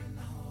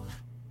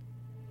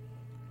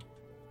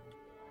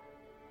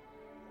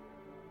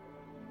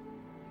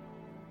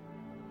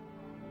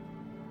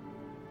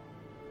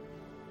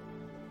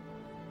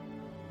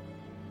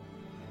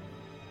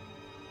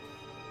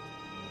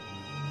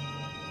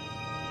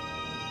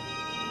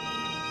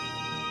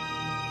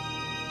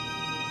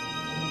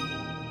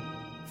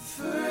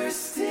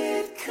 First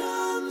it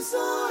comes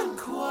on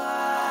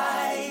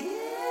quiet,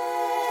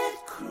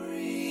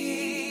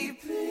 creeping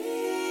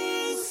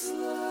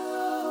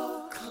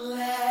slow.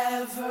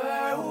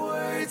 Clever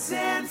words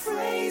and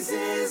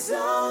phrases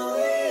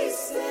only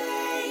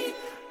stay.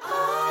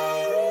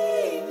 I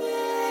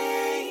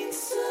remain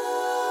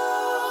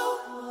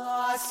so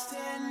lost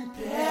and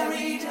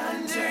buried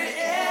under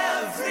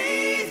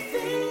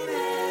everything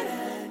that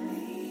I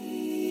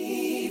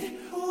need.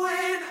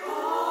 When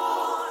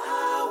all I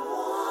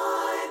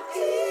want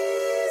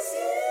is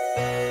you.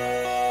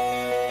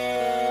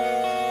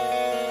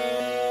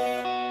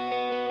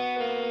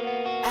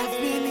 I've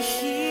been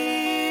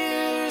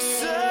here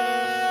so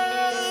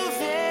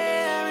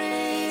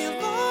very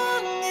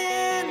long,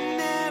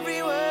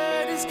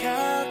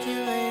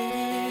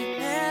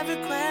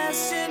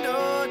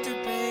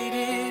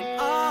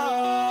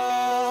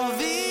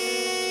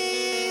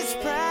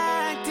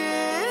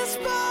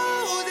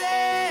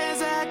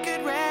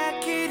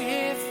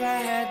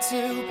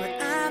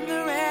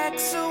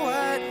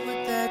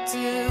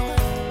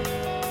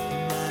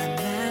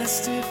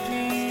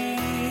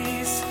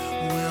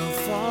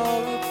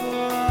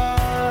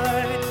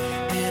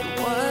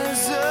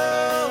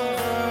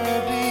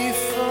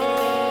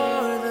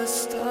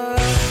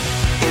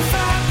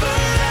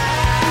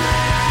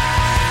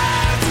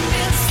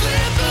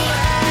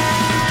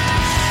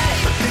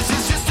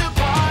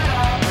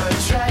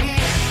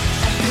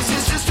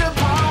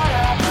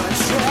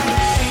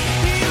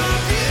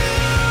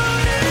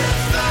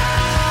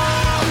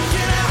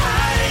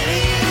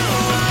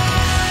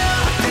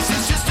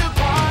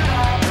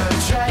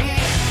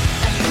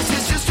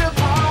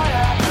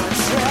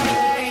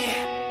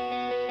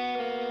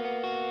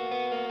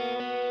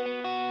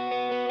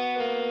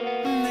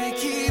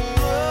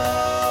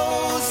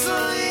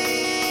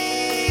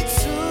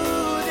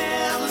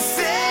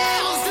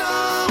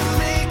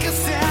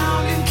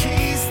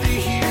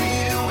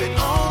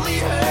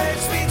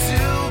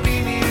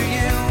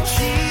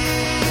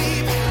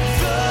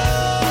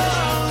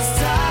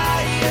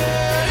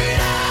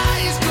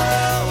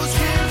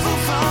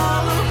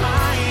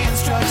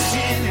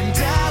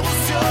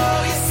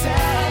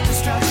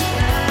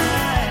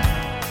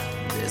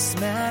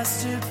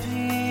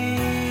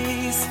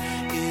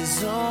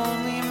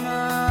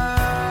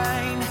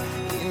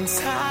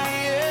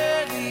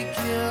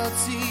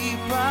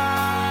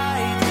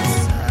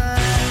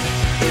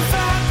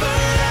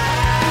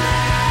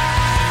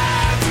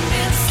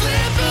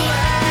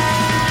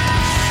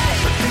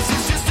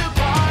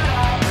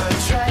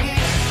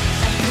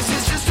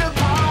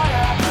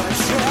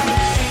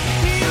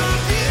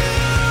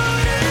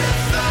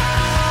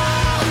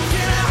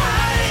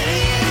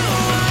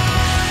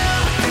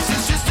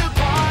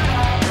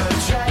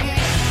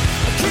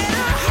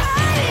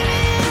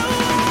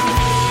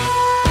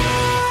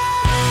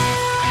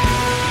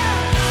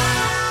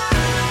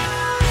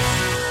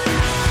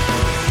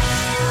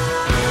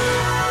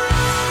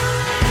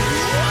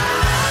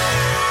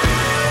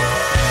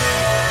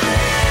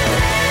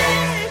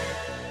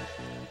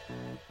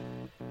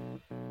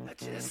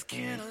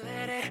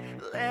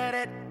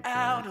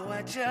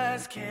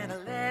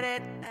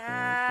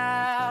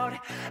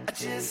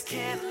 just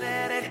can't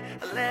let it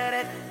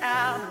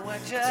out. No, I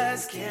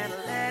just can't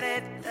let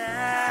it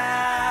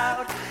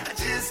out. I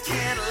just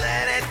can't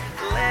let it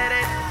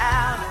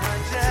out. No, I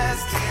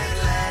just can't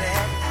let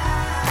it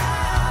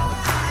out.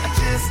 I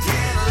just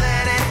can't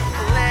let it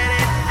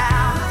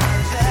out. No,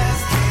 I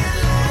just can't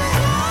let it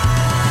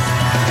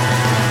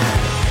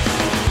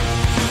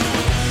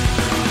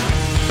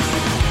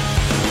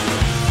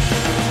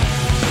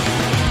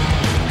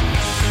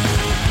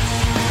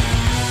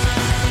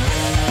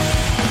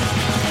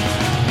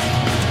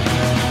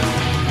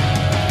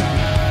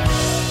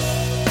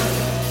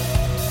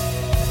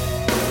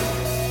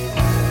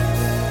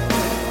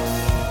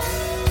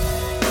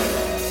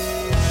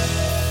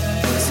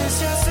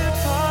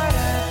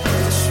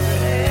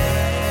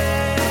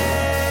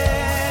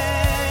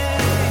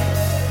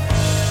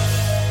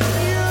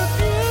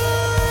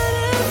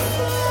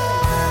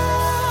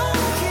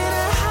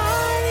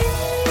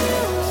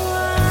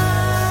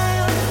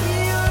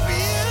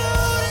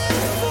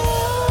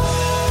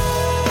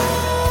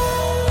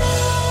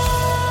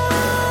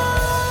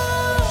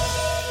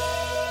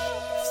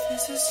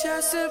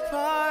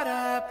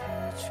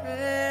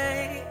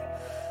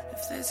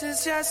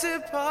just a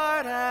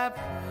part I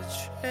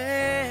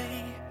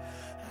portray.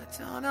 I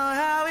don't know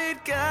how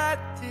it got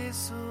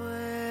this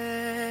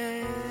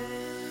way.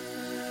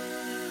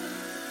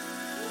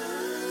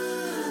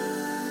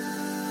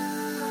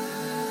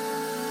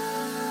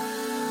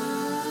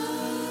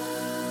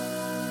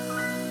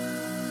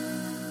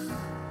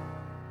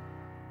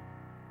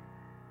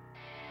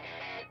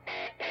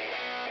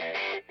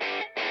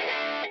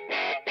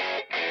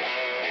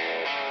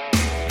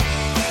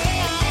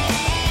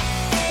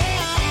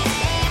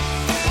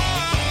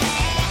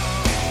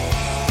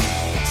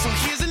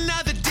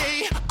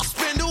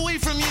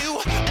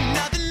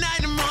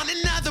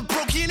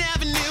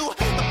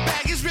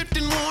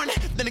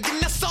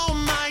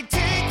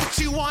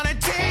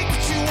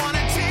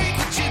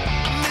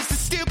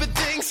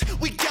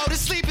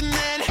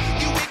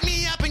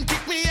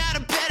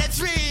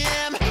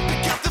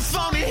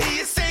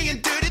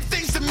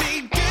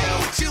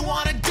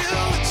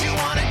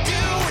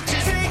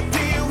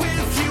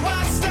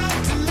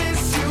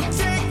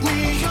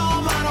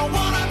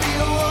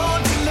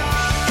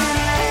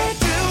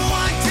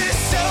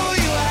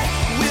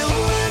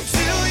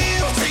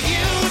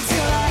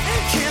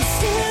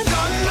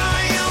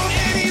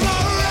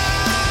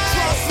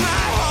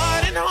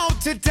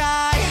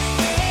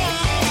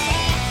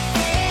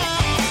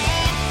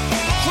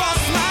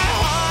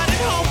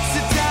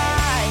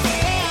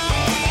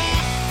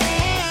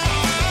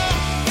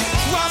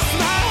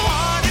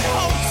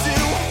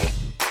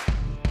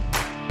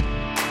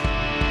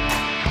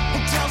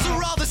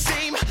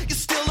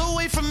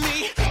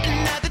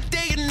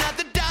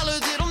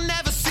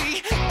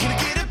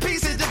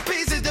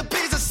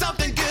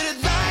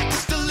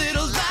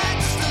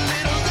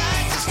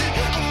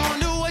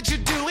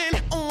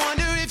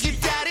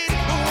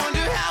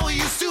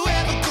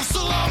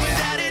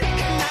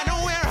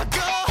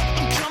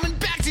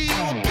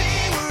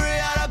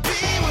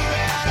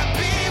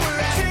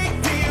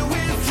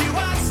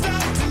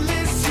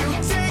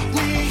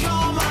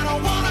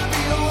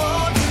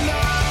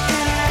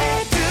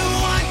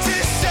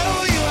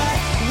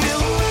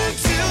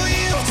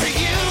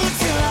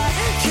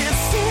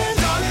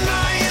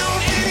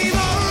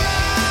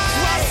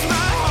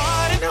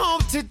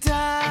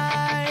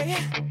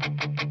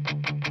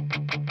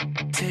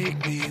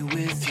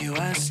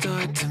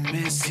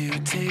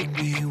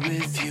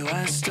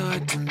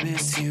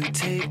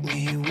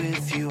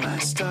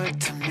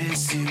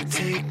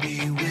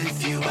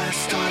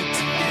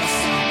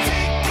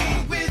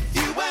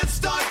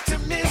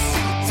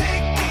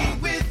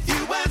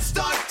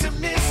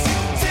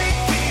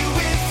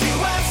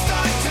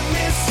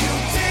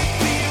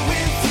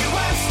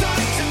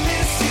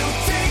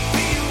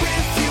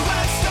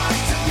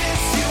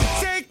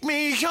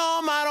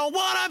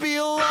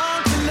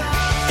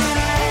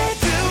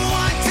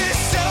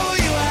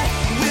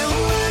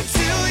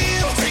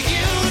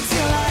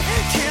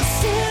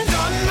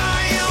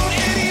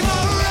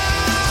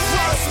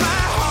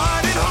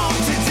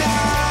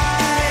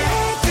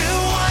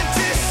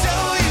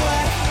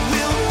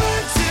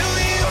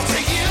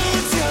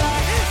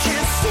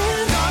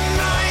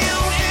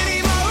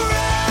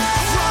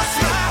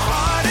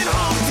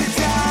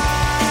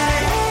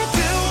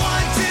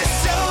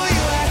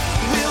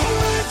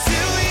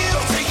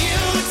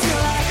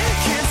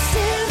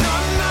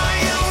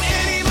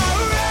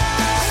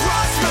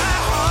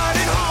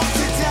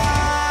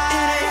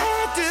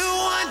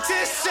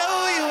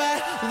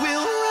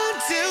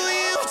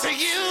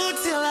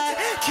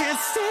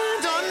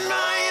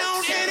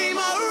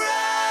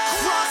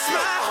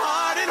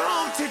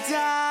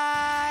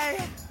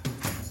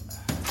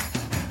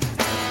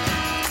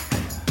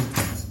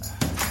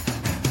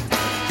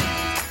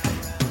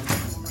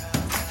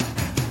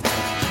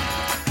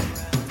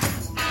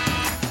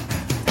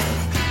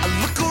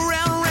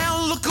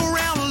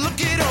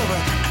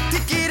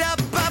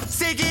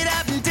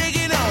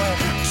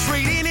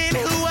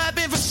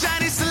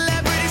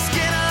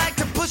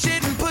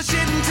 Push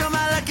it until my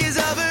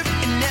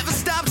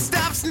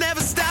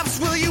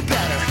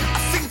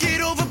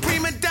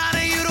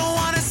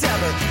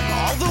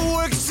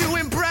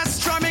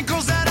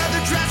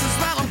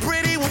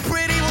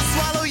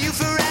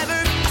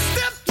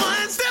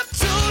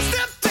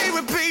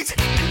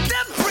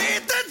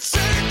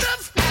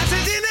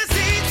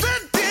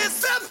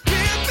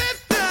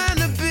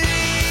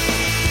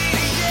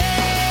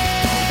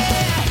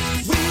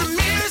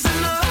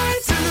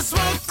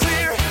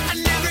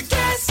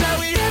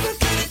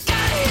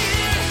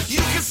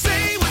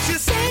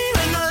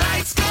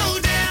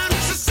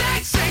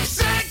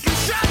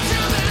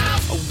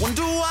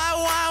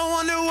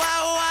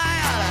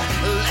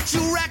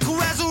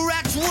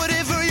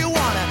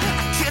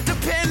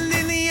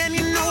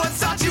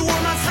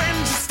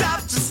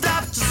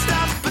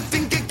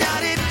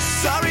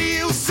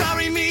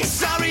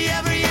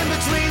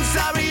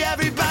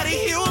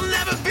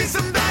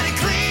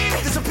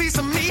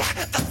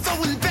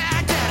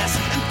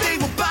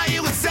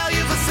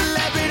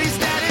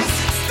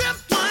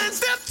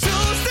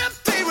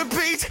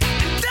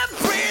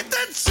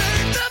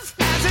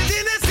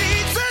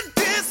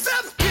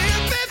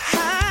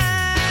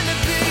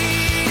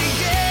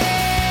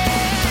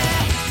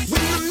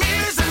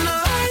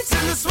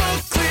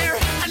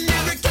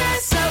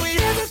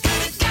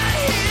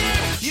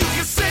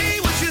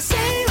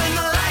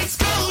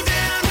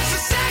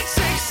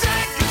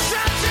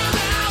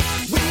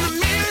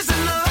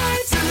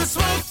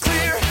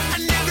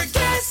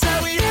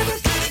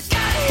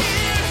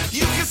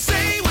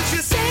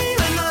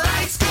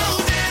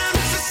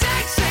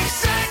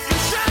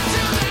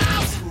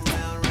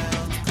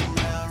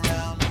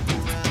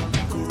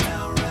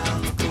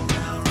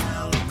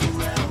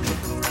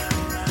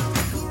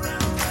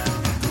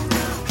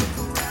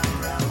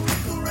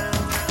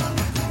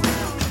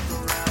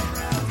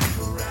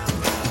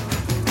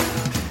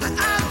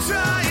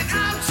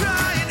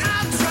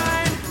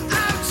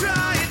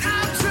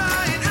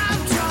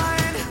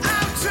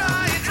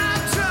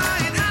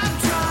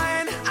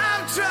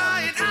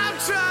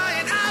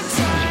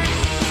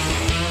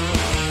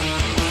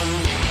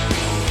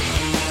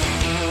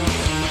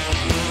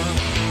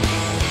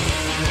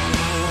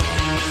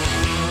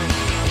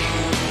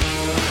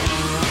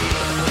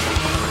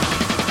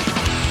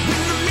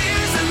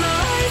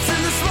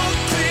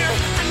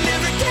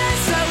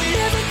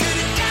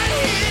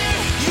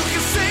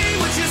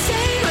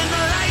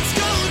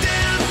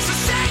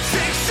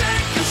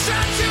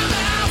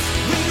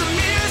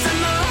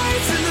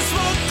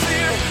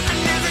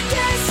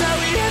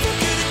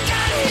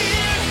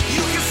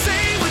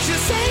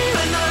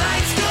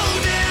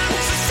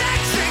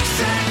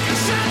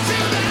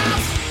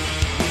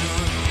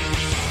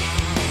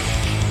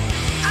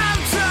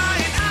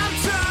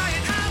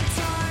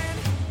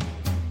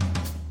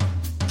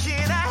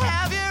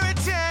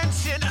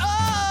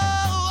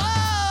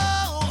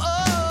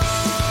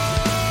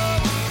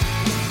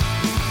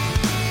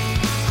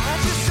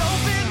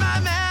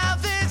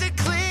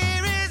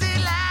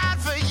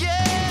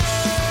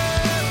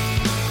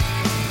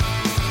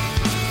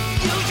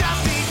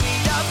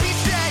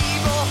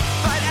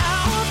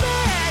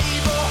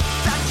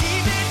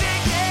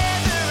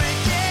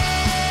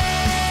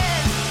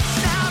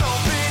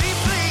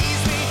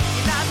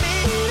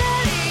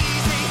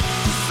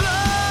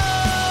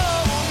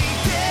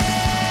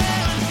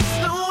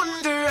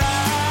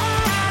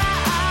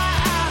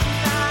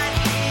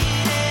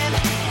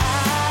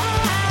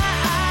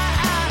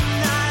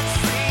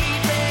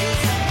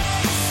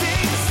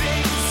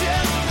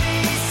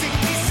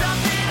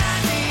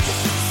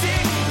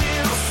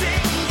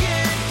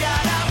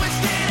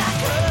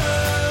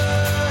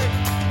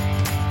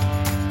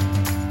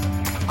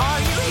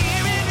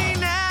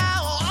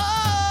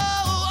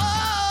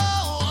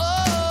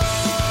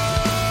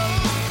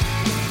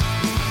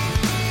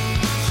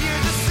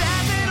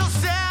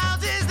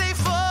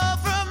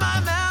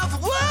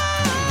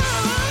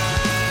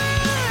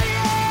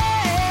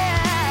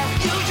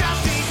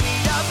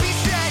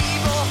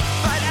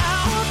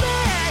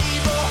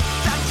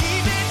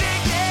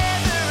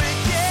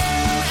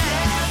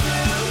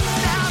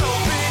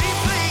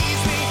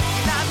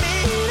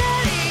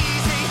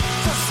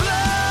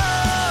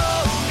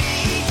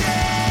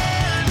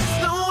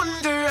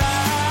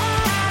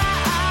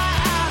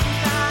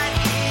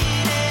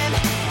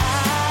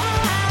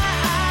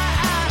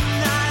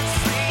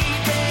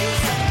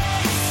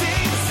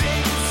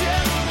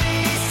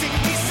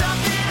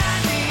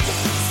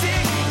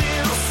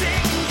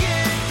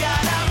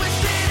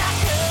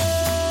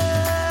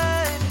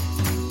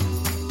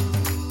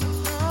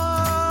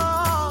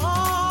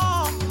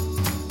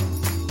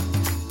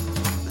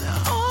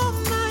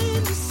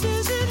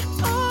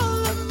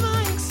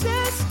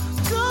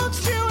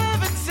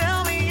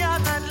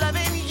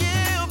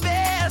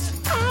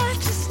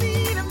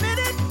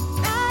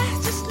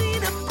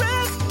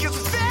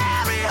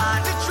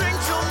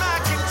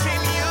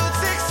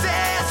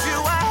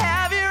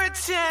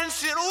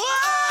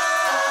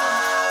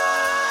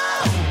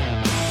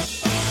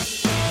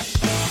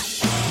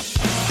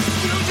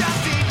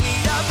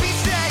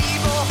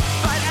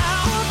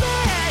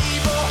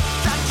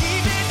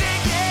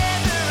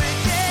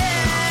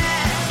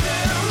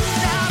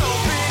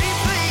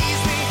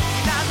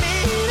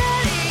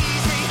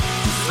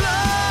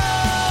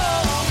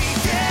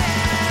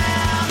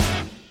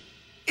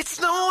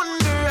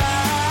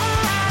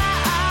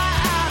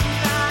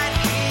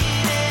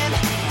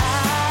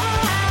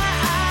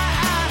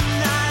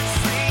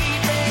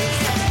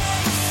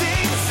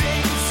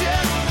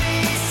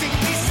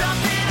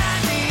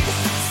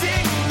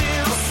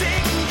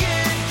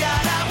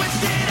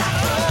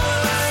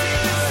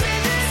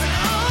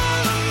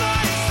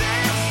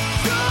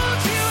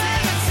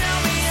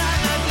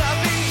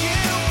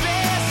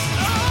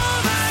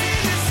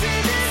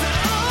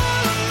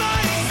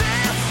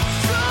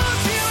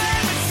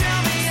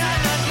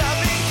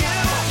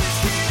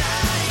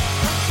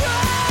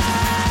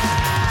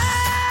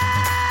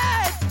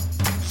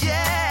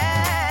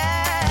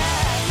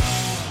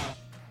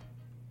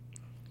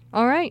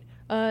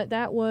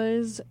that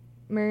was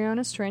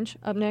Marianas Trench.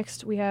 Up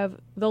next, we have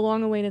the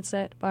long-awaited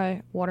set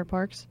by Water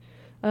Parks.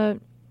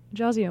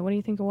 Jazia, what do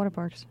you think of Water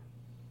Parks?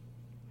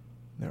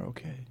 They're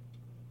okay.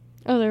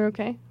 Oh, they're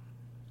okay?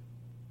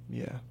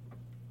 Yeah.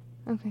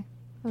 Okay.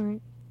 All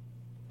right.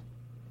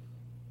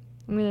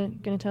 I'm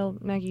gonna tell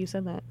Maggie you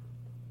said that.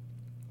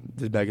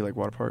 Did Maggie like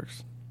Water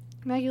Parks?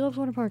 Maggie loves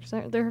Water Parks.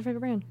 They're her favorite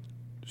brand.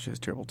 She has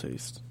terrible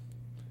taste.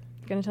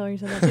 Gonna tell her you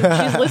said that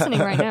too. She's listening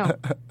right now.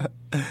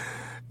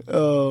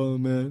 Oh,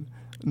 man.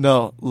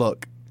 No,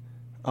 look.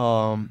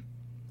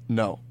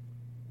 No.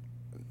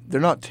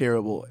 They're not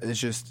terrible. It's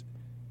just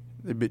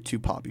they're a bit too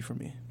poppy for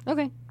me.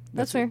 Okay.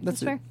 That's fair.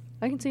 That's it. fair.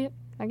 I can see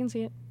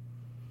it.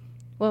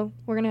 Well,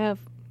 we're gonna have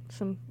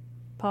some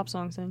pop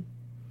songs then.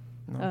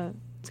 No.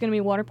 It's gonna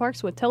be Water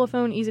Parks with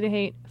Telephone, Easy to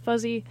Hate,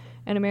 Fuzzy,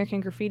 and American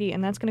Graffiti,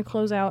 and that's gonna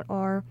close out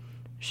our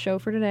show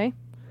for today.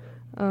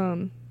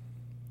 And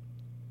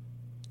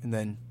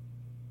then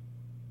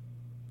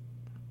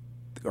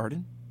The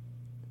Garden?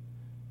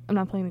 I'm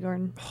not playing The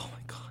Garden. Oh my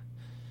god.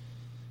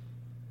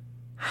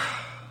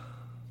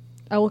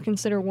 I will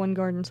consider one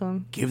Garden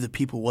song. Give the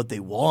people what they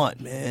want,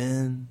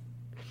 man.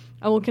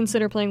 I will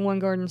consider playing one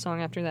Garden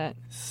song after that.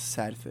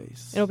 Sad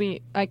face.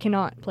 I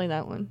cannot play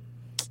that one.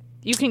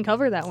 You can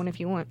cover that one if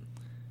you want.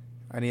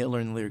 I need to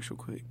learn the lyrics real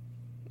quick.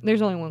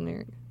 There's only one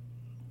lyric.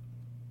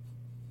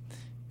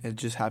 It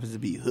just happens to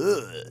be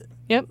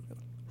Yep.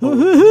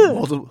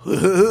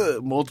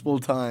 multiple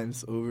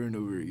times over and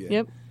over again.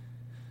 Yep.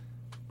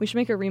 We should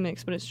make a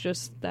remix, but it's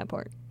just that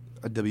part.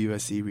 A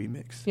WSC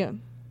remix. Yeah.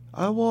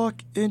 I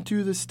walk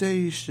into the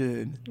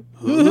station.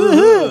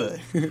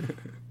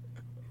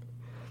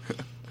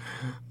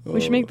 We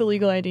should make the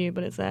legal ID,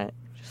 but it's that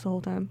just the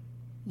whole time.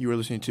 You were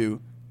listening to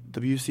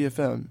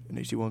WCFM in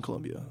HD1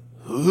 Columbia.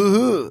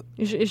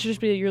 It should just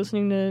be that you're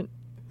listening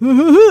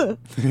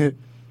to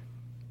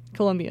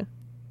Columbia.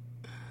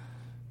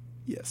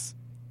 Yes.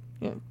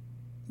 Yeah.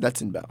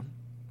 That's Inbound.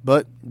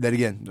 But then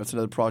again, that's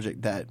another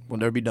project that will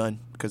never be done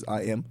because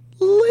I am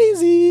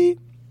lazy.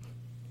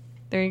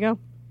 There you go.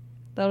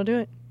 That'll do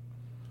it.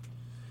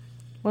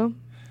 Well,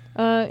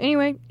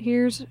 anyway,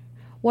 here's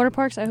Water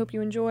Parks. I hope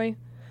you enjoy.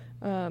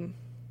 You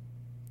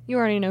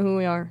already know who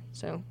we are,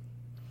 so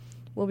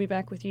we'll be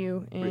back with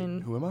you in...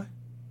 Wait, who am I?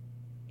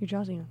 You're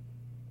Jazia.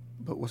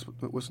 But what's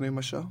the name of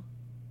my show?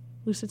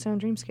 Lucid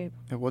Sound Dreamscape.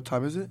 And what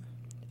time is it?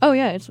 Oh,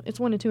 yeah, it's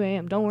 1 to 2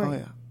 a.m. Don't worry. Oh,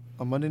 yeah.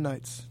 On Monday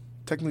nights.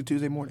 Technically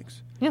Tuesday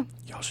mornings. Yeah.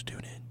 Y'all should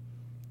tune in.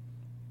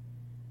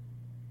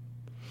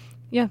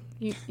 Yeah,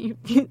 you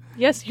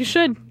yes, you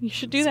should. You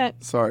should do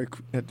that. Sorry,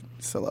 I had to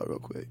sell out real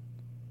quick.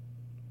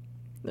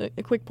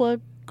 A quick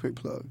plug? Quick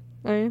plug.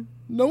 Oh, yeah?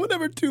 No one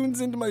ever tunes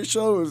into my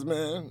shows,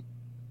 man.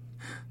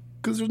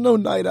 Because there's no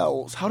night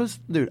owls. How does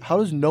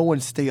no one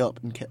stay up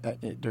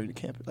during the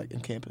campus, like in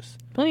campus?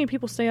 Plenty of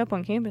people stay up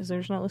on campus. They're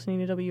just not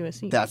listening to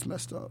WSC. That's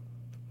messed up.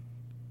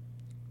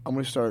 I'm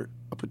going to start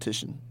a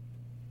petition.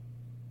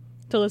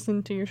 To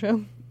listen to your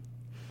show?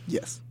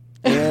 Yes.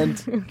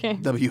 And okay.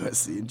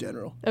 WSC in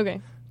general.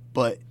 Okay.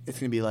 But it's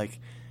going to be like,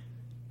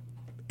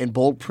 in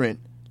bold print,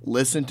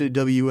 listen to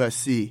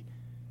WSC,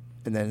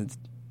 and then it's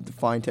the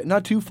fine text.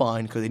 Not too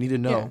fine, because they need to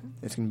know. Yeah.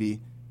 It's going to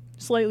be...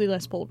 Slightly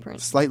less bold print.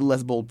 Slightly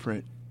less bold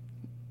print.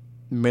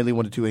 Mainly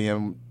 1 to 2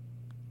 a.m.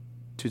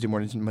 Tuesday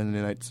mornings and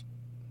Monday nights.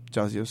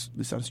 Jazios,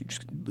 Loose Sound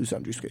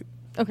Dreamscape.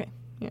 Okay.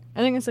 Yeah. I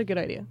think that's a good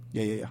idea.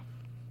 Yeah.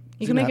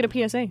 You can make it a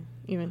PSA,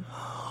 even.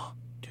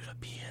 Dude, a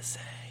PSA.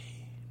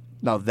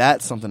 Now,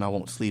 that's something I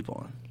won't sleep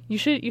on. You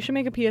should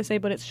make a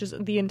PSA, but it's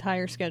just the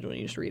entire schedule.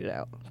 You just read it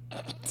out.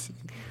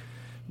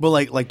 But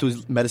like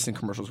those medicine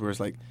commercials where it's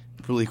like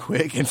really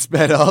quick and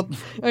sped up.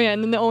 Oh yeah,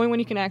 and then the only one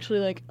you can actually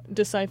like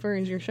decipher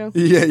is your show.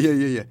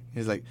 Yeah.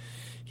 It's like,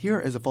 here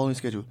is the following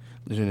schedule.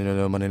 Monday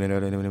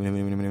night,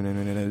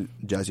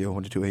 Jazzio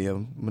 1 to 2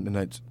 a.m. Monday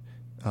nights.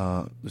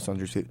 The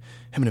Sound Street.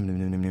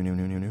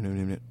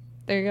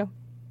 There you go.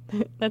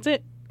 That's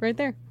it, right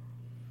there.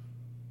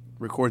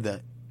 Record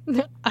that.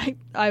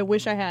 I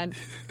wish I had.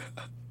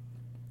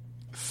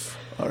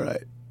 All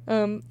right.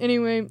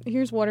 Anyway,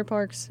 here's Water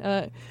Parks.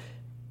 Yeah,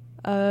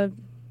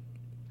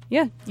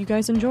 you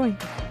guys enjoy.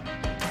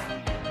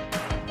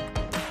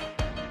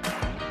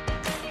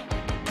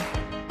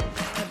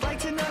 I'd like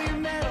to know your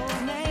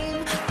middle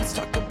name. Let's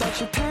talk about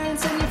your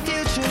parents and your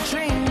future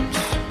dreams.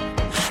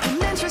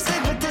 I'm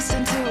interested but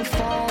distant to a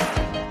fault,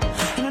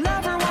 and I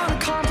never want to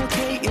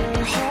complicate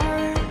your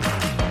heart.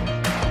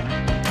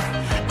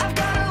 I've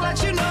gotta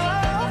let you know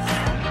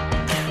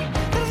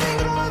that I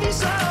think I love you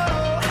so.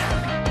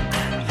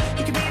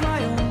 You can be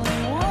my only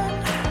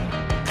one,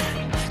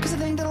 'cause I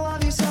think that I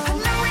love you so. I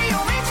know we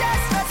only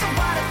just met, so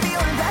why I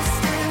feel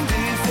invested. Do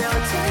you feel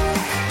it too?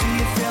 Do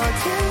you feel it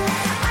too?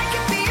 I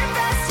could be your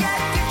best yet,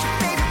 get your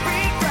favorite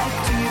regret.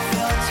 Do you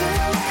feel it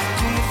too?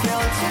 Do you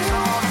feel it too?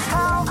 All the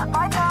sound,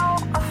 my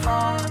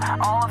telephone,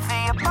 all of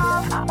the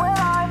above when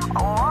I'm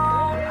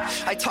alone.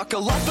 I talk a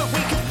lot, but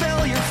we could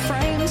fill your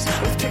frames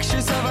with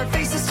pictures of our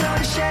faces till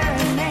we share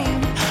a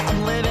name.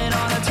 I'm living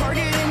on a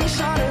target and you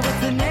shot it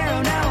with an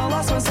arrow. Now I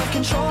lost my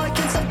self-control, I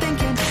can't stop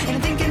thinking, and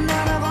I'm thinking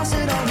now I've lost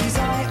it all. These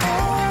I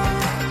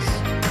owe.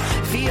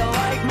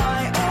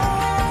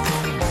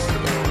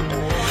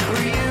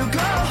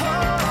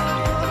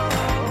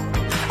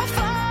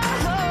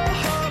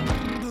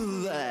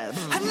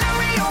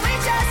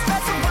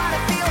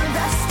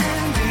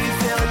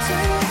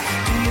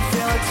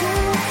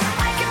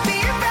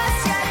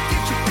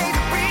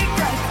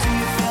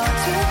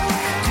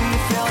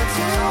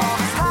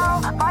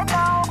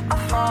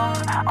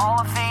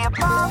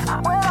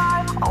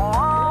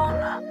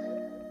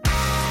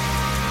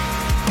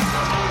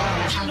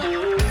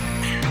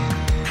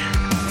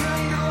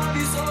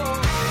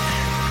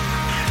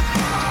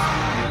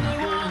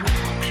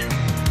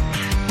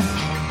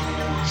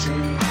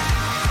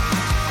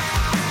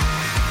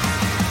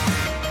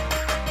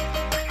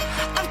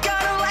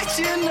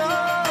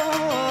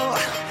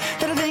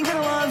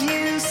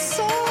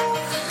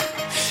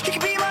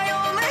 be my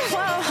only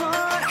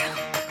one.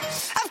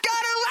 I've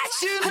gotta let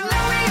you know. I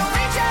know we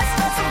only just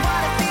met, so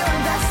what I feel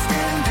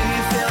invested. Do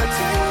you feel it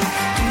too?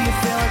 Do you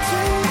feel it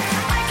too?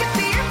 I could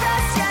be your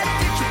best yet,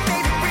 future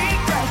baby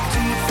regret. Do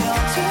you feel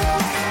it too?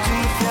 Do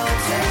you feel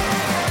it too?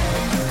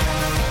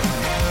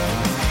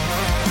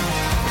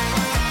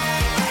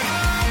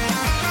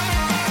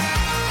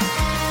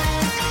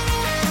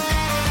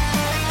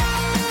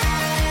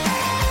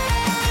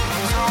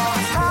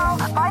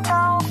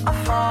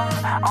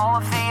 All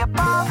of the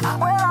above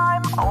when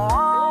I'm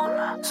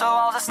alone. So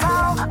I'll just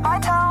tell my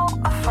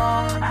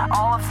telephone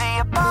all of the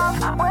above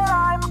when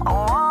I'm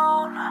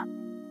alone.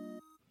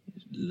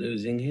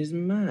 Losing his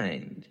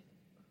mind.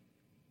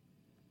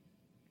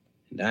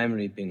 And I'm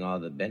reaping all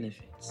the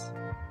benefits.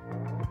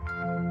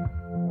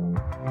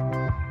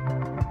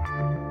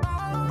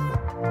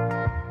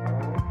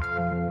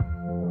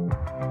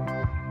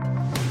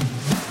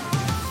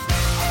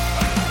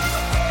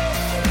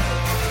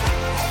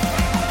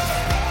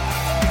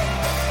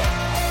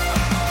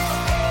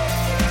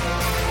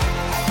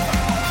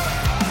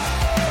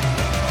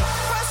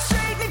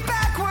 Frustrate me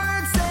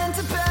backwards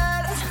into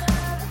bed.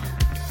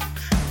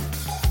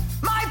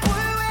 My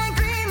blue and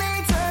green, they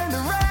turn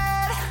to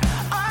red.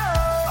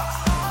 Oh,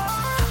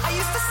 I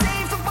used to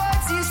save the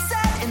words you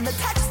said in the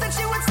text that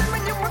you would send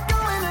when you were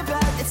going to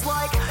bed. It's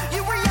like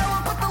you were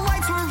yellow, but the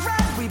lights were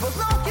red. We both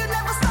know you'd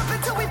never stop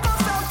until we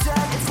both felt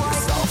dead. It's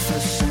like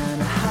selfish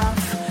and a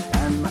half,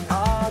 and my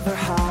other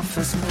half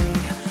is me,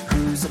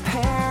 who's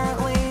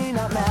apparently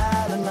not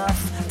mad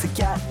enough to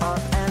get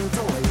up and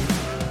delete.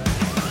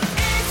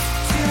 It's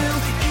too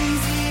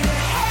easy to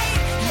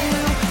hate you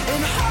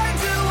and hard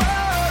to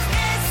love.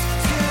 It's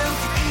too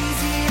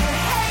easy to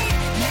hate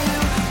you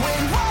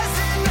when was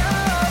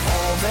enough.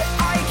 All that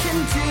I can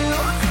do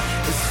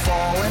is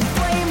fall and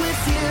blame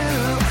with you.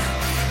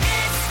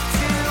 It's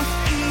too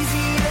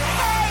easy to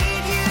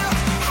hate you,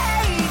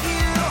 hate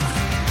you.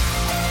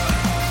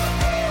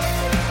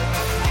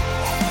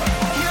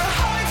 You're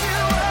hard to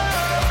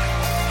love.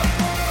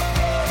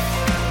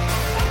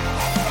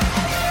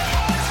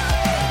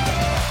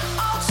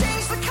 I'll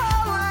change the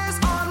colors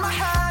on my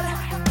head.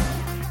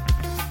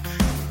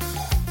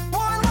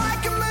 Worn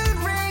like a mood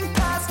ring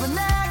past my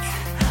neck.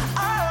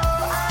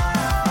 Oh,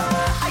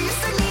 I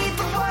used to need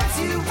the words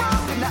you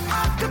wrote, and now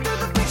I go through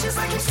the pictures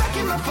like you're stuck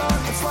in my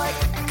phone. It's like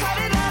cut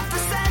it up to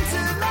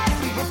sentiment.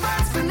 We were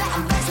friends, but now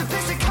I'm less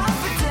sufficient,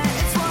 confident.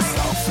 It's like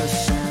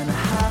selfish and a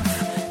half,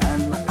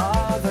 and my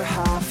other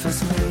half is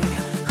me,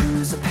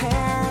 who's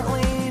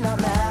apparently not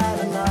mad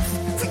enough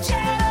to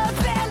get up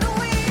and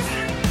leave.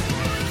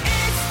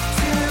 It's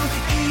too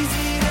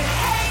easy to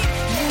hate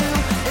you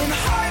and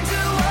hard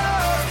to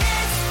love.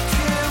 It's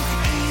too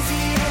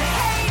easy to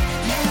hate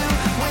you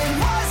when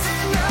was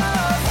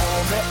enough.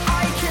 All that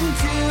I can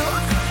do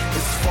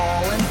is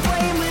fall and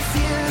blame with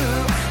you.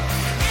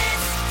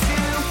 It's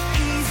too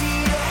easy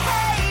to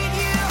hate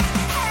you,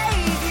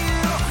 hate you.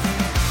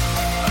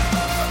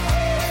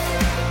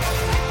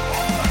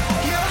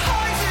 You're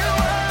hard to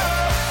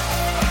love.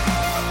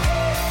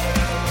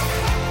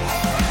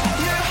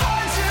 You're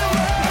hard to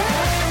love.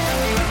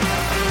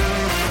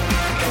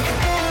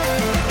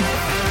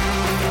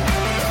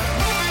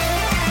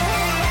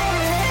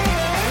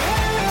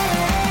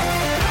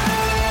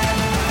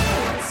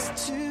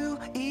 It's too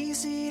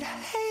easy to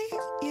hate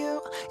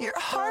you. You're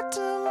hard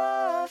to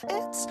love.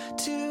 It's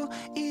too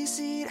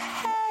easy to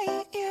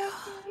hate you.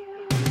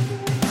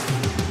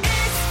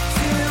 It's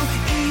too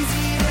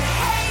easy to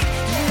hate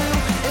you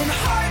and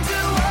hard to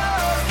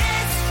love.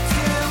 It's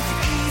too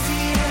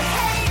easy to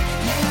hate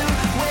you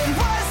when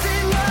was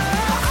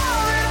enough.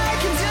 All that I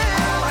can do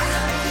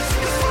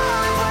is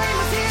fall and blame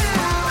with you.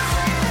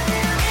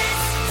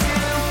 It's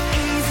too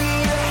easy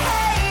to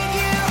hate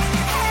you,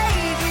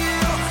 hate you.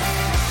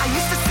 I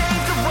used to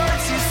save the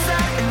words you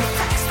said in the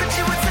text that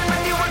you would send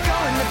when you were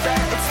going to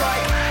bed. It's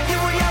like you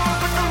were yellow,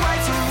 but the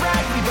lights were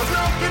red. We both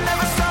know you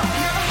never stop.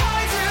 You're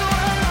hard to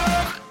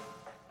love.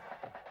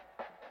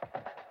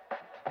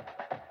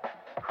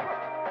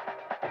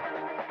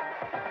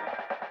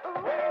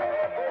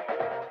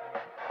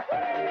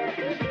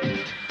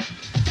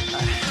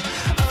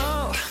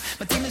 Oh,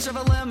 my demons drive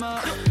a limo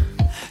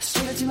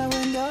straight up to my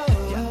window.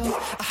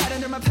 I hide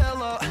under my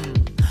pillow.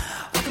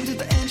 Welcome to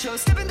the intro.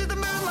 Step into the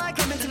moonlight,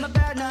 come into my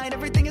bad night.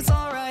 Everything is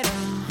alright.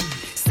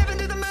 Step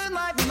into the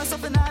moonlight, me,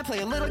 myself, and I play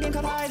a little game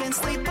called hide and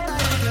sleep all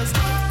night. Because I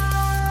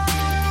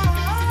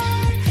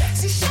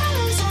see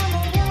shadows on the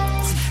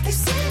walls. They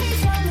see me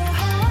from the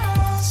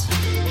house.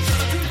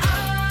 And I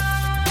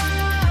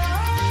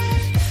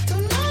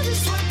don't know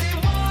just what they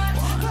want,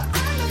 but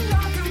I'm gonna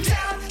knock them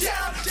down,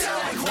 down, down.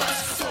 Like what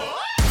for?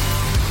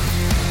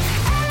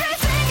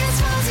 Everything is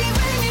rosy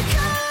when you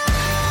come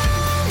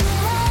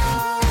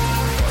around.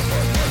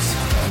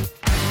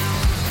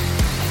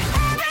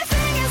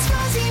 Everything is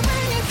rosy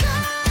when you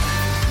come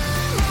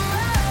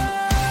around.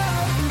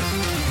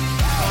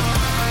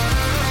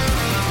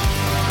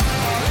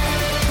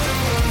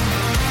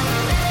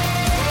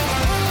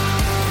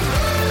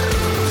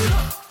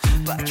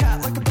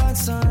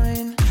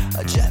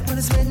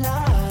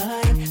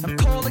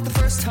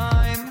 first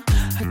time.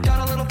 I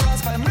got a little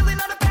buzz, but I'm really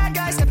not a bad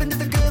guy. Step into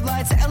the good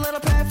light, say a little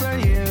prayer for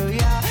you,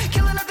 yeah.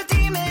 Killing up the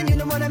demon, you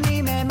know what I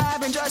mean, man. My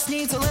brain just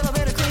needs a little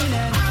bit of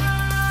cleaning.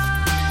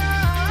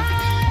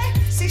 I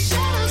see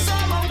shadows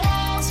on my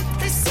walls,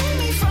 they see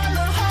me from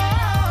the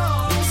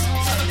halls.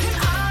 And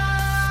I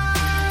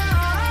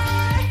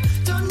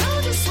don't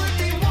know just what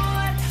they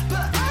want,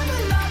 but I'ma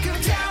knock 'em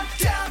down,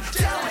 down,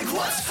 down. Like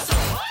what's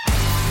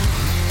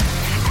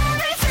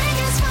everything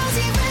is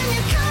fuzzy when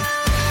you come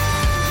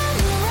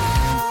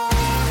around.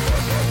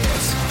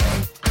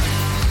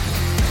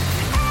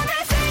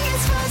 Everything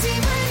is fuzzy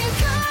when you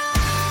come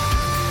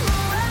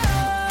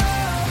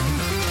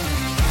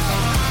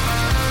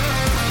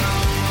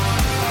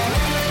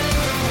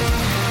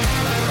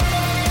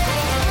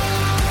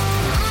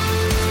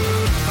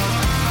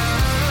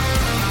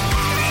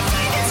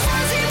Everything is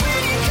fuzzy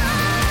when you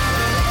come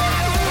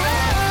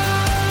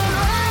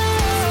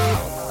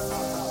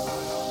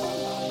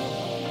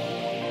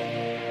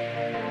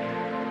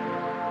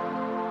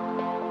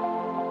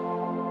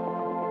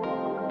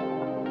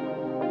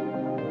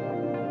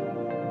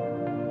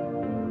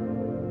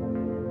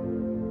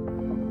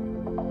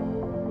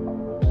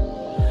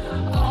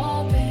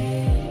I'll be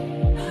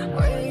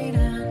waiting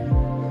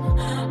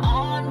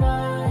on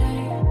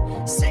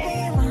my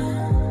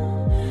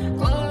ceiling,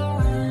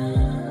 glowing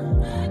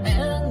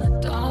in the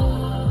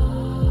dark.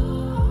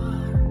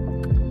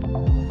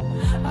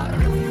 I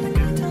really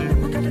gotta tell you,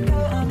 I gotta go.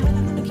 I'm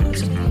living in the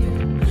close to you.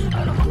 I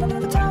don't want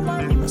another time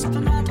on me, myself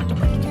and I take the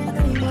weekend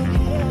and you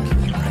here.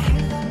 I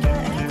hate that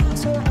getting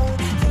closer.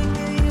 I think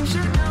that you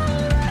should know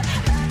that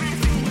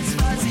everything is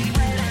fuzzy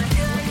when I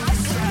feel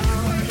myself.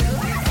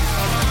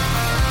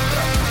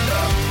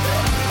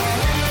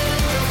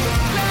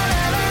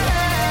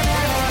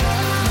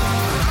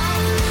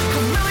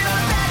 I'm really not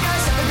a bad guy,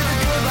 stepping to the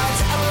good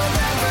lights, I will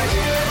never for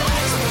you.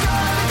 So come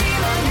on,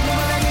 demon, you know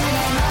what I mean,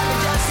 I'm not a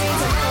just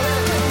needs a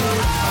little bit of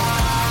cleaning.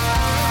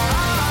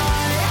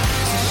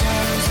 So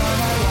shadows on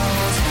my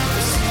walls,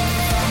 they see me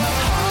from my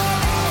heart.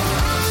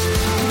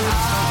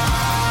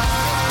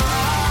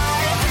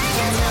 And I think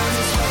it's all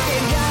just what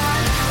you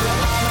got, but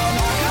I'ma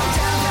knock 'em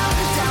down, down,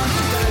 down,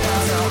 down,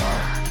 down, down.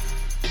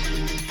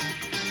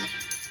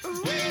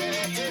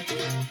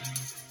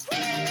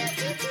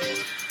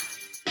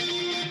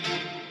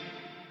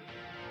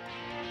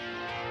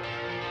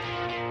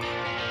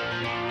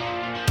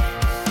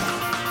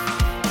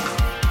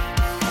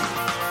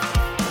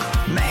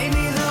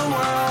 Maybe the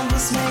world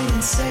was made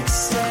in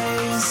 6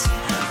 days,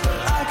 but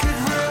I could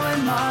ruin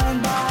mine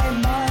by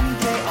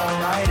Monday. I'll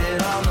write it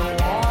on the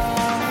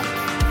wall.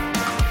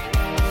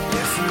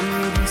 If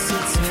Ruby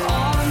sits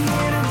all I'm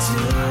gonna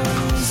do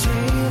is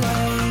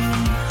relay.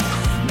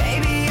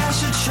 Maybe I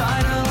should try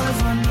to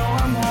live a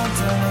normal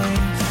day,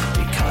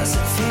 because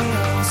it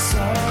feels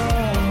so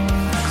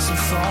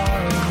far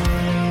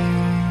away.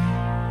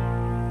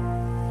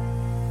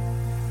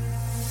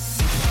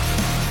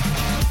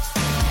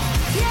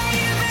 Yeah,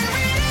 you've been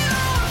reading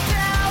all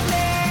about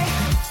me,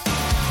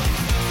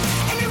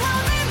 and you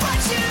wrote me what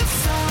you've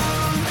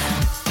sung.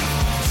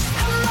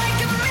 I'm like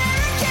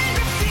American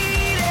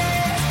graffiti.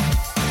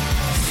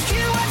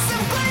 You want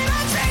some blame,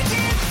 I'll take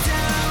it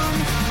down.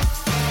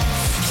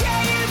 Yeah,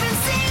 you've been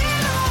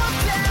singing all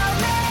about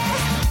me,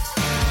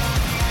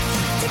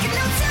 taking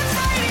notes and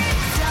write it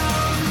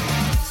down.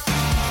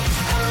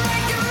 I'm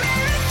like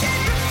American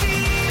graffiti.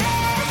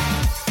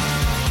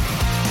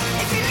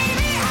 If you need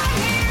me, I'm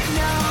here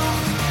now.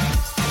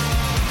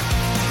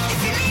 If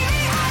you need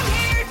me, I'm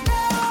here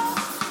now.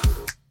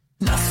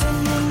 Nothing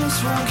in this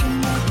world can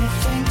make me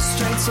think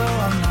straight, so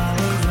I'm not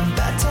leaving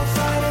bed till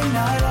Friday